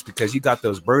 your waist because you got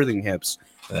those birthing hips,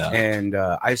 and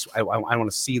I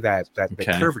want to see that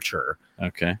curvature.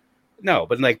 Okay. No,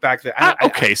 but like back then.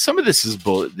 Okay, some of this is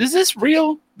bullshit. Is this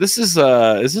real? Is this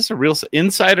a real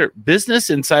insider?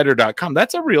 BusinessInsider.com.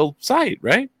 That's a real site,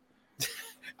 right?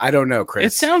 I don't know,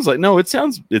 Chris. It sounds like it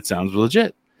sounds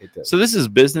legit. It does. So this is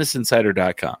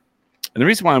BusinessInsider.com. And the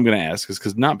reason why I'm going to ask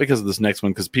is not because of this next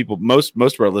one, because people, most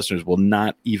of our listeners will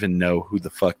not even know who the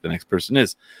fuck the next person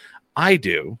is. I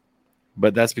do,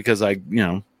 but that's because I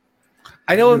know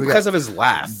because of his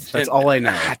laugh. That's all I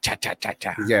know. Yeah,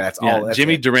 that's all. That's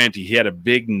Jimmy Durante, he had a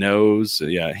big nose.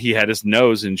 Yeah, he had his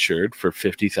nose insured for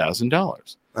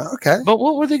 $50,000. Okay. But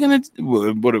what were they going to?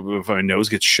 What if my nose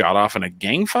gets shot off in a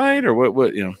gang fight, or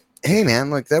what? Hey man,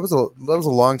 like that was a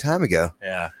long time ago.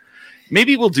 Yeah.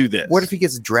 Maybe we'll do this. What if he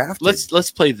gets drafted?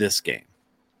 Let's play this game.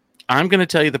 I'm going to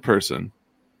tell you the person.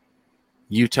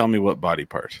 You tell me what body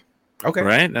part. Okay.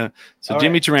 Right? So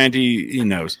Jimmy Durante, he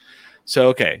knows. So,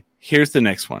 okay. Here's the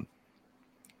next one.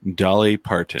 Dolly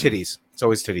Parton. Titties. It's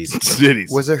always titties. Titties.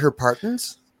 Was it her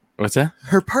Partons? What's that?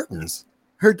 Her Partons.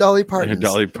 Her Dolly Partons. Her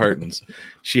Dolly Partons.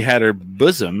 She had her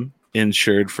bosom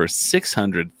insured for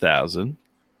 $600,000.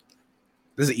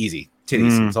 This is easy.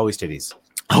 Titties. It's always titties.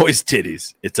 Always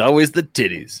titties. It's always the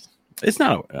titties. It's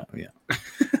not. All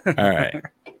right.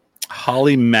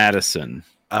 Holly Madison.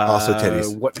 Also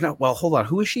titties. What? No, well, hold on.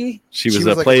 Who is she? She was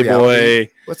a Playboy.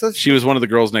 What's that? She was one of the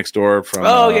girls next door from.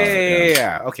 Oh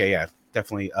yeah. Okay, yeah,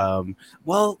 definitely.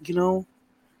 Well, yeah,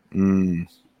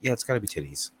 it's got to be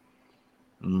titties.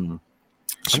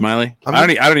 Smiley. I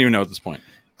don't even know at this point.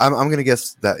 I'm gonna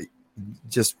guess that.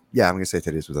 I'm gonna say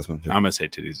titties with this one too. I'm gonna say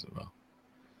titties as well.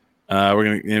 We're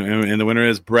gonna, and the winner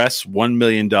is breasts, $1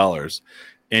 million.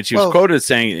 And she was quoted as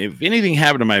saying, "If anything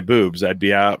happened to my boobs, I'd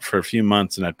be out for a few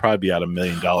months, and I'd probably be out $1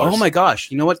 million." Oh my gosh!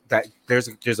 You know what? There's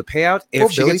a payout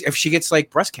if she gets like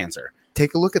breast cancer.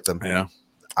 Take a look at them. Yeah,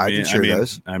 I can share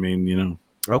those.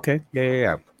 Okay.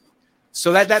 Yeah.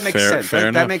 So that makes sense.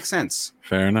 That makes sense.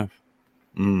 Fair enough.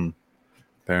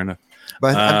 Fair enough.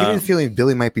 But I'm getting the feeling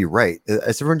Billy might be right.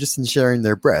 Is everyone just sharing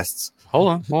their breasts?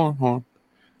 Hold on.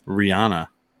 Rihanna.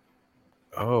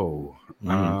 Oh.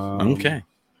 Okay.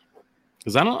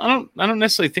 Because I don't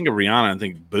necessarily think of Rihanna and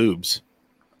think boobs.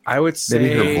 I would say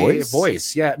maybe her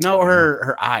voice. Yeah. No,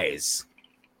 her eyes.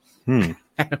 I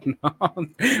don't know.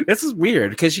 This is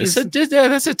weird because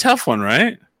that's a tough one,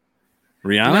 right?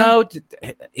 Rihanna. No,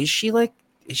 is she like?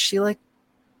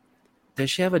 Does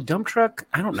she have a dump truck?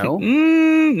 I don't know.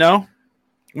 No.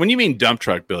 When you mean dump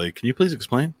truck, Billy, can you please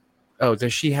explain? Oh,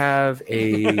 does she have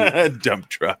a dump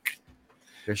truck?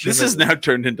 This is now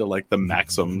turned into like the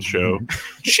Maxim show.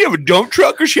 Does she have a dump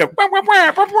truck or she have?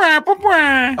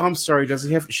 Oh, I'm sorry. Does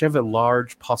she have a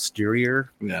large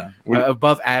posterior? Yeah,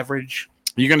 above average.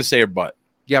 You're gonna say her butt.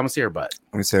 Yeah, I'm gonna say her butt.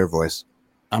 I'm gonna say her voice.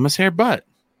 I'm gonna say her butt.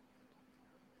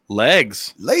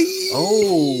 Legs.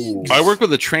 Oh, I work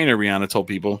with a trainer. Rihanna told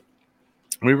people,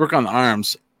 we work on the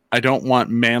arms. I don't want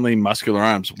manly, muscular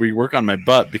arms. We work on my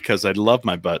butt because I love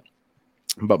my butt.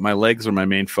 but my legs are my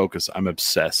main focus. I'm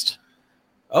obsessed.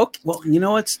 Okay, well, you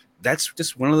know what? That's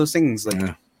just one of those things.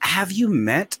 Like, have you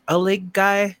met a leg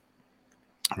guy?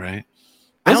 Right.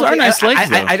 Those are nice legs,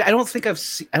 though. I don't think I've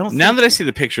seen. I don't. Now that I see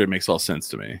the picture, it makes all sense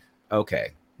to me.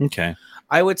 Okay. Okay.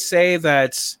 I would say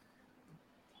that.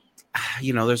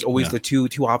 There's always the two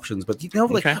options, but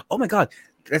oh my god,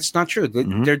 that's not true.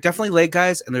 There are definitely leg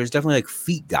guys, and there's definitely like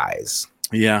feet guys.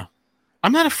 Yeah,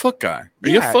 I'm not a foot guy. Are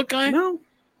you a foot guy? No,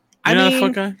 You're not a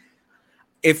foot guy.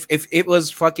 If it was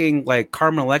fucking like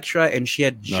Carmen Electra and she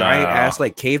had giant ass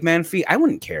like caveman feet, I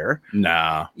wouldn't care.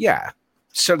 Nah. Yeah.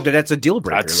 So that's a deal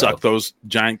breaker. I'd suck those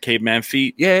giant caveman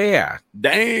feet. Yeah.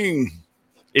 Dang.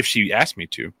 If she asked me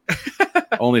to.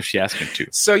 Only if she asked me to.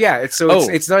 So yeah, it's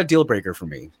not a deal breaker for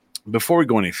me. Before we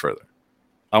go any further,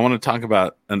 I want to talk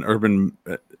about an urban,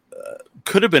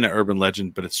 could have been an urban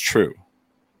legend, but it's true.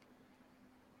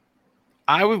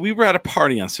 We were at a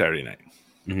party on Saturday night.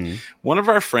 Mm-hmm. One of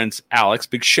our friends, Alex,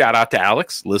 big shout out to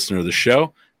Alex, listener of the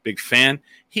show, big fan.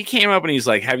 He came up and he's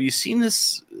like, "Have you seen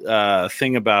this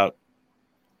thing about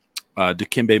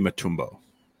Dikembe Mutombo?"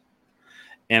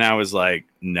 And I was like,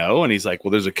 "No." And he's like,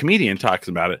 "Well, there's a comedian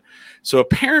talking about it." So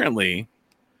apparently,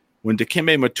 when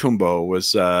Dikembe Mutombo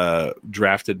was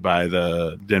drafted by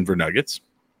the Denver Nuggets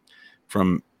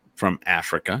from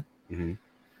Africa,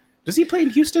 does he play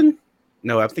in Houston?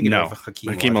 No, I'm thinking of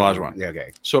Hakeem Olajuwon. Yeah,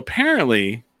 okay. So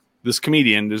apparently, there's a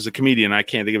comedian. I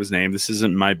can't think of his name. This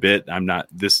isn't my bit. I'm not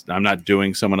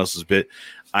doing someone else's bit.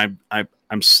 I'm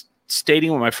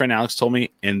stating what my friend Alex told me,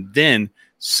 and then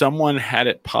someone had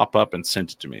it pop up and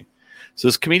sent it to me. So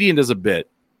this comedian does a bit.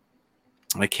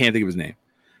 I can't think of his name,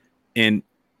 and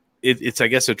it's I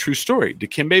guess a true story.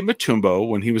 Dikembe Mutombo,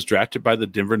 when he was drafted by the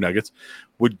Denver Nuggets,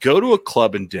 would go to a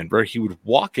club in Denver. He would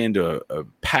walk into a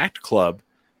packed club.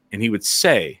 And he would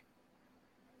say,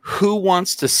 "Who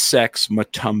wants to sex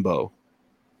Mutombo?"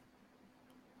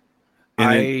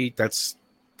 That's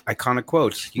iconic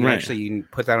quote. You can actually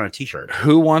put that on a t-shirt.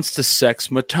 Who wants to sex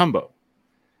Mutombo?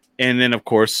 And then, of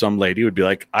course, some lady would be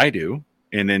like, "I do."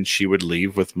 And then she would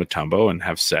leave with Mutombo and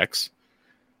have sex.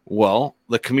 Well,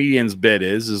 the comedian's bit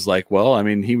is like, well, I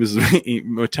mean,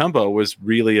 Mutombo was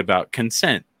really about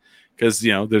consent. Because,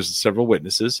 there's several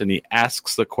witnesses, and he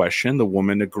asks the question. The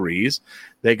woman agrees.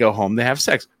 They go home. They have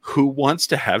sex. Who wants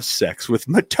to have sex with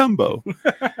Mutombo?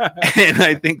 And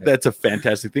I think that's a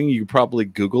fantastic thing. You can probably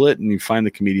Google it, and you find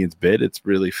the comedian's bit. It's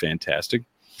really fantastic.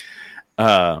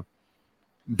 But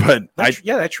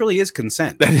that truly is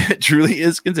consent. That truly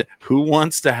is consent. Who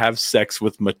wants to have sex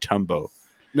with Mutombo?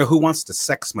 No, who wants to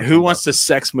sex Mutombo? Who wants to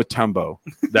sex Mutombo?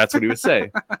 That's what he would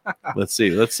say. Let's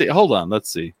see. Hold on.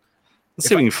 Let's see. Let's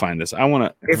see if we can find this.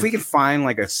 If we can find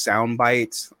like a sound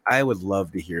bite, I would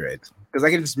love to hear it because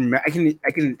I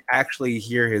can actually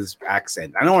hear his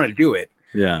accent. I don't want to do it.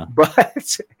 Yeah,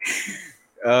 but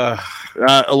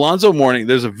Alonzo Mourning.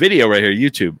 There's a video right here,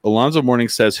 YouTube. Alonzo Mourning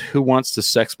says, "Who wants to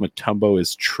sex Mutombo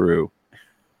is true."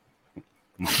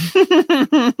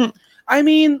 I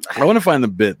mean, I want to find the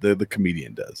bit the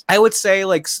comedian does. I would say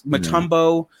like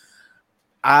Mutombo.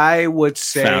 I would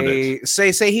say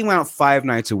he went out 5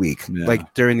 nights a week,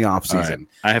 like during the off season.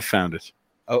 Right. I have found it.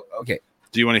 Oh, okay.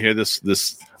 Do you want to hear this?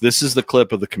 This is the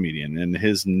clip of the comedian, and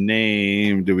his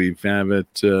name. Do we have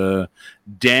it?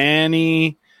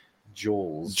 Danny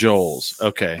Joels.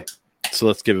 Okay, so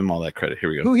let's give him all that credit. Here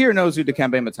we go. Who here knows who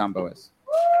Dikembe Mutombo is?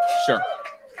 Sure.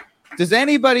 Does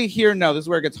anybody here know? This is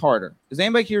where it gets harder. Does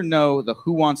anybody here know the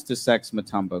Who Wants to Sex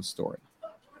Mutombo story?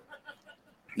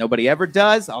 Nobody ever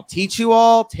does. I'll teach you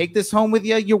all. Take this home with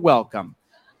you. You're welcome.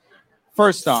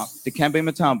 First off, Dikembe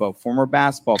Mutombo, former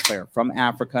basketball player from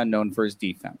Africa, known for his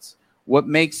defense. What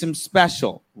makes him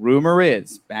special? Rumor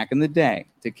is, back in the day,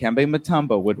 Dikembe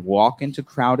Mutombo would walk into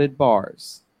crowded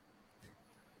bars.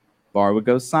 Bar would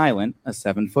go silent. A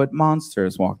 7-foot monster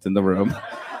has walked in the room.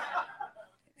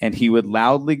 And he would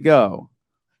loudly go,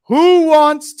 "Who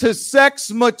wants to sex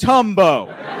Mutombo?"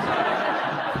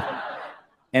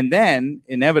 And then,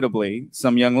 inevitably,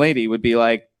 some young lady would be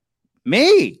like,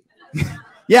 "Me?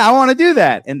 Yeah, I want to do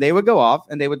that." And they would go off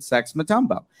and they would sex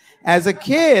Mutombo. As a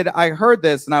kid, I heard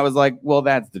this and I was like, well,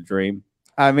 that's the dream.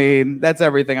 I mean, that's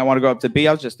everything I want to grow up to be.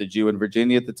 I was just a Jew in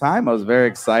Virginia at the time. I was very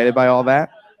excited by all that.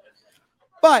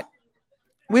 But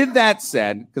with that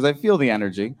said, because I feel the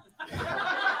energy,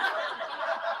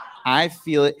 I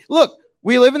feel it. Look,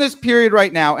 we live in this period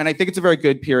right now, and I think it's a very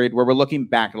good period where we're looking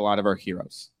back at a lot of our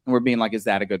heroes. And we're being like, is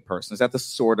that a good person? Is that the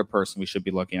sort of person we should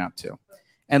be looking up to?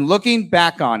 And looking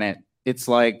back on it, it's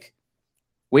like,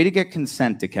 way to get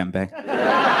consent, Dikembe.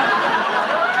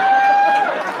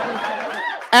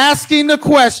 Asking the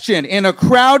question in a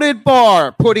crowded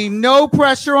bar, putting no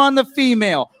pressure on the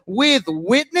female with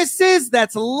witnesses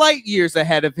that's light years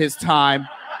ahead of his time.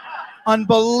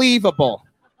 Unbelievable.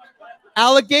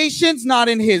 Allegations not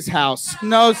in his house.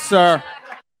 No, sir.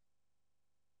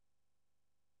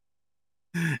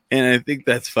 And I think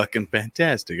that's fucking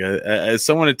fantastic.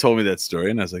 Someone had told me that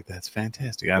story, and I was like, that's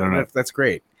fantastic. I don't know. That's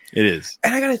great. It is.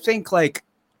 And I got to think, like,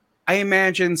 I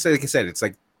imagine, so like I said, it's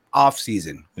like off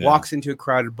season, walks into a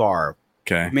crowded bar,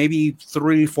 maybe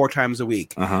 3-4 times a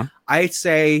week. I'd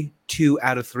say 2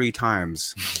 out of 3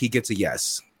 times he gets a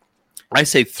yes. I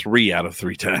say 3 out of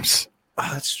 3 times. Oh,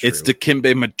 that's true. It's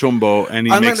Dikembe Mutombo, and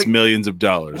he makes millions of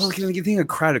dollars. Well, you think a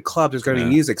crowded club, there's got to be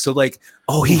music. So, like,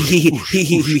 he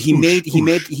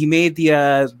made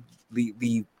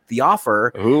the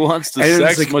offer. Who wants to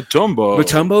sex like, Mutombo?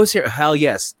 Mutombo's here. Hell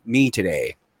yes, me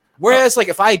today. Whereas, like,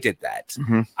 if I did that,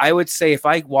 I would say if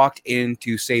I walked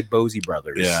into, say, Bosey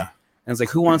Brothers, and it's like,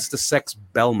 who wants to sex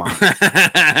Belmont?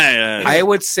 I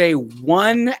would say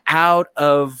 1 out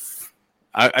of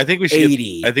I think we should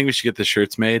 80. I think we should get the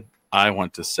shirts made. I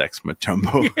want to sex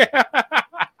Mutombo.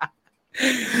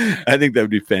 I think that would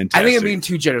be fantastic. I think I'm being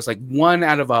too generous. Like 1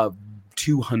 out of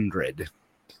 200.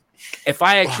 If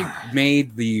I actually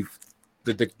made the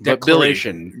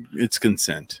declaration, Billy, it's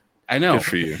consent. I know. Good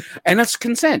for you. And that's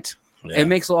consent. Yeah. It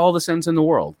makes all the sense in the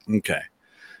world. Okay.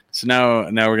 So now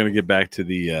we're going to get back to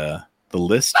the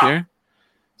list here.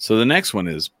 So the next one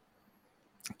is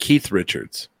Keith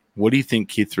Richards. What do you think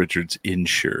Keith Richards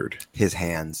insured? His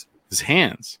hands. His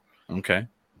hands. Okay.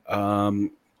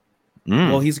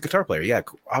 Well, he's a guitar player. Yeah,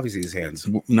 obviously his hands.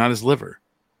 Not his liver.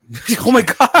 Oh my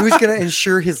God. Who's going to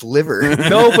insure his liver?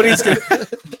 Nobody's going to.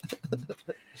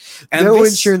 No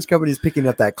insurance company is picking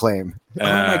up that claim. Oh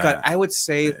my God. I would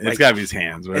say it's got to be his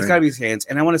hands, right? It's got to be his hands.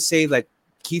 And I want to say that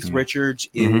Keith Richards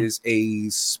is a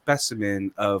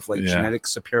specimen of like genetic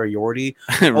superiority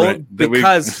right.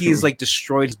 because he's like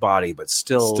destroyed his body, but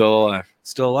still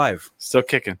alive. Still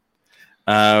kicking.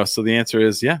 So the answer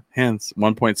is, hands,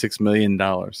 $1.6 million.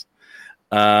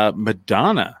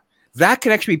 Madonna. That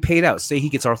could actually be paid out. Say he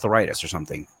gets arthritis or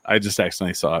something. I just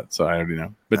accidentally saw it, so I already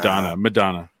know.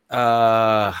 Madonna.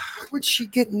 Would she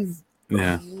get in?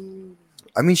 Yeah.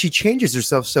 I mean, she changes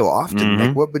herself so often.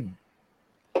 Like, what would?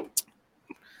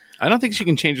 I don't think she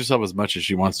can change herself as much as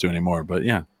she wants to anymore. But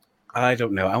yeah, I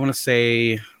don't know. I want to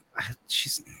say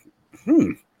she's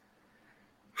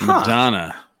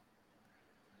Madonna.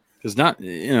 Because not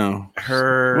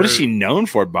her. What is she known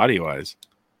for body wise?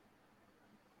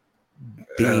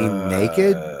 Being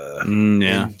naked.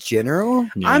 In general,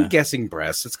 I'm guessing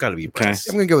breasts. It's got to be breasts.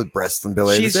 I'm gonna go with breasts and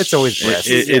Billy. It's always breasts.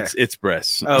 It's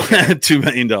breasts. Okay. $2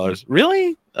 million.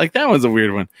 Really? Like that one's a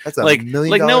weird one. That's $1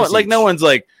 million. No one's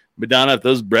like, Madonna, if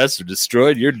those breasts are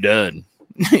destroyed, you're done.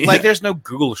 Like there's no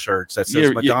Google shirts that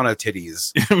says Madonna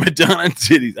titties. Madonna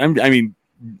titties. I mean,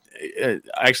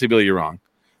 actually, Billy, you're wrong.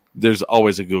 There's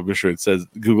always a Google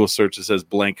search that says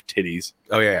blank titties.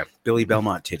 Oh yeah, Billy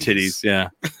Belmont titties. Titties, yeah.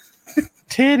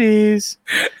 Titties.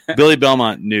 Billy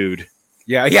Belmont nude.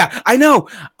 Yeah, I know.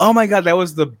 Oh my God, that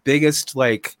was the biggest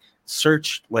like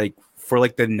search like for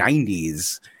like the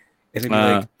 90s. And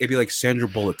it'd be like Sandra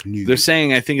Bullock nude. They're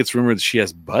saying I think it's rumored that she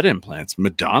has butt implants.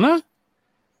 Madonna?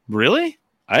 Really?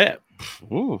 I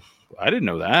didn't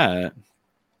know that.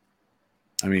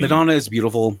 I mean, Madonna is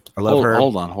beautiful. I love her.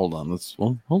 Hold on. Hold on. Let's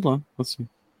see.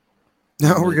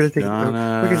 No, we're gonna take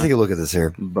a look at this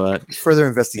here. But further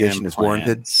investigation is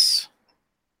warranted.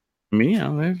 I mean,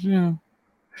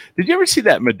 Did you ever see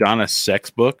that Madonna sex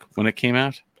book when it came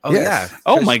out? Oh yeah.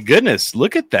 Oh my goodness!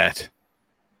 Look at that.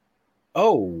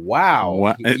 Oh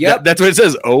wow. Yep. That's what it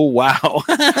says. Oh wow.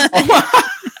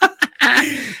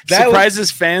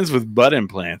 Surprises fans with butt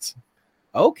implants.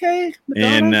 Okay.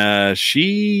 Madonna. And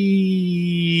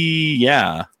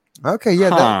Okay,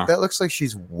 yeah, that looks like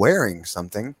she's wearing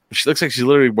something. She looks like she's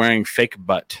literally wearing fake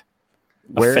butt.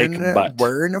 Wearing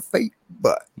a fake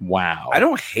butt. Wow. I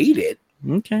don't hate it.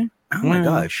 Okay. Oh my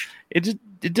gosh. It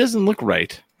doesn't look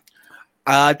right.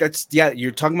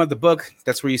 You're talking about the book.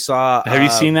 That's where you saw. Have you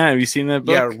seen that? Have you seen that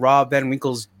book? Yeah, Rob Van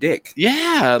Winkle's dick.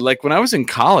 Yeah, like when I was in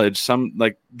college,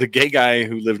 the gay guy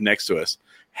who lived next to us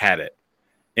had it,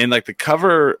 and like the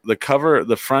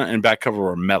front and back cover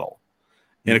were metal,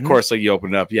 and of course, like you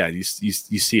open it up, you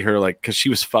see her like because she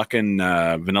was fucking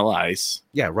Vanilla Ice.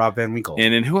 Yeah, Rob Van Winkle.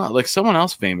 And then who else? Like someone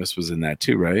else famous was in that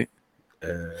too, right?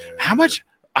 How much?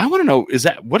 I want to know.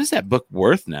 What is that book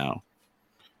worth now?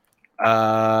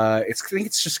 I think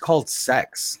it's just called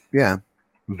Sex. Yeah.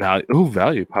 Value. Oh,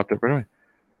 value popped up right away.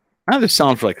 Now they're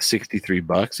selling for like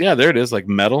 $63. Yeah, there it is, like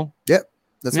metal. Yep,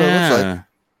 that's what it looks like.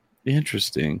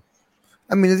 Interesting.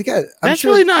 I mean, That's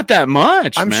really not that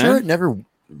much. I'm man. sure it never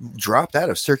dropped out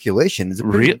of circulation.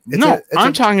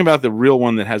 I'm talking about the real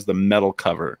one that has the metal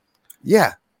cover.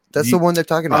 Yeah, that's the one they're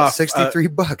talking about.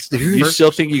 $63, dude. You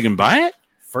still think you can buy it?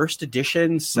 First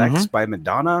edition Sex by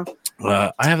Madonna.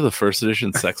 I have the first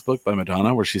edition Sex book by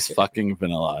Madonna where she's fucking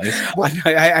Vanilla Ice.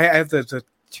 I have the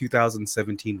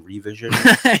 2017 revision.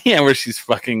 Yeah, where she's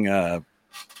fucking I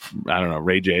don't know,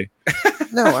 Ray J.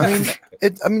 No, I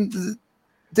mean,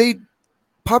 they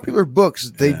popular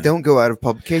books. They don't go out of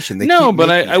publication.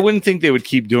 I wouldn't think they would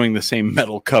keep doing the same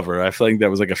metal cover. I feel like that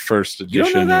was like a first edition.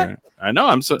 You don't know that? I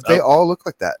know. They all look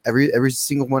like that. Every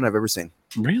single one I've ever seen.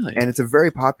 Really? And it's a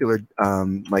very popular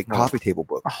coffee table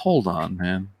book. Hold on,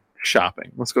 man.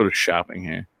 Shopping. Let's go to shopping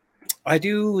here. I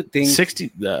do think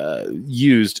 60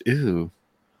 used. Ew.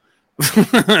 Oh,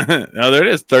 there it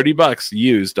is. $30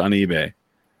 used on eBay.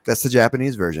 That's the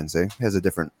Japanese version. See, it has a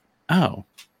different. Oh,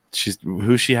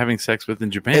 who's she having sex with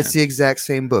in Japan? It's the exact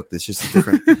same book. It's just a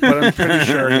different. But I'm pretty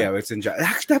sure, it's in Japan.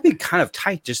 Actually, that'd be kind of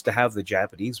tight just to have the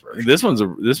Japanese version. This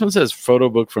one says photo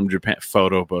book from Japan.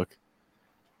 Photo book.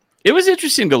 It was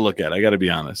interesting to look at. I got to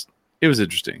be honest. It was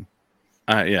interesting.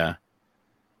 Yeah.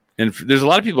 And there's a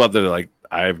lot of people out there that are like,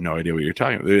 I have no idea what you're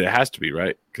talking about. It has to be,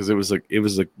 right? Because it was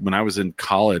like when I was in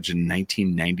college in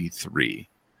 1993,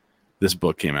 this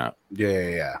book came out.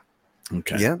 Yeah.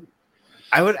 Okay. Yeah.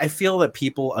 I feel that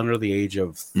people under the age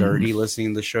of 30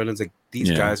 listening to the show, it's like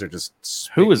these guys are just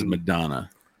spitting, who is Madonna?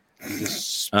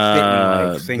 Just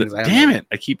spitting things. Damn it!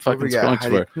 I keep fucking spelling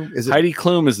for Heidi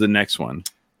Klum is the next one.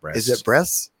 Is it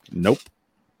breasts? Nope.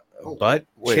 Butt.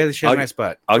 She has a nice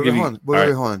butt. I'll give you. Hold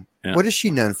on. Yeah. What is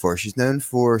she known for? She's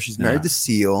married to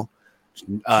Seal. She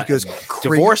goes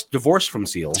divorced from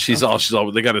Seal. She's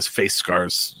all. They got his face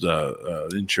scars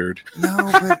insured. No,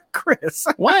 but Chris.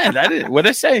 What? What'd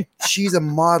I say? She's a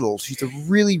model. She's a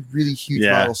really, really huge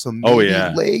model. So maybe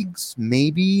legs,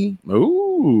 maybe.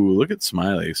 Ooh, look at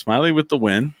Smiley. Smiley with the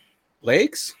win.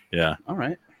 Legs? Yeah. All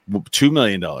right. $2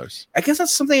 million. I guess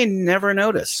that's something I never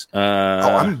notice.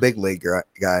 I'm a big leg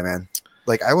guy, man.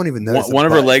 Like I won't even notice. One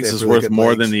of her legs is worth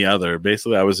more than the other.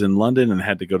 Basically, I was in London and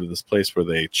had to go to this place where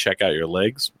they check out your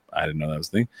legs. I didn't know that was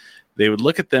the thing. They would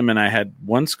look at them, and I had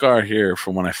one scar here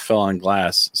from when I fell on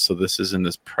glass. So this isn't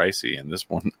as pricey. And this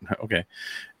one, okay.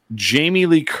 Jamie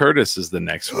Lee Curtis is the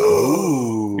next one.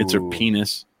 Ooh. It's her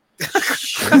penis.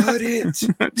 Shut it.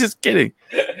 Just kidding.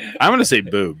 I'm gonna say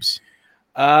boobs.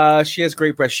 She has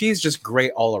great breasts. She's just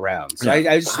great all around. So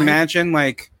I just imagine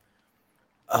like,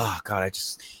 oh god, I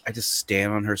just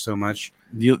stand on her so much.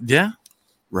 Yeah,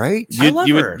 right.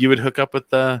 You would hook up with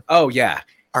the. Oh yeah.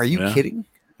 Are you kidding?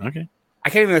 Okay. I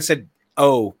can't even have said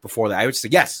before that. I would say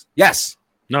yes.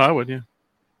 No, I would. Yeah.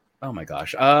 Oh my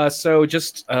gosh. So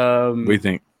just what do you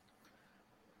think?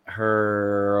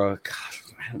 Her, God,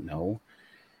 I don't know.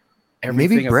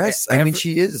 Maybe breasts. I mean,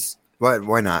 she is.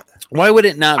 Why not? Why would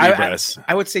it not be breasts?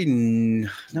 I would say no.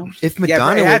 If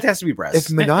Madonna, it has to be breasts.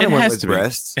 If Madonna went with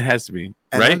breasts, it has to be.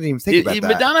 Right? I didn't even think about that.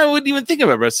 Madonna wouldn't even think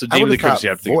about breasts. So Jamie Lee Curtis, you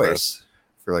have to think about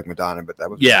for like Madonna, but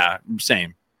that was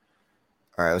same.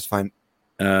 All right, let's find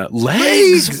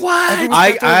legs. What?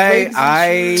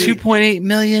 I $2.8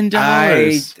 million.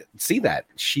 I see that.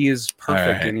 She is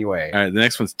perfect anyway. All right, the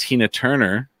next one's Tina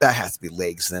Turner. That has to be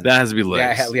legs then. That has to be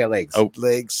legs. Yeah, legs. Oh,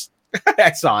 legs.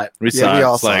 I saw it. We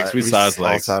all saw his legs. We saw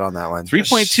it on that one.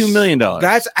 $3.2 million.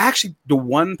 That's actually the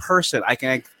one person I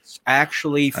can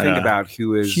actually think about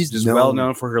who is just well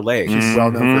known for her legs. She's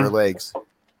well known for her legs.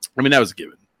 I mean, that was a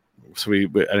given. So I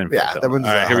didn't. Yeah, that one's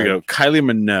all right. Here we go. Kylie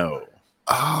Minogue.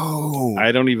 Oh,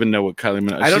 I don't even know what Kylie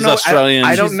Minogue. She's Australian.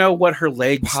 I don't know what her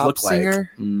legs look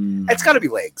singer? Like. It's got to be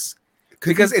legs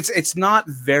because it's not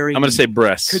very. I'm gonna say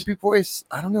breasts. Could be voice.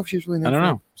 I don't know if she's really. I don't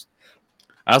know.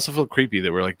 I also feel creepy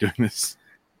that we're like doing this.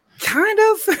 Kind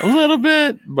of a little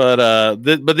bit,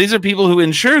 but these are people who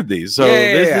insured these, so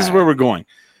this is where we're going.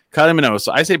 Kylie Minogue.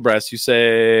 So I say breasts. You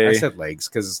say I said legs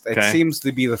because it seems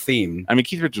to be the theme. I mean,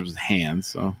 Keith Richards was hands,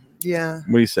 so yeah.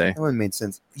 What do you say? That one made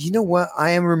sense. You know what? I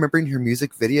am remembering her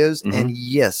music videos, and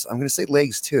yes, I'm going to say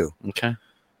legs too. Okay.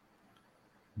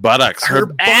 Buttocks,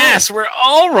 her ass. We're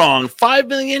all wrong. $5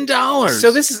 million.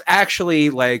 So this is actually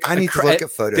like I need to look at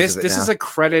photos. This is a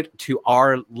credit to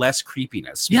our less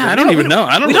creepiness. Yeah, I don't even know.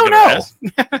 I don't know.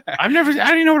 I don't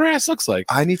even know what her ass looks like.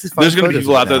 I need to find. There's gonna be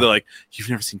people out there that are like, you've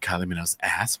never seen Kylie Minogue's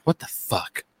ass? What the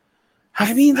fuck? How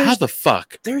the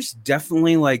fuck? There's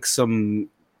definitely like some.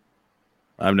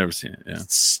 I've never seen it. Yeah,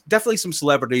 it's definitely some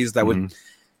celebrities that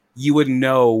you would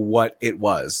know what it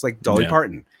was, like Dolly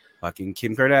Parton. Fucking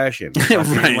Kim Kardashian,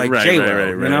 right, J-Lo,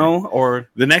 you know, or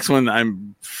the next one.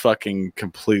 I'm fucking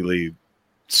completely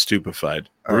stupefied.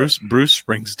 Bruce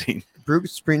Springsteen.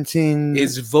 Bruce Springsteen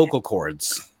is vocal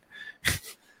cords.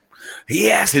 He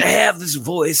has to have this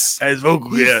voice. As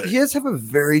vocal, yeah. He does have a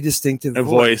very distinctive A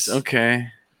voice. Okay.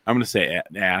 I'm gonna say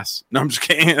ass. No, I'm just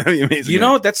kidding. That'd be amazing. You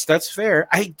know, that's fair.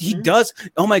 He does.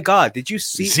 Oh my god, did you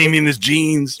see me in his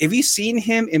jeans? Have you seen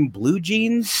him in blue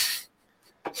jeans?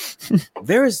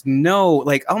 There is no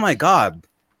like. Oh my god.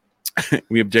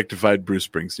 We objectified Bruce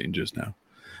Springsteen just now.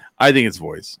 I think it's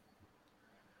voice.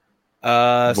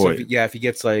 So if he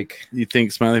gets like, you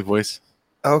think Smiley voice?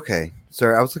 Okay.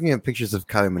 Sorry, I was looking at pictures of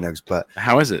Kylie Minogue, but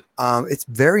how is it? It's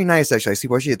very nice actually. I see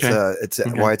why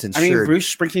why it's insured. I mean,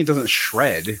 Bruce Springsteen doesn't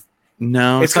shred.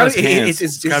 No, it's got his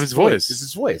his voice. It's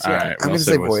his voice. All Yeah. right, I'm gonna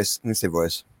say voice. I'm gonna say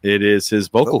voice. It is his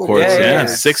vocal cords. Yeah,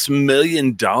 $6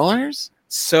 million.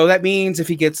 So that means if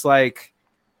he gets like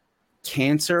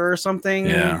cancer or something,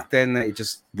 then he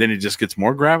just gets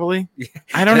more gravelly.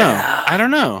 I don't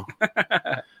know.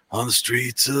 On the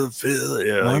streets of Philly.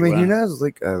 Yeah, well, I mean, who knows?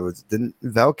 Like, didn't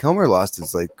Val Kilmer lost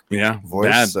his voice?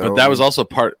 Bad, so, but that was also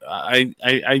part. I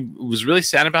was really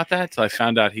sad about that until I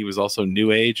found out he was also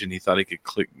New Age and he thought he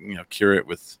could cure it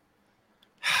with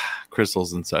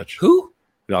crystals and such. Who?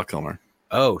 Val Kilmer.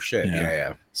 Oh shit!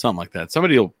 Yeah, something like that.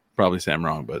 Somebody will probably say I'm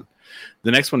wrong, but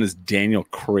the next one is Daniel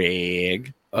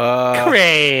Craig.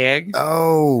 Craig.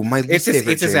 Oh, my least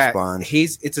favorite James Bond.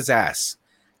 It's his ass.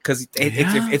 Because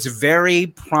it's very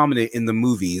prominent in the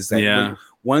movies that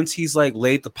once he's like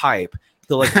laid the pipe,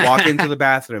 he'll like walk into the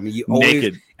bathroom. He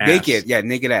always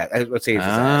naked ass. I would say it's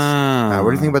his ass.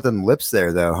 What do you think about them lips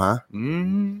there, though? Huh?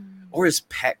 Or his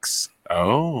pecs?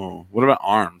 Oh, what about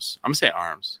arms? I'm gonna say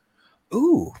arms.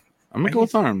 Ooh, I'm gonna go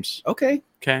with arms. Okay.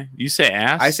 You say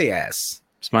ass. I say ass.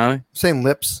 Smiley. I'm saying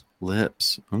lips.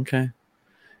 Lips. Okay.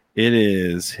 It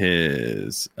is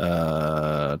his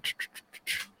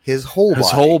his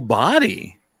whole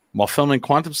body while filming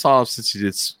Quantum Solace, since he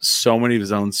did so many of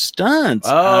his own stunts.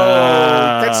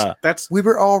 Oh, that's we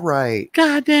were all right.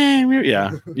 God damn.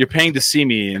 Yeah. You're paying to see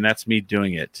me, and that's me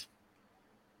doing it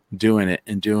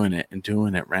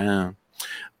round.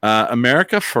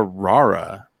 America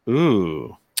Ferrara.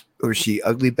 Ooh. Was she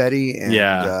Ugly Betty?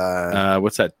 And,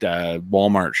 what's that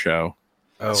Walmart show?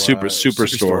 Oh,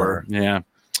 Superstore. Yeah.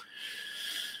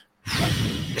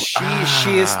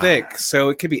 She is thick, so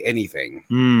it could be anything.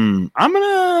 I'm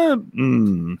gonna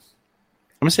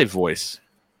say voice.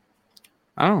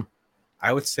 I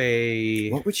would say.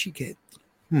 What would she get?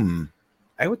 I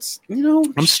would.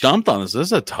 I'm stumped on this. This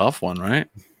is a tough one, right?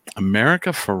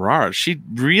 America Ferrara. She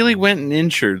really went and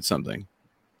insured something.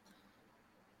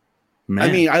 Man.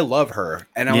 I mean, I love her,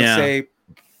 and I would say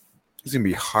it's gonna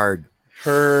be hard.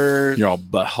 You're all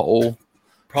butthole.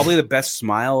 Probably the best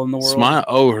smile in the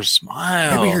world. Her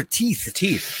smile. Maybe her teeth.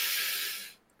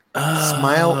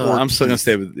 Smile. Or I'm still gonna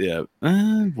stay with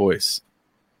voice.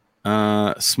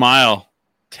 Smile.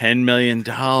 $10 million.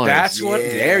 That's what.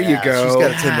 There you go. She's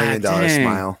got a $10 million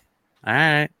smile. All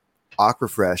right.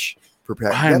 Aquafresh.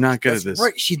 I'm not good at this.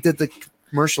 Right. She did the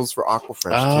commercials for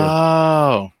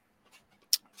Aquafresh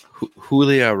too.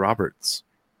 Julia Roberts.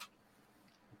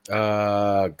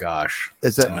 Gosh.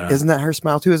 Isn't that her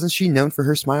smile too? Isn't she known for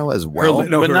her smile as well?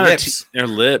 Her lips. Her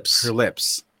lips. Her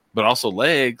lips. But also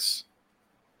legs.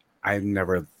 I've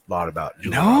never thought about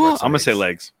Julia Roberts. I'm gonna say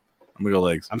legs. I'm gonna go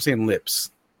legs. I'm saying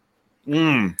lips.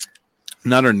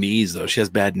 Not her knees though. She has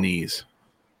bad knees.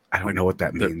 I don't know what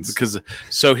that means.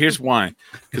 So here's why.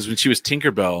 Because when she was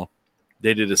Tinkerbell,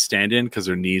 they did a stand-in because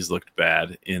her knees looked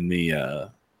bad in the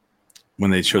when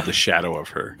they showed the shadow of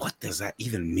her. What does that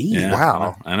even mean? Yeah,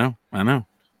 wow. I know.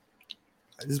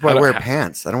 This is why I wear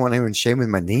pants. I don't want anyone shaming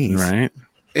my knees. Right.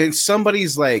 And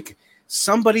somebody's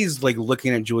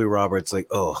looking at Julia Roberts like,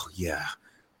 oh yeah,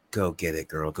 go get it,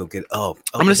 girl, go get it. Oh,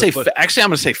 I'm gonna say I'm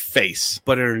gonna say face.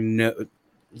 But her no,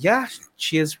 yeah,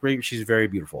 she's very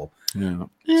beautiful. Yeah.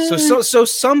 So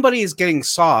somebody is getting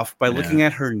soft by looking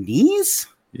at her knees.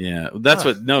 Yeah, that's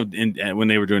what. No, when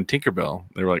they were doing Tinkerbell,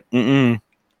 they were like,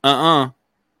 all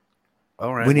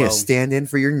right. We need to stand in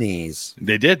for your knees.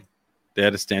 They did. They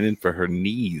had to stand in for her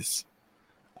knees.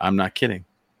 I'm not kidding.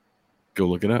 Go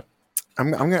look it up.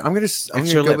 I'm gonna go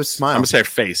with smile. I'm gonna say her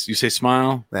face. You say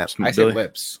smile. I say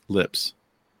lips. Lips.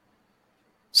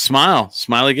 Smile.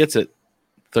 Smiley gets it.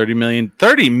 $30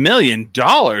 million.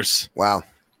 Wow.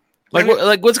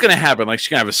 Like what's gonna happen? Like she's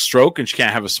gonna have a stroke and she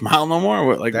can't have a smile no more.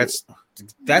 What, like that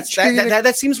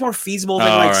seems more feasible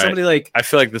than somebody like. I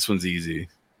feel like this one's easy.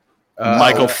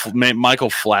 Michael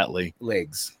Flatley.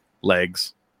 Legs.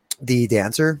 The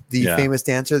dancer, the famous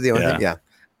dancer. The only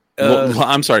thing,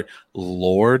 I'm sorry,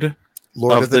 Lord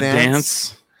of the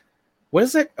Dance. What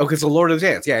is it? Okay, it's the Lord of the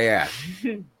Dance. Yeah.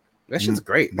 That shit's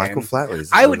great. Michael Flatley.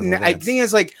 I think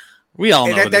it's like We all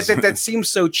know that seems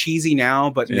so cheesy now,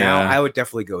 but now Yeah. I would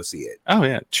definitely go see it. Oh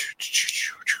yeah.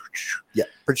 Yeah,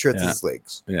 pretty sure it's his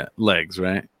legs. Yeah, legs,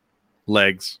 right?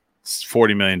 Legs. It's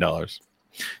 $40 million.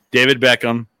 David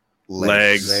Beckham.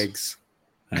 Legs.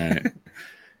 All right.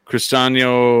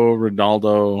 Cristiano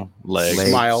Ronaldo. Legs.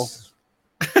 Smile.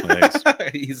 Legs.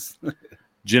 He's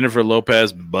Jennifer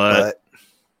Lopez. Butt.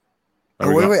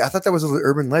 But wait, I thought that was an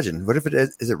urban legend. What if it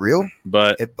is it real?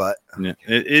 But Yeah.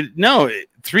 No,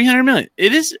 300 million.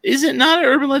 Is it not an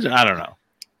urban legend? I don't know.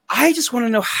 I just want to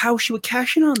know how she would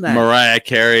cash in on that. Mariah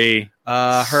Carey.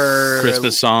 Her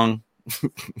Christmas song.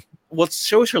 Well, it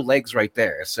shows her legs right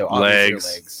there. So obviously her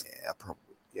legs. Yeah,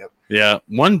 probably. Yep. Yeah,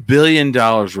 $1 billion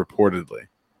reportedly.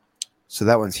 So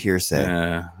that one's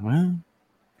hearsay. Well,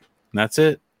 that's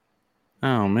it.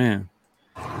 Oh man.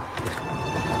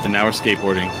 And now we're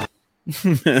skateboarding.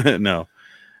 No.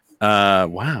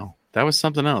 Wow. That was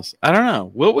something else. I don't know.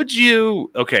 What would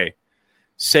you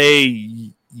say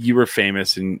you were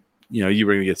famous and you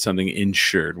were gonna get something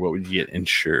insured. What would you get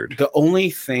insured? The only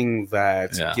thing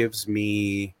that gives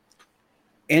me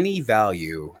any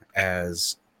value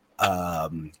as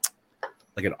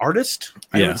like an artist,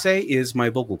 I would say, is my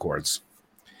vocal cords.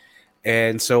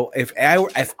 And so if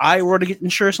I were to get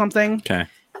insure something,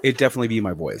 it'd definitely be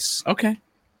my voice. Okay.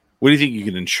 What do you think you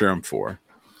could insure them for?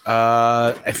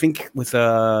 I think with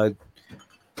a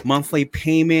monthly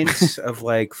payment of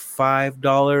like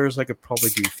 $5, I could probably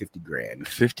do 50 grand.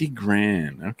 50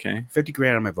 grand. Okay. 50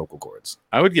 grand on my vocal cords.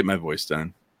 I would get my voice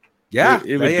done. Yeah.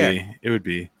 It would be. It would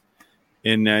be.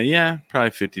 And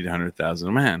probably 50 to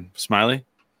 100,000. Man, Smiley.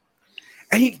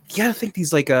 And you gotta think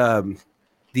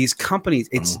these companies,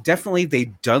 it's definitely,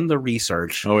 they've done the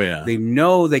research. Oh yeah. They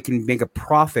know they can make a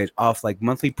profit off like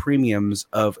monthly premiums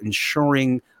of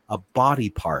insuring a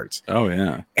body part. Oh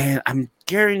yeah. And I'm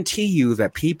guarantee you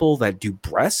that people that do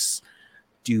breasts,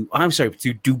 do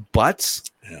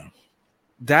butts. Yeah.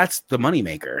 That's the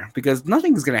moneymaker because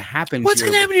nothing's gonna happen. What's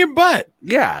gonna happen to your butt?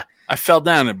 Yeah. I fell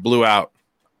down and it blew out.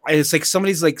 It's like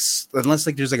somebody's like, unless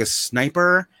like there's like a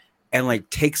sniper and like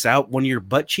takes out one of your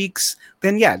butt cheeks,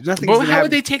 then nothing's Well, gonna how happen.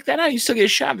 would they take that out? You still get a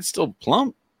shot. It's still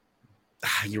plump.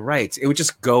 You're right. It would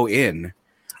just go in.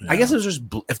 Yeah. I guess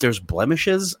if there's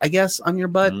blemishes, I guess, on your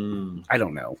butt. I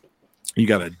don't know. You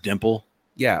got a dimple.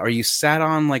 Yeah. Or you sat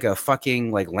on like a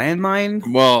fucking like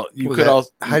landmine. Well, you could also.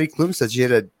 Heidi Klum said she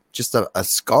had just a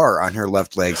scar on her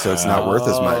left leg, so it's not worth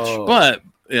as much. But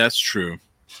that's true.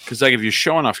 Because like if you're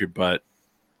showing off your butt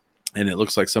and it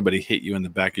looks like somebody hit you in the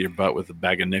back of your butt with a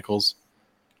bag of nickels,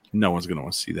 no one's gonna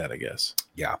want to see that, I guess.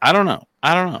 Yeah. I don't know.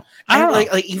 I don't know.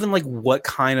 Like even like what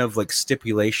kind of like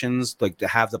stipulations like to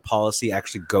have the policy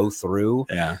actually go through.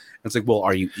 Yeah. It's like, well,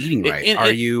 are you eating right?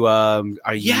 Are you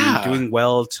Yeah. doing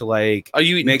well to like Are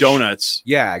you eating donuts?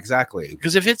 Yeah, exactly.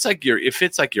 Because if it's like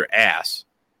your ass,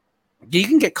 you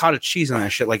can get cottage cheese on that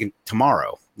shit like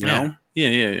tomorrow, you know?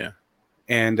 Yeah.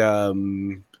 And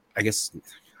I guess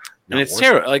And it's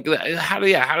terrible. Like how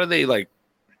do they like?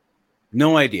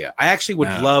 No idea. I actually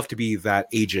would love to be that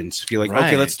agent. Be like,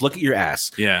 okay, let's look at your ass.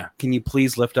 Yeah. Can you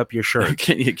please lift up your shirt?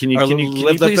 Can you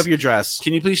lift up your dress?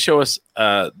 Can you please show us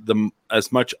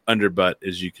as much underbutt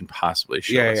as you can possibly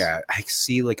show us? Yeah. I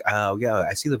see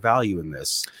I see the value in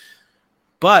this.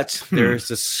 But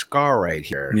there's a scar right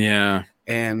here. Yeah.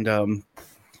 And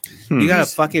you got a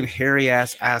fucking hairy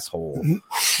ass asshole.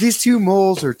 These two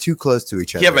moles are too close to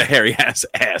each other. You have a hairy ass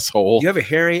asshole. You have a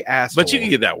hairy asshole. But you can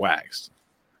get that waxed.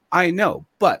 I know,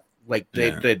 but like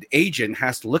the agent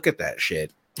has to look at that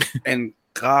shit and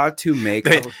got to make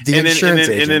and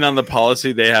then on the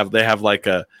policy they have like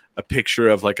a picture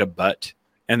of like a butt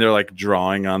and they're like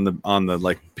drawing on the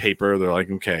like paper. They're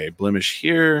like, okay, blemish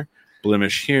here,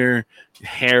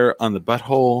 hair on the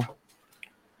butthole.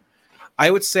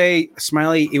 I would say,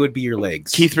 Smiley, it would be your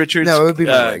legs. Keith Richards. No, it would be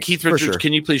my legs, Keith for Richards. sure.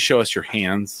 Can you please show us your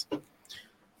hands?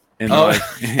 And Oh.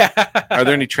 are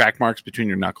there any track marks between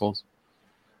your knuckles?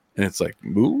 And it's like,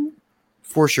 moo.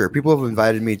 For sure. People have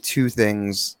invited me to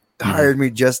things, hired me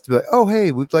just to be like, oh,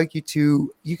 hey, we'd like you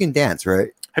can dance, right?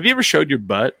 Have you ever showed your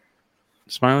butt,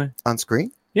 Smiley? On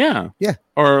screen? Yeah. Yeah.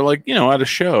 Or like, at a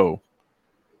show.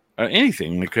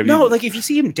 Anything. Like, like if you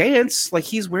see him dance, like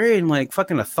he's wearing like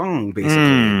fucking a thong,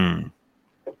 basically.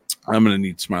 I'm gonna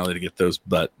need Smiley to get those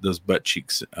butt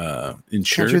cheeks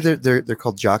insured. Sure, they're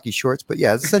called jockey shorts, but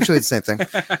yeah, it's essentially the same thing.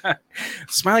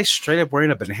 Smiley straight up wearing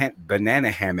a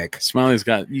banana hammock. Smiley's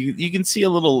got you can see a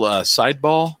little side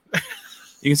ball.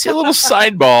 You can see a little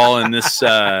side ball in this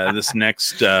this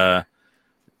next.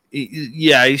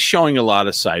 He's showing a lot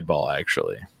of side ball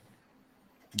actually.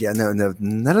 Yeah, no,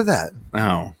 none of that.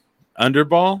 Oh,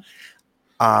 underball.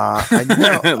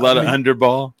 A lot of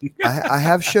underball. I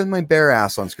have shown my bare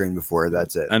ass on screen before.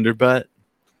 That's it. Underbutt.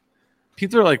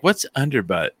 People are like, "What's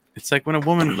underbutt?" It's like when a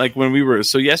woman, like when we were.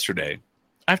 So yesterday,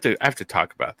 I have to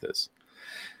talk about this.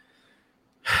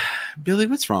 Billy,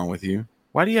 what's wrong with you?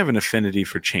 Why do you have an affinity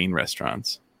for chain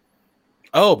restaurants?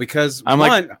 Oh, because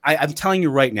I'm telling you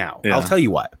right now. Yeah. I'll tell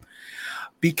you what.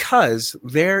 Because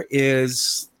there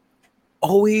is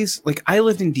always, like, I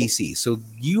lived in DC, so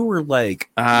you were like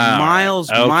miles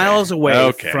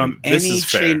away from any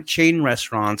chain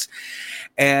restaurants,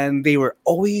 and they were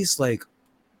always like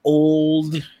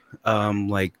old,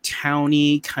 like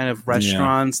towny kind of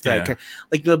restaurants that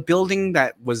like the building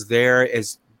that was there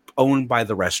is owned by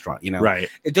the restaurant, you know, right?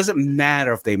 It doesn't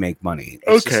matter if they make money.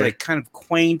 It's just like kind of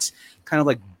quaint, kind of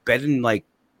like bed in like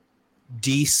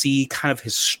DC kind of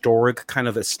historic kind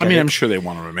of aesthetic. I mean, I'm sure they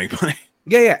want to make money.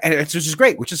 Yeah, and which is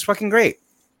great, which is fucking great.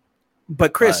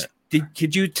 But Chris,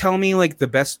 could you tell me like the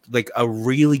best, like a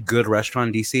really good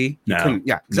restaurant in DC? No.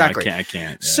 Yeah, exactly. No, I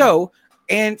can't. Yeah. So,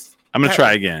 and I'm gonna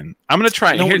try again. I'm gonna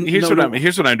try. Here's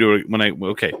what I do when I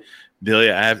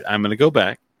Billy. I'm gonna go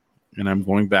back, and I'm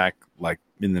going back like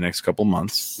in the next couple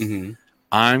months. Mm-hmm.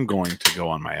 I'm going to go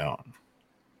on my own.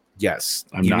 Yes,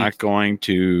 I'm not going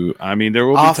to. I mean, there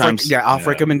will be times. Off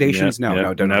recommendations.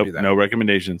 No, don't do that. No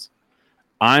recommendations.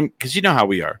 Because you know how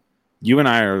we are. You and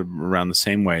I are around the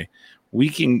same way. We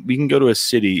can go to a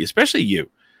city, especially you.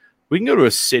 We can go to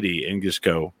a city and just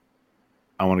go,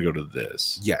 I want to go to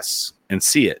this. Yes. And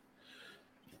see it.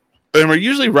 And we're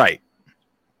usually right.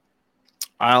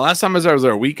 Last time I was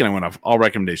there a week and I went off all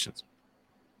recommendations.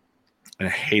 And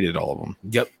I hated all of them.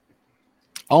 Yep.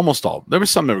 Almost all. There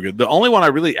was some that were good. The only one I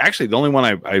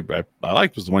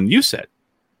liked was the one you said.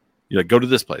 You're like, go to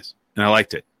this place. And I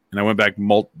liked it. And I went back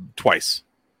twice.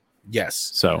 Yes.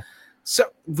 So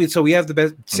we have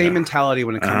the same mentality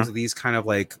when it comes to these kind of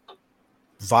like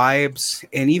vibes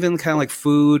and even kind of like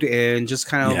food and just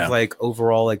kind of like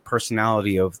overall like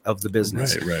personality of the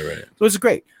business. Right. So it's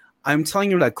great. I'm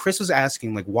telling you that Chris was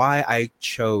asking like why I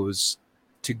chose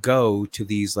to go to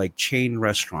these like chain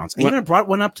restaurants. I even brought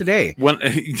one up today. When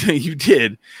you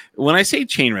did. When I say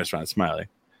chain restaurant, Smiley.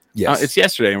 Yes. It's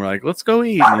yesterday and we're like, let's go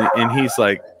eat. And he's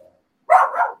like,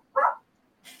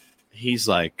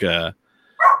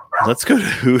 let's go to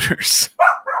Hooters.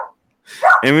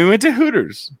 And we went to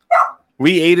Hooters.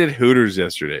 We ate at Hooters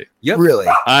yesterday. Yep. Really?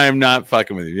 I'm not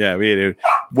fucking with you. Yeah, we ate it.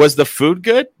 Was the food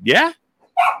good? Yeah.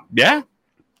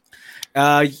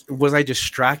 Was I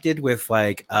distracted with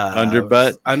like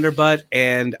underbutt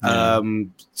and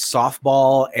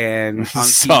softball and on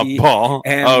softball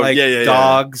TV and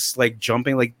dogs like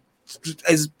jumping like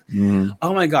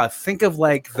oh my god, think of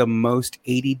like the most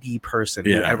ADD person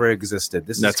who ever existed.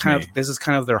 This is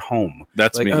kind of their home.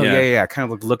 That's like, me. Kind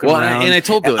of like looking around. And I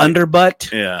told Billy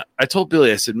underbutt. Yeah, I told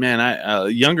Billy. I said,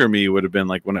 man, younger me would have been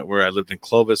like where I lived in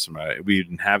Clovis. We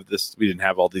didn't have this. We didn't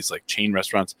have all these like chain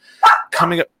restaurants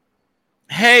coming up.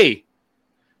 Hey,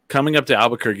 coming up to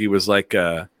Albuquerque was like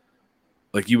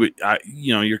you would,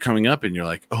 you're coming up and you're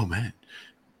like, oh man,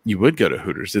 you would go to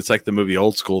Hooters. It's like the movie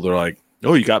Old School. They're like,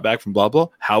 oh, you got back from blah blah.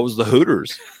 How was the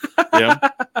Hooters? Yeah,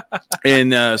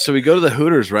 and so we go to the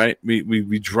Hooters, right?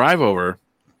 We drive over,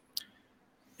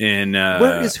 and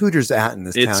where is Hooters at in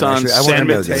this town?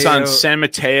 It's on San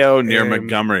Mateo near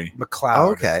Montgomery. McLeod. Oh,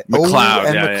 okay. McLeod.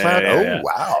 McLeod. Oh,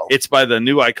 wow. It's by the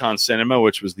new Icon Cinema,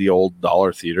 which was the old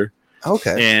Dollar Theater.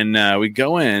 Okay. And we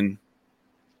go in,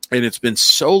 and it's been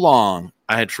so long,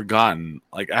 I had forgotten.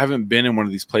 Like, I haven't been in one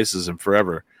of these places in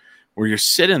forever, where you're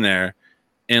sitting there,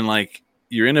 and like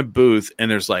you're in a booth, and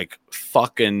there's like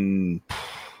fucking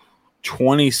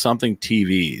 20-something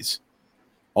TVs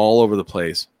all over the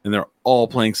place, and they're all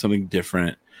playing something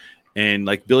different. And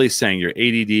like Billy's saying, you're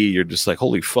ADD. You're just like,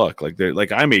 holy fuck! Like they're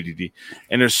like, I'm ADD,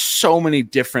 and there's so many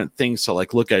different things to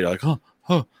like look at. You're like, huh.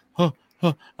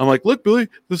 I'm like, look, Billy,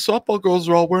 the softball girls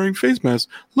are all wearing face masks.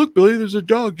 Look, Billy, there's a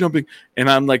dog jumping. And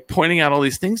I'm like pointing out all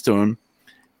these things to him.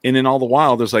 And then all the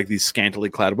while, there's like these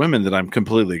scantily clad women that I'm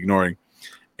completely ignoring.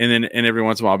 And every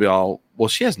once in a while, I'll be all, well,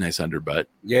 she has nice underbutt.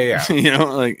 Yeah.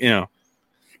 Because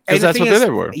that's what they're there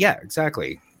for. Yeah,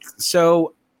 exactly.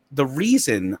 So the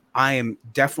reason I am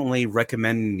definitely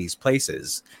recommending these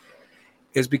places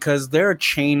is because they're a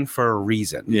chain for a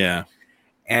reason. Yeah.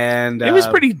 And it was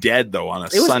pretty dead though on a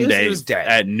Sunday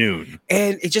at noon.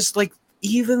 And it just like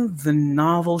even the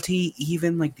novelty,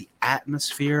 even like the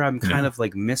atmosphere I'm kind of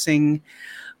like missing.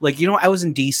 Like, I was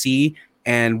in DC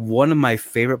and one of my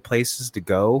favorite places to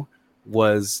go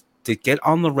was to get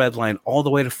on the red line all the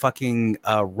way to fucking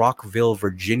Rockville,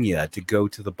 Virginia to go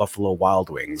to the Buffalo Wild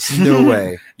Wings. No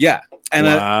way. Yeah. And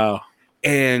wow.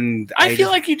 And I feel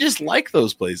like you just like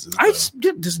those places.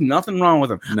 There's nothing wrong with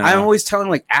them. No. I'm always telling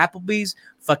like Applebee's,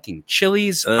 fucking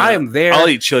Chili's. I am there. I'll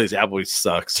eat Chili's. Applebee's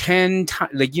sucks. 10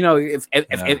 times. Like, you know, if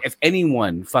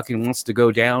anyone fucking wants to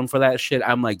go down for that shit,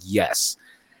 I'm like, yes.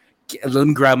 Let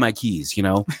me grab my keys, you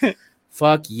know?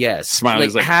 Fuck yes.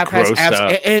 Smiley's like half-ass grossed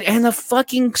up. And the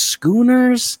fucking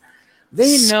schooners,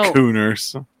 they know.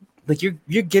 Schooners. Like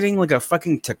you're getting like a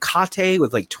fucking Tecate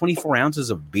with like 24 ounces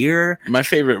of beer. My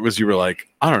favorite was you were like,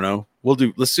 I don't know.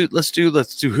 Let's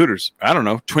do Hooters. I don't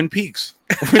know, Twin Peaks,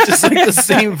 which is like the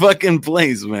same fucking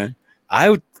place, man.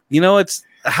 It's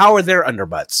how are their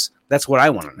underbutts? That's what I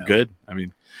want to know. Good. I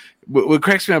mean, what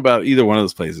cracks me up about either one of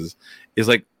those places is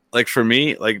like for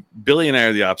me, like Billy and I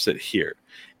are the opposite here.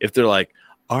 If they're like,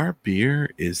 our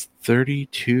beer is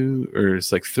 32 or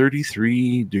it's like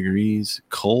 33 degrees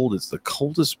cold. It's the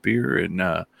coldest beer in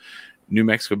New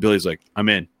Mexico. Billy's like, I'm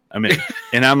in.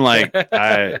 And I'm like,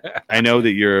 I know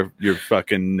that you're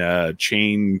fucking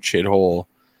chain shithole.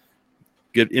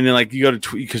 And then like you go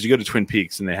to Twin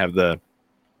Peaks and they have the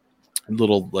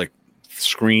little like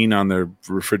screen on their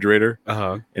refrigerator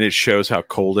and it shows how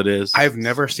cold it is. I've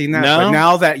never seen that, but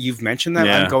now that you've mentioned that,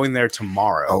 I'm going there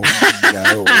tomorrow.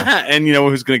 No. And you know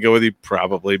who's going to go with you?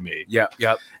 Probably me. Yep.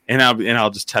 And I'll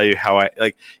just tell you how I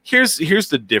like. Here's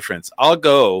the difference. I'll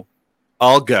go.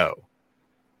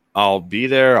 I'll be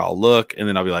there. I'll look, and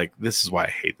then I'll be like, "This is why I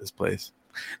hate this place."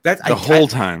 That's the whole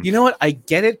time. You know what? I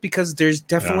get it because there's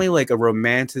definitely like a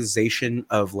romanticization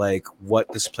of like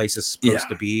what this place is supposed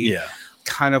to be. Yeah.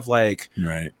 Kind of like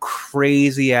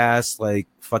crazy ass like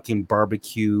fucking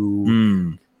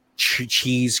barbecue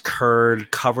cheese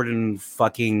curd covered in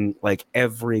fucking like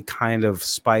every kind of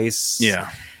spice.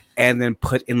 Yeah. And then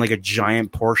put in like a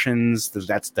giant portions.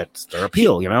 That's their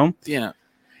appeal, you know? Yeah.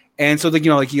 And so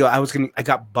I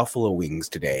got buffalo wings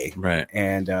today. Right.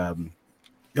 And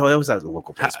no, that was at the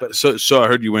local place. But so I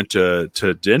heard you went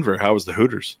to Denver. How was the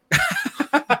Hooters?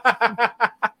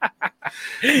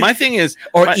 My thing is,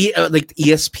 like the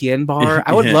ESPN bar.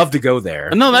 I would love to go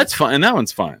there. No, that's fine. And that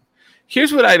one's fine.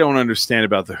 Here's what I don't understand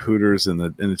about the Hooters and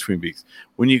the Twin Peaks.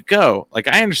 When you go, like,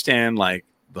 I understand like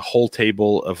the whole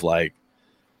table of like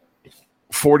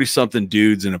 40-something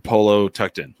dudes in a polo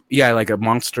tucked in. Yeah, like a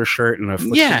Monster shirt and a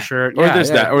Affliction shirt. Or there's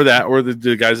that, or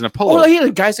the guys in a polo. Well, yeah,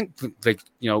 the guys in, like,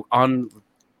 you know, on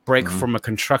break from a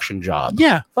construction job.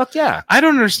 Yeah. Fuck yeah. I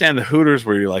don't understand the Hooters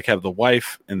where you like have the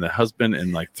wife and the husband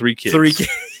and like 3 kids. 3 kids.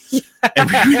 And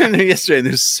we were in there yesterday and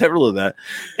there's several of that.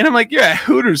 And I'm like, you're at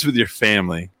Hooters with your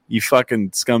family, you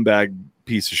fucking scumbag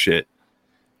piece of shit.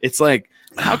 It's like,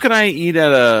 how can I eat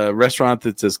at a restaurant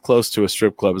that's as close to a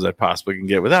strip club as I possibly can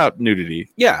get without nudity?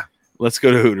 Yeah. Let's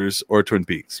go to Hooters or Twin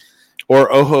Peaks.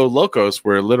 Or Ojo Locos,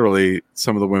 where literally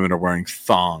some of the women are wearing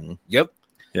thong. Yep.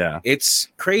 Yeah. It's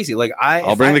crazy. Like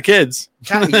I'll bring the kids.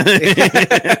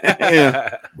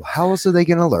 Yeah. How else are they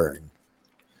going to learn?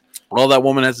 All that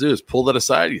woman has to do is pull that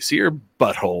aside. You see her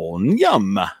butthole and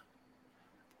yum.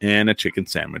 And a chicken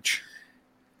sandwich.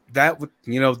 That would,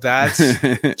 that's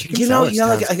like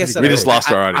I said, we just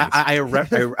lost our audience. I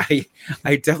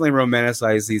definitely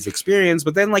romanticize these experiences,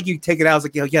 but then like you take it out, I was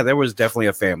like, yeah, there was definitely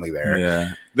a family there.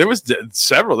 Yeah, there was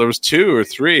several. There was 2 or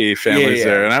 3 families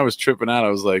there, and I was tripping out. I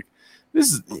was like,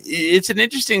 it's an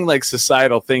interesting like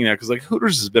societal thing now because like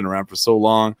Hooters has been around for so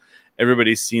long.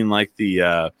 Everybody's seen like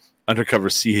the undercover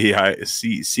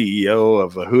CEO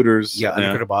of Hooters. Yeah,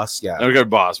 undercover boss. Yeah, undercover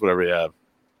boss, whatever. Yeah,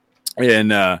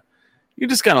 and. You're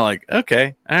just kind of like,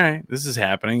 okay, all right, this is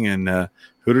happening. And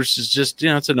Hooters is just,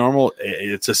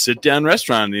 it's a sit-down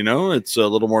restaurant, it's a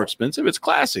little more expensive. It's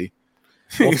classy.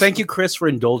 Well, thank you, Chris, for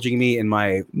indulging me in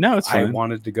my, no, it's fine. I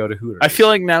wanted to go to Hooters. I feel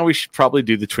like now we should probably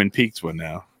do the Twin Peaks one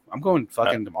now. I'm going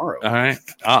fucking tomorrow. All right.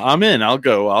 I'm in. I'll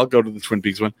go to the Twin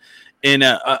Peaks one. And,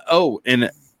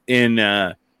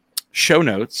 in show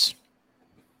notes,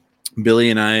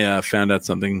 Billy and I found out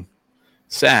something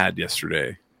sad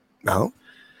yesterday. Oh?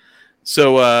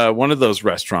 So one of those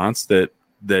restaurants that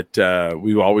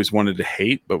we always wanted to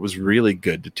hate, but was really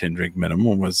good to 10 drink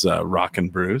minimum was Rock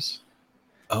and Brews.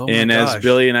 Oh, and as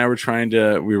Billy and I were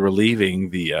we were leaving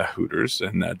the Hooters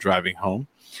and driving home,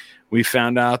 we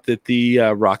found out that the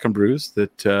Rock and Brews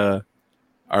that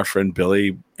our friend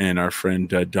Billy and our friend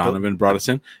Donovan brought us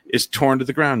in is torn to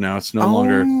the ground now. It's no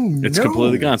longer. It's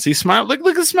completely gone. See, Smile.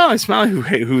 Look at Smiley,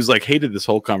 who's like hated this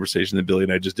whole conversation that Billy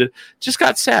and I just did. Just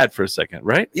got sad for a second,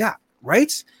 right? Yeah.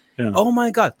 Right? Yeah. Oh my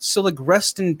God. So like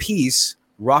rest in peace,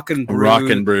 Rock and Brews.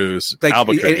 Rock and Brews. Like,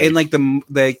 Albuquerque. and like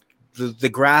the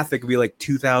graphic would be like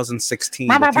 2016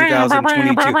 to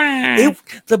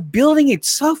 2022. The building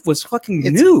itself was fucking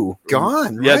new.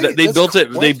 Gone. Yeah, right? they That's built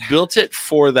it. what? They built it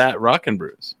for that Rock and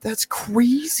Brews. That's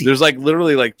crazy. There's like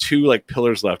literally like 2 like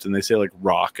pillars left, and they say like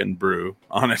Rock and Brew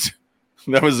on it.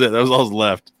 That was it. That was all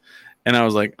left. And I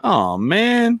was like, oh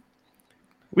man,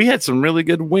 we had some really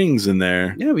good wings in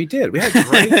there. Yeah, we did. We had a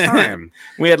great time.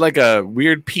 We had like a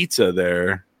weird pizza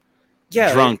there.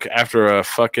 Yeah, Drunk after a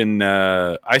fucking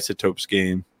Isotopes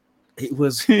game. it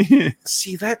was.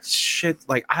 See that shit.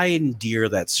 Like I endear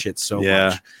that shit so Yeah.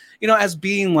 much. You know, as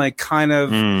being like kind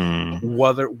of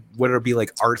whether it be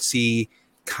like artsy,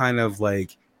 kind of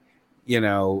like, you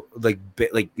know, like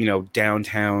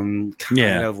downtown,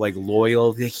 kind of like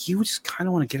loyal. Like, you just kind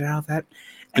of want to get out of that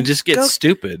and just get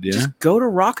stupid. Yeah, just go to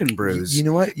Rock and Brews. You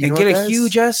know what? And get a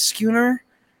huge ass schooner.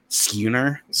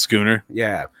 Schooner.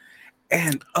 Yeah.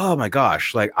 And oh my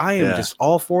gosh, like I am just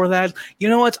all for that. You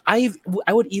know what? I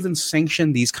would even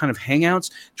sanction these kind of hangouts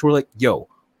to where like, yo,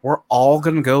 we're all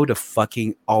gonna go to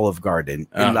fucking Olive Garden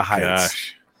in the Heights.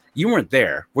 Gosh. You weren't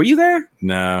there. Were you there?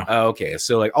 No. Oh, okay.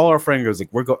 So like all our friends goes like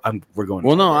we're going.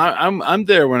 Well, no, I'm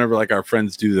there whenever like our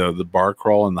friends do the bar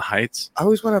crawl in the Heights. I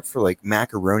always went up for like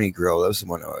Macaroni Grill. That was the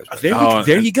one I always went.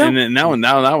 There you go. And then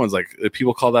now that one's like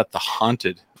people call that the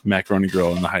haunted Macaroni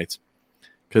Grill in the Heights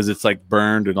because it's like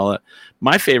burned and all that.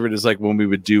 My favorite is like when we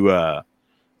would do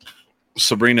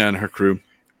Sabrina and her crew.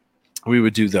 We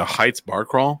would do the Heights bar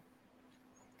crawl.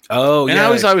 Oh, and yeah.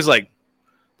 I was like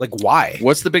why?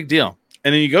 What's the big deal?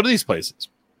 And then you go to these places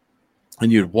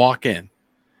and you'd walk in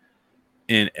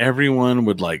and everyone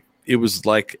would like, it was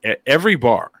like at every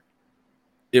bar,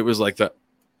 it was like the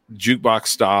jukebox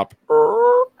stop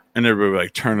and everybody would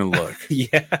like turn and look.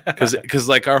 Yeah. Cause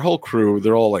like our whole crew,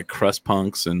 they're all like crust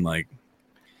punks and like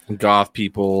goth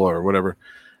people or whatever.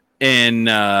 And,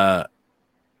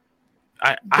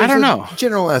 I don't know.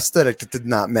 General aesthetic that did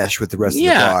not mesh with the rest of the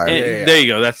bar. There you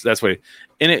go. That's what.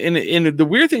 And the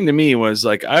weird thing to me was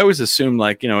like I always assumed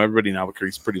like everybody in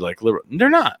Albuquerque's pretty like liberal. They're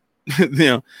not.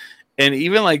 And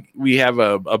even like we have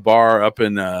a bar up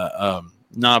in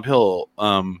Nob Hill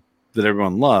that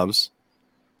everyone loves.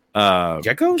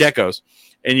 Geckos.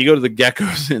 And you go to the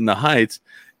Geckos in the Heights,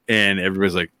 and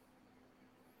everybody's like.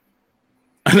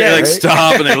 And they like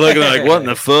stop and they look and they're like, what in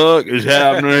the fuck is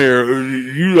happening here?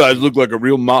 You guys look like a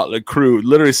real motley crew.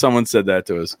 Literally, someone said that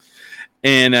to us.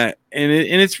 And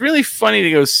it's really funny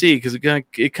to go see because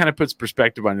it kind of puts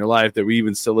perspective on your life that we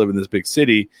even still live in this big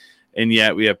city. And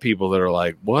yet we have people that are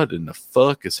like, what in the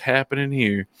fuck is happening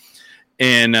here?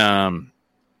 And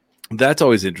that's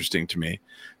always interesting to me.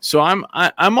 So I'm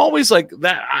always like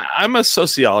that. I'm a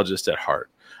sociologist at heart.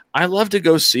 I love to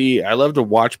go see, I love to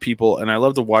watch people, and I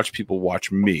love to watch people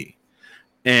watch me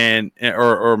and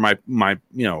or my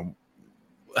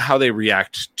how they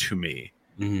react to me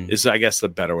is, I guess, the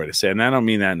better way to say it. And I don't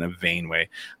mean that in a vain way.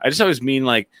 I just always mean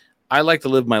like I like to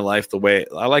live my life the way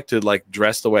I like to like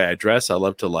dress the way I dress. I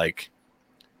love to like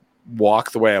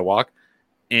walk the way I walk.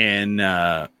 And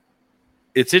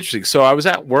it's interesting. So I was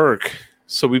at work.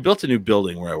 So we built a new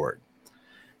building where I work.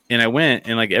 And I went,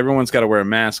 and like everyone's got to wear a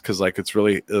mask because like it's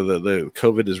really the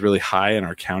COVID is really high in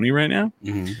our county right now.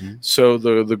 Mm-hmm. So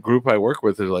the group I work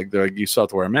with is like they're like, you still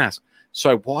have to wear a mask.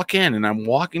 So I walk in, and I'm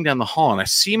walking down the hall, and I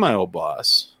see my old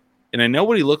boss, and I know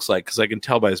what he looks like because I can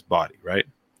tell by his body, right?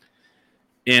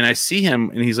 And I see him,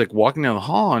 and he's like walking down the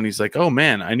hall, and he's like, "Oh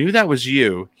man, I knew that was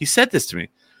you." He said this to me.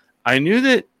 I knew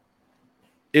that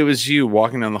it was you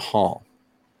walking down the hall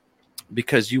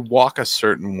because you walk a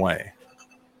certain way.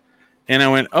 And I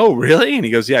went, oh, really? And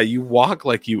he goes, yeah, you walk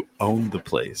like you own the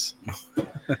place.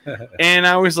 And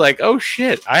I was like, oh,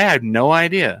 shit, I had no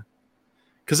idea.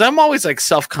 Because I'm always like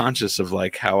self-conscious of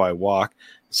like how I walk.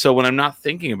 So when I'm not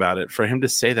thinking about it, for him to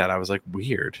say that, I was like,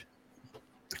 weird.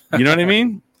 You know what I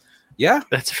mean? Yeah.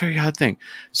 That's a very odd thing.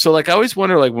 So like I always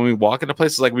wonder, like when we walk into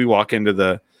places, like we walk into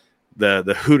the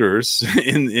Hooters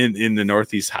in the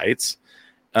Northeast Heights,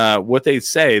 what they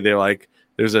say, they're like,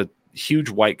 there's a huge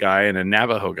white guy and a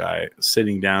Navajo guy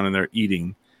sitting down and they're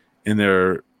eating and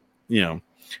they're,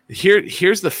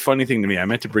 here's the funny thing to me. I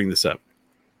meant to bring this up.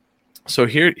 So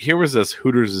here was as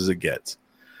Hooters as it gets.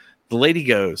 The lady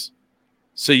goes,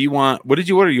 so what did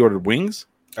you order? You ordered wings?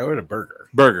 I ordered a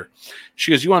burger.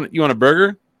 She goes, you want a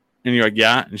burger? And you're like,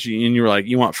 yeah. And you were like,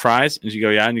 you want fries? And she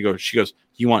go, yeah. And she goes,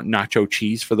 you want nacho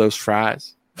cheese for those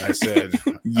fries? I said,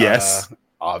 yes.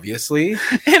 Obviously.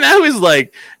 And I was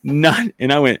like,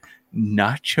 and I went,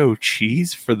 nacho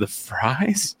cheese for the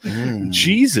fries?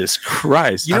 Jesus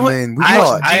Christ. You know what? I mean,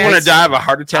 I want to die of a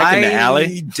heart attack in the alley.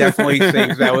 I definitely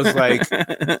think that was like,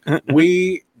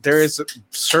 we there is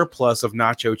surplus of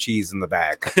nacho cheese in the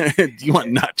back. Do you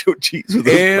want nacho cheese? With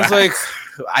It's like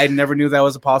I never knew that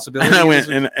was a possibility. And I went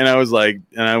and I was like,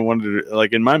 and I wanted to,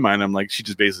 like, in my mind, I'm like, she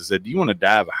just basically said, "Do you want to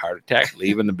die of a heart attack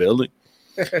leaving the building?"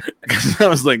 Because I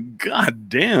was like, "God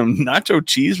damn, nacho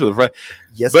cheese for the fries."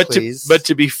 Yes, but please.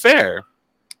 to be fair,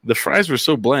 the fries were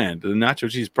so bland. The nacho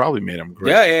cheese probably made them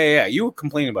great. Yeah. You were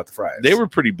complaining about the fries. They were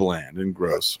pretty bland and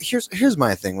gross. Here's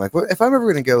my thing. Like, if I'm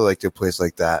ever gonna go like to a place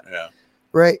like that, Yeah.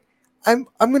 right? I'm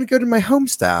gonna go to my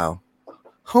hometown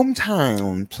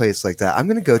place like that. I'm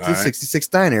gonna go to the 66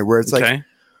 Diner where it's like,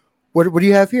 what do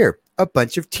you have here? A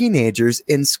bunch of teenagers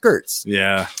in skirts.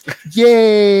 Yeah.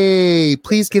 Yay!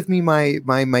 Please give me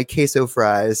my queso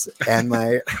fries and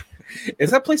my.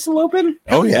 Is that place still open?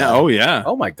 Oh yeah. Oh yeah.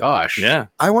 Oh my gosh. Yeah.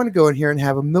 I want to go in here and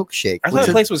have a milkshake. I thought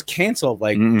the place was canceled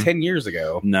like 10 years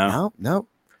ago. No.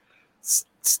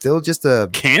 Still just a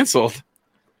canceled.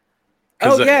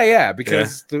 Oh yeah,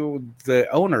 because the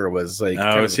owner was like,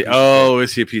 is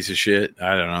he a piece of shit?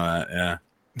 I don't know that. Yeah.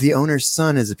 The owner's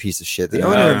son is a piece of shit. The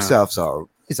owner himself's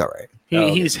he's all right.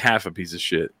 He's half a piece of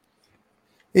shit.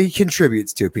 He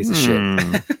contributes to a piece of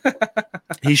shit.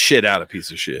 He shit out a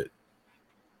piece of shit.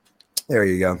 There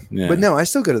you go. Yeah. But no, I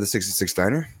still go to the 66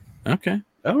 Diner. Okay.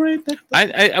 All right.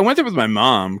 I went there with my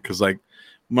mom because like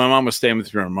my mom was staying with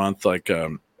me for a month. Like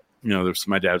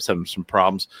my dad was having some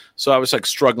problems, so I was like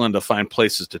struggling to find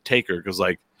places to take her because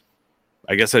like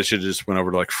I guess I should have just went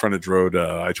over to like Frontage Road,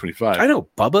 I-25. I know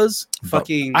Bubba's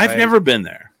fucking. I've never been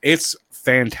there. It's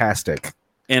fantastic,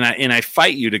 and I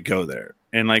fight you to go there,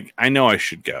 and like I know I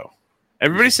should go.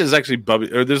 Everybody says actually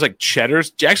Bubba, or there's like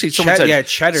Cheddar's. Actually, someone said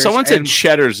Cheddar's. Someone said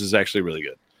Cheddar's is actually really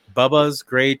good. Bubba's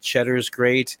great. Cheddar's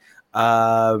great.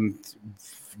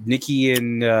 Nikki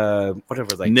and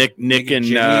whatever, like Nick and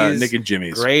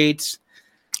Jimmy's great.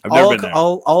 I've never been there.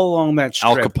 All along that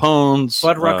strip. Al Capone's,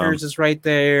 Fuddruckers is right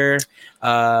there.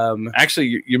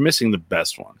 Actually, you're missing the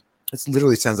best one. It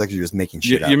literally sounds like you're just making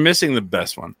shit up. You're missing the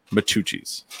best one,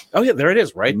 Machuchi's. Oh yeah, there it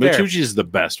is, right there. Machuchi's is the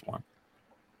best one.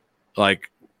 Like,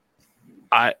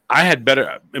 I had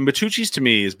better, and Machuchi's to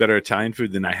me is better Italian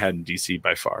food than I had in DC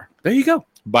by far. There you go.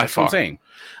 That's what I'm saying.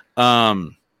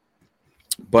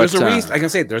 But there's a reason. I can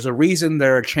say there's a reason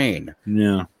they're a chain.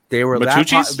 Yeah, they were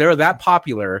that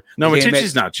popular. No,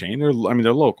 Machuchi's not chain. They're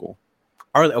local.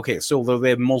 Are they? Okay, so they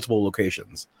have multiple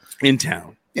locations in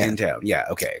town. Yeah. In town, yeah,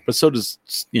 okay. But so does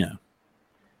Il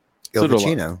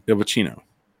Vicino. Il Vicino.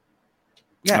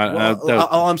 Yeah,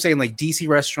 all I'm saying, like DC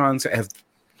restaurants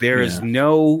there is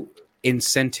no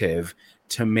incentive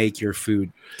to make your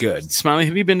food good. Smiley,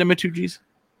 have you been to Machuchi's?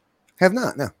 Have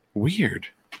not. No. Weird.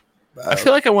 I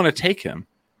feel like I want to take him.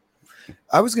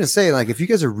 I was gonna say, like, if you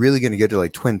guys are really gonna go to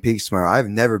like Twin Peaks tomorrow, I've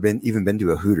never been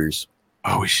to a Hooters.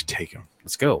 Oh, we should take him.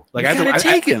 Let's go. Like, I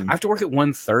have to work at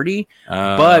 1:30,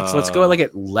 but let's go at like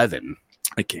at 11.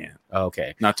 I can't.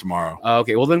 Okay, not tomorrow.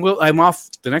 Okay, well then I'm off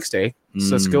the next day,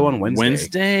 so let's go on Wednesday.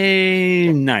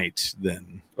 Wednesday night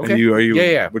then. Okay. Are you?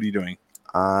 Yeah. What are you doing?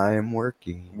 I'm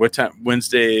working. What time?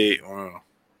 Wednesday.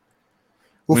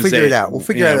 We'll figure it out. We'll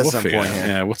figure it out at some point.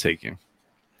 Yeah, we'll take you.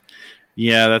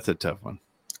 Yeah, that's a tough one.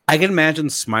 I can imagine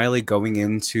Smiley going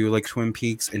into like Twin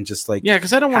Peaks and just like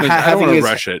because I don't want to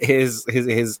rush it.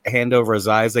 His hand over his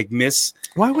eyes, like, Miss.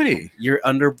 Why would he? Your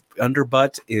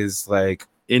underbutt is like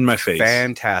in my face,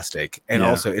 fantastic, and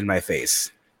also in my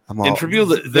face. I'm all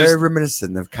very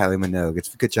reminiscent of Kylie Minogue.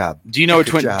 It's a good job. Do you know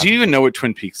Do you even know what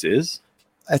Twin Peaks is?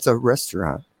 It's a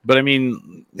restaurant. But I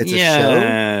mean, it's a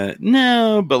show.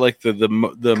 No, but like the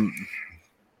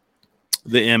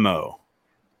MO.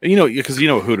 Because you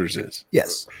know what Hooters is.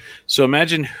 Yes. So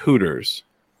imagine Hooters.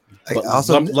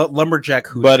 Also, lumberjack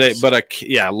Hooters. But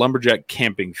a lumberjack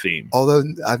camping theme. Although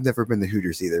I've never been to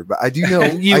Hooters either, but I do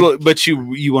know but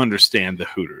you understand the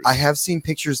Hooters. I have seen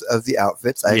pictures of the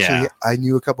outfits. I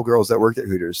knew a couple girls that worked at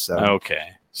Hooters. So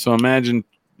okay. So imagine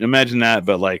that,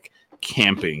 but like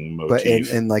camping motif.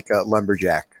 But in like a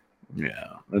lumberjack.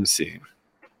 Yeah. Let's see.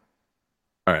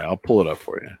 All right, I'll pull it up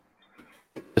for you.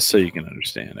 Just so you can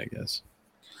understand, I guess.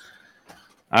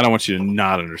 I don't want you to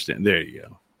not understand. There you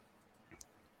go.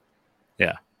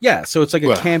 Yeah. Yeah. So it's like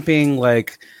a camping,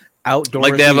 like outdoor.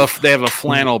 Like they have a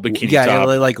flannel bikini. Yeah,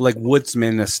 like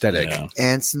woodsman aesthetic,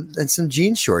 and some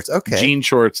jean shorts. Okay, jean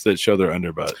shorts that show their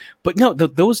underbutt. But no,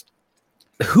 those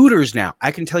Hooters now.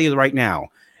 I can tell you right now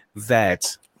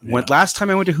that when last time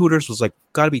I went to Hooters was like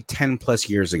got to be 10 plus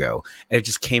years ago, and it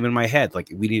just came in my head like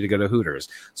we need to go to Hooters.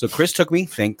 So Chris took me.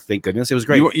 Thank goodness, it was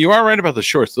great. You are right about the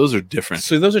shorts; those are different.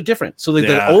 So those are different. So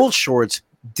the old shorts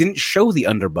didn't show the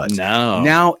underbutt. No.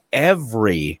 Now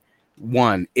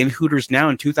everyone in Hooters now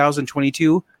in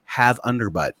 2022 have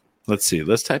underbutt. Let's see.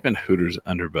 Let's type in Hooters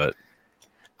underbutt.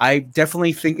 I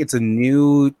definitely think it's a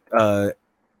new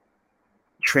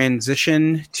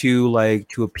transition to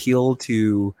appeal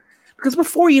to, because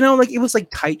before, like it was like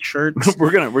tight shirts.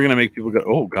 we're gonna make people go,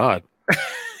 oh God.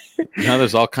 Now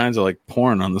there's all kinds of like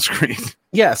porn on the screen.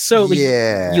 Yeah, so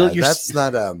that's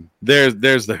not that's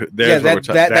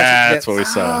what we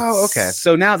saw. Oh, okay.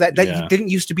 So now that didn't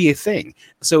used to be a thing.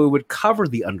 So it would cover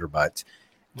the underbutt,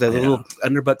 the little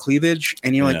underbutt cleavage,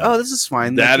 and you're like, oh, this is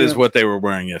fine. That is what they were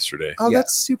wearing yesterday. Oh,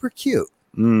 that's super cute.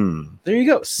 There you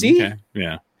go. See? Okay.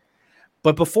 Yeah.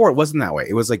 But before it wasn't that way.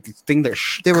 It was like the thing that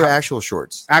they were actual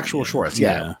shorts. Shorts.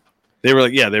 Yeah. They were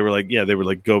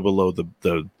like go below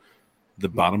the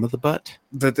bottom of the butt,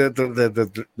 the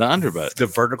underbutt, the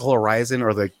vertical horizon,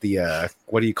 or the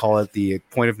what do you call it, the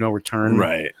point of no return,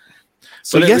 right?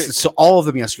 So so all of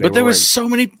them yesterday, but there was so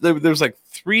many. There was like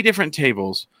 3 different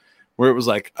tables where it was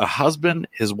like a husband,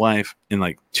 his wife, and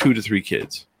like 2 to 3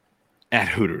 kids at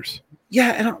Hooters.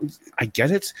 Yeah, I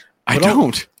get it. I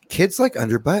don't. Kids like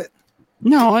underbutt.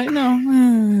 No, I know.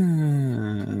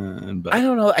 But I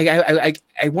don't know. I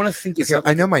want to think.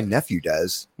 I know my nephew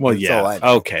does. Well, yeah.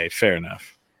 Okay, fair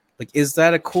enough. Like, is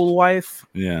that a cool wife?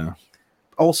 Yeah.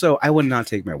 Also, I would not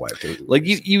take my wife to. Like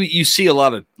you see a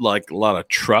lot of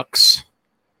trucks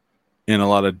and a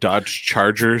lot of Dodge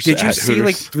Chargers. Did you see Hooters?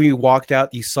 Like when you walked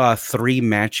out, you saw 3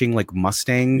 matching like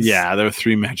Mustangs? Yeah, there were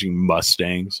 3 matching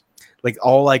Mustangs. Like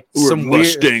all like some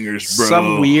Mustangers, bro.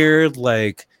 Some weird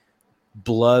like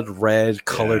blood red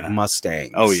colored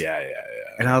Mustangs. Oh yeah.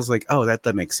 And I was like, oh,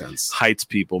 that makes sense. Heights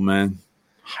people, man.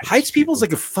 Heights people is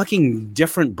like a fucking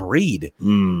different breed.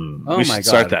 Oh we should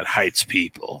start that Heights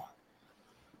people.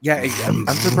 Yeah, I'm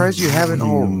surprised you haven't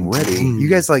already. You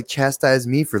guys like chastise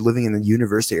me for living in the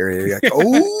university area. You're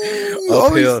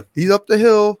like, he's up the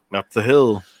hill. Up the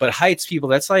hill. But Heights people,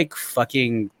 that's like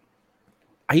fucking.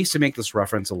 I used to make this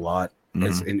reference a lot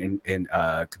as in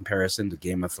comparison to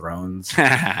Game of Thrones,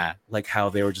 like how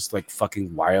they were just like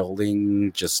fucking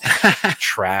wilding, just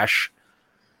trash.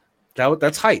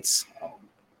 That's Heights,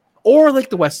 or like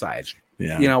the West Side.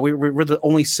 Yeah, we're the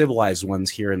only civilized ones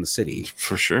here in the city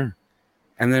for sure.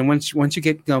 And then once you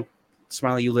get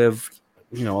Smiley, you live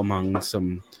among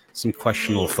some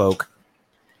questionable folk.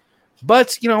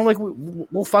 But like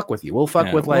we'll fuck with you. We'll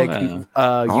fuck with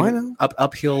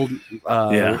uphill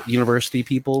university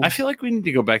people. I feel like we need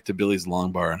to go back to Billy's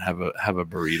Long Bar and have a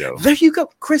burrito. There you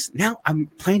go, Chris. Now I'm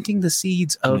planting the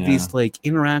seeds of these like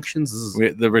interactions.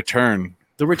 The return,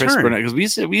 because we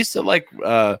used to like.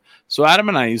 So Adam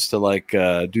and I used to like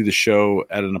do the show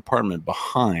at an apartment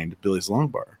behind Billy's Long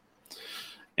Bar,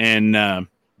 and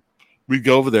we'd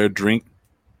go over there, drink,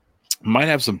 might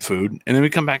have some food, and then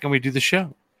we come back and we do the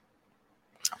show.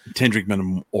 10 drink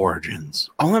minimum origins.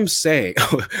 All I'm saying,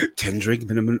 10 drink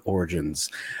minimum origins.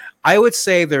 I would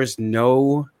say there's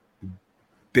no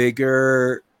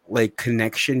bigger like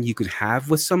connection you could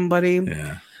have with somebody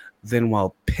than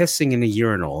while pissing in a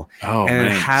urinal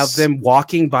have them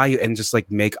walking by you and just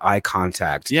like make eye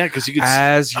contact. Yeah, because you could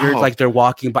you're like they're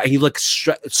walking by and you look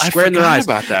square in their eyes.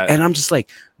 About that. And I'm just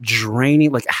like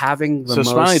draining, like having the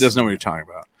most. Smiley doesn't know what you're talking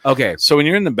about. Okay, so when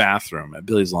you're in the bathroom at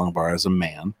Billy's Long Bar as a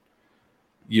man,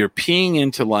 you're peeing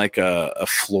into like a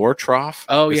floor trough.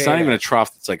 It's not even a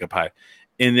trough that's like a pipe.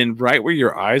 And then right where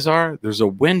your eyes are, there's a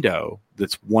window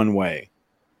that's one way.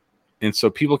 And so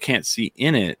people can't see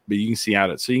in it, but you can see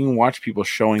out it. So you can watch people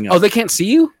showing up. Oh, they can't see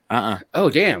you? Oh,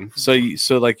 damn. So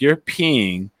like you're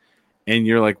peeing and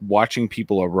you're like watching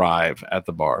people arrive at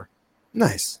the bar.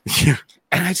 Nice.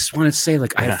 And I just want to say,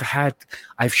 like,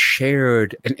 I've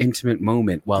shared an intimate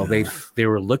moment while they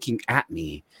were looking at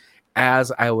me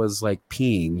as I was like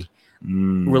peeing,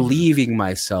 relieving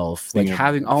myself, like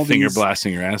having all finger these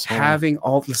blasting your asshole, having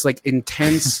all this like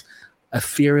intense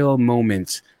ethereal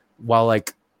moment while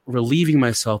like relieving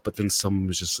myself, but then someone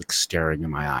was just like staring in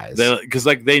my eyes. Because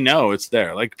like they know it's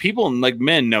there. Like people, like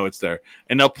men know it's there,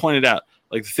 and they'll point it out.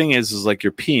 Like the thing is like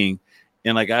you're peeing,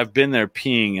 and like I've been there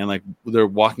peeing, and like they're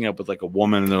walking up with like a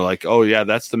woman, and they're like, "Oh yeah,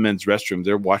 that's the men's restroom.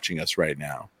 They're watching us right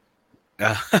now."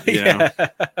 You know?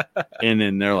 And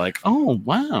then they're like, "Oh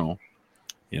wow,"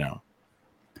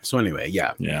 So anyway,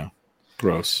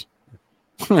 gross.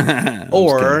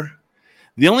 Or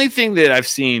the only thing that I've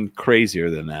seen crazier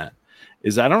than that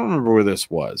is I don't remember where this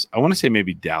was. I want to say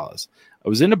maybe Dallas. I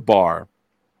was in a bar,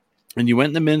 and you went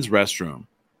in the men's restroom,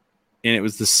 and it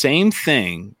was the same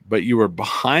thing, but you were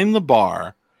behind the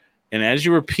bar, and as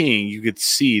you were peeing, you could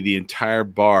see the entire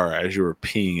bar as you were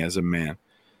peeing as a man,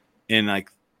 and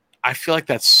like. I feel like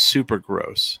that's super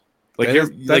gross. Like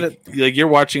you're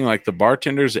watching like the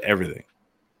bartenders, everything.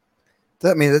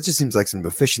 That just seems like some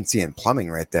efficiency in plumbing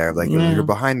right there. Like you're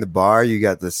behind the bar, you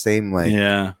got the same like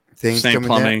things Same coming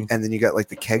plumbing. down, and then you got like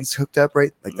the kegs hooked up,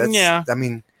 right? Like that's Yeah. I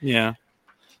mean, Yeah.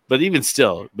 But even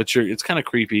still, it's kind of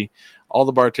creepy. All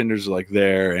the bartenders are like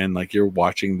there, and like you're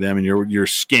watching them, and you're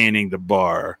scanning the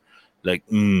bar, like,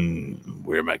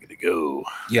 where am I going to go?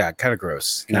 Yeah, kind of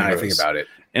gross. Kinda Now that I think gross. about it.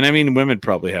 And I mean, women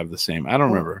probably have the same. I don't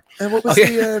remember. and what was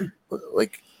the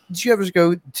like? Did you ever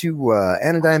go to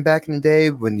Anodyne back in the day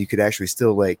when you could actually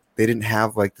still like they didn't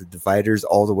have like the dividers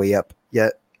all the way up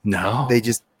yet? No, They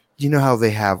just you know how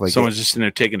they have like someone's just in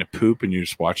there taking a poop, and you're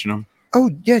just watching them.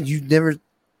 oh yeah, you never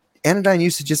Anodyne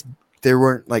used to just there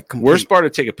weren't like complete, Worst bar to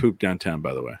take a poop downtown,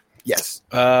 by the way. yes.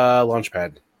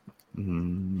 Launchpad.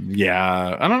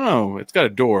 Yeah, I don't know. It's got a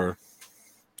door.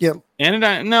 Yep.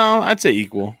 Anodyne, no, I'd say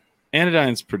equal.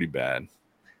 Anodyne's pretty bad.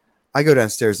 I go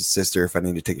downstairs to Sister if I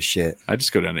need to take a shit. I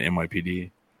just go down to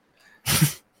NYPD.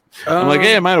 I'm like,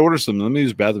 hey, I might order something. Let me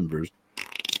use the bathroom first.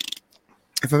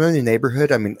 If I'm in the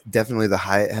neighborhood, I mean, definitely the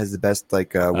Hyatt has the best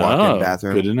like walk-in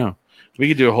bathroom. Good to know. We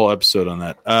could do a whole episode on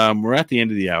that. We're at the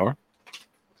end of the hour,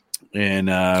 and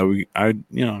I'm kind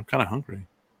of hungry.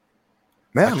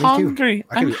 Yeah, me too. Hungry.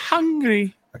 I could I'm eat.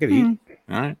 hungry. I could eat.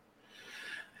 All right.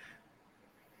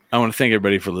 I want to thank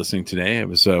everybody for listening today. It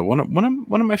was one of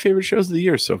my favorite shows of the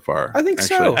year so far. I think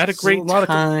so. I had a great a lot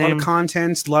time. of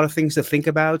content, a lot of things to think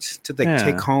about, to like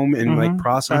take home and like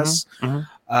process.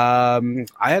 I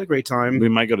had a great time. We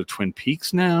might go to Twin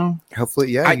Peaks now.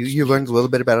 Hopefully, yeah. You learned a little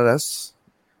bit about us.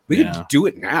 We could do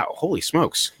it now. Holy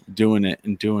smokes! Doing it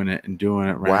and doing it and doing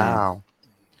it right Wow.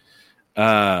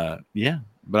 now. Yeah.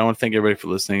 But I want to thank everybody for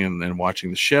listening and watching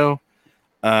the show.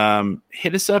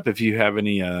 Hit us up if you have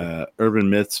any urban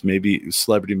myths, maybe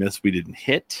celebrity myths we didn't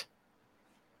hit.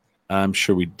 I'm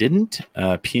sure we didn't.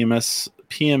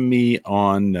 PM me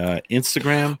on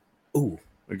Instagram. Ooh,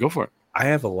 Go for it. I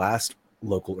have a last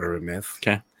local urban myth.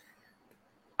 Okay.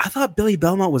 I thought Billy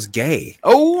Belmont was gay.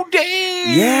 Oh,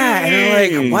 damn. Yeah, and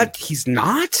they're like, what? He's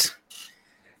not?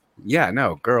 Yeah,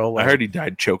 no, girl. I heard he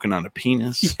died choking on a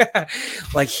penis. Yeah,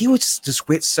 like he was just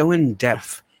went so in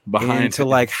depth Behind into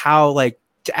like how like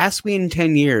to ask me in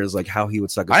 10 years like how he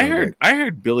would suck. I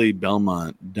heard Billy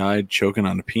Belmont died choking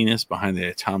on a penis behind the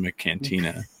Atomic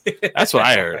Cantina. That's what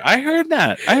I heard. I heard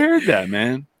that,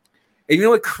 man. And you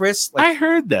know what, Chris? Like, I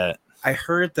heard that. I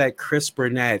heard that Chris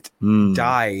Burnett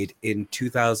died in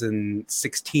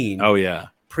 2016. Oh yeah.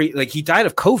 He died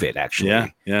of COVID actually.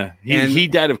 Yeah. He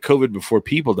died of COVID before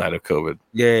people died of COVID.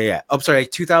 Yeah. I'm sorry,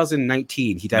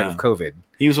 2019 he died of COVID.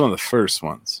 He was one of the first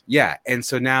ones. Yeah, and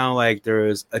so now like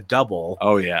there's a double.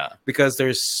 Oh yeah. Because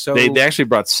there's so they actually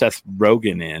brought Seth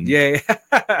Rogen in. Yeah.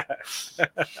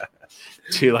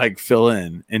 To like fill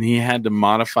in, and he had to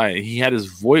modify. He had his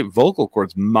vocal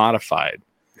cords modified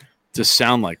to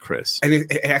sound like Chris.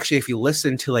 And actually, if you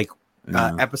listen to like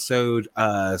episode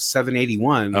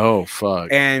 781, oh fuck!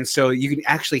 And so you can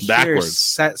actually hear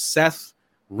Seth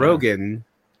Rogen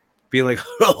be like,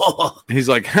 he's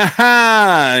like,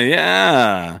 ha,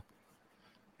 yeah.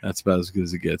 That's about as good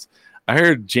as it gets. I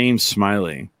heard James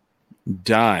Smiley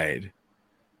died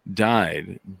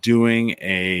doing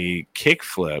a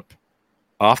kickflip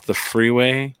off the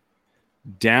freeway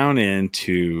down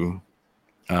into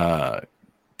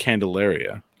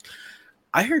Candelaria.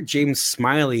 I heard James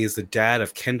Smiley is the dad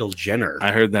of Kendall Jenner.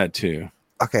 I heard that too.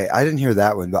 Okay, I didn't hear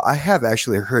that one, but I have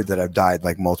actually heard that I've died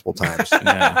like multiple times.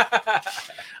 Yeah.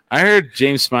 I heard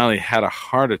James Smiley had a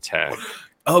heart attack.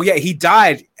 Oh yeah, he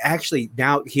died. Actually,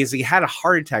 now he had a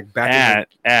heart attack back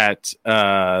at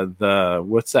the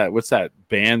what's that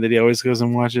band that he always goes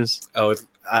and watches? Oh, it's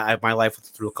My Life with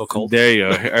Through a Cold. There you go.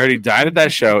 I already died at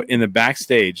that show in the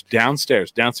backstage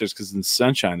downstairs because in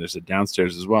Sunshine there's a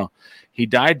downstairs as well. He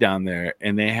died down there,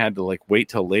 and they had to like wait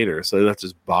till later, so they left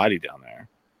his body down there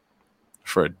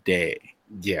for a day.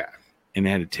 Yeah, and they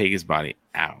had to take his body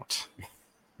out,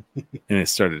 and it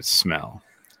started to smell,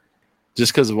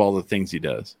 just because of all the things he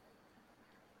does.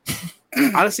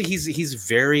 Honestly, he's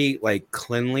very like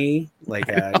cleanly, like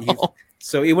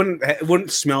so it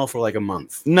wouldn't smell for like a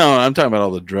month. No, I'm talking about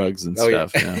all the drugs and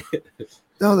stuff. Yeah.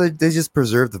 No, they just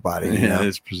preserved the body.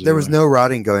 Yeah, there was no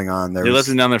rotting going on. They left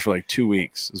him down there for like 2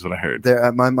 weeks, is what I heard.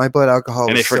 My blood alcohol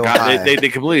and was they forgot. So they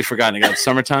completely forgot. It got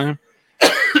summertime,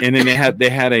 and then they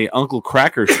had a Uncle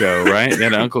Cracker show, right? They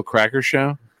had an Uncle Cracker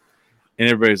show, and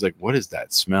everybody's like, "What is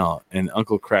that smell?" And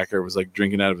Uncle Cracker was like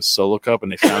drinking out of a Solo cup,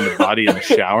 and they found the body in the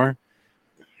shower.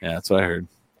 Yeah, that's what I heard.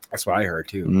 That's what I heard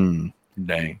too.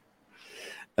 Dang.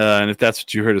 And if that's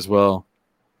what you heard as well,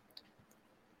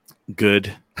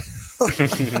 good.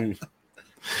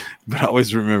 But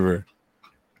always remember.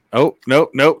 Oh,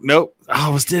 nope. Oh, I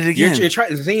almost did it again. You're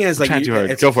trying. The thing is, like, trying too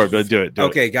hard. Go for it, but do it.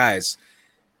 Okay, guys.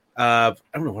 I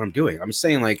don't know what I'm doing. I'm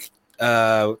saying like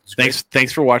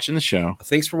Thanks for watching the show.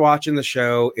 Thanks for watching the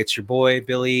show. It's your boy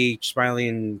Billy, Smiley,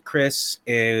 and Chris,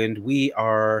 and we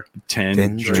are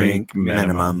 10 drink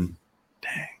minimum.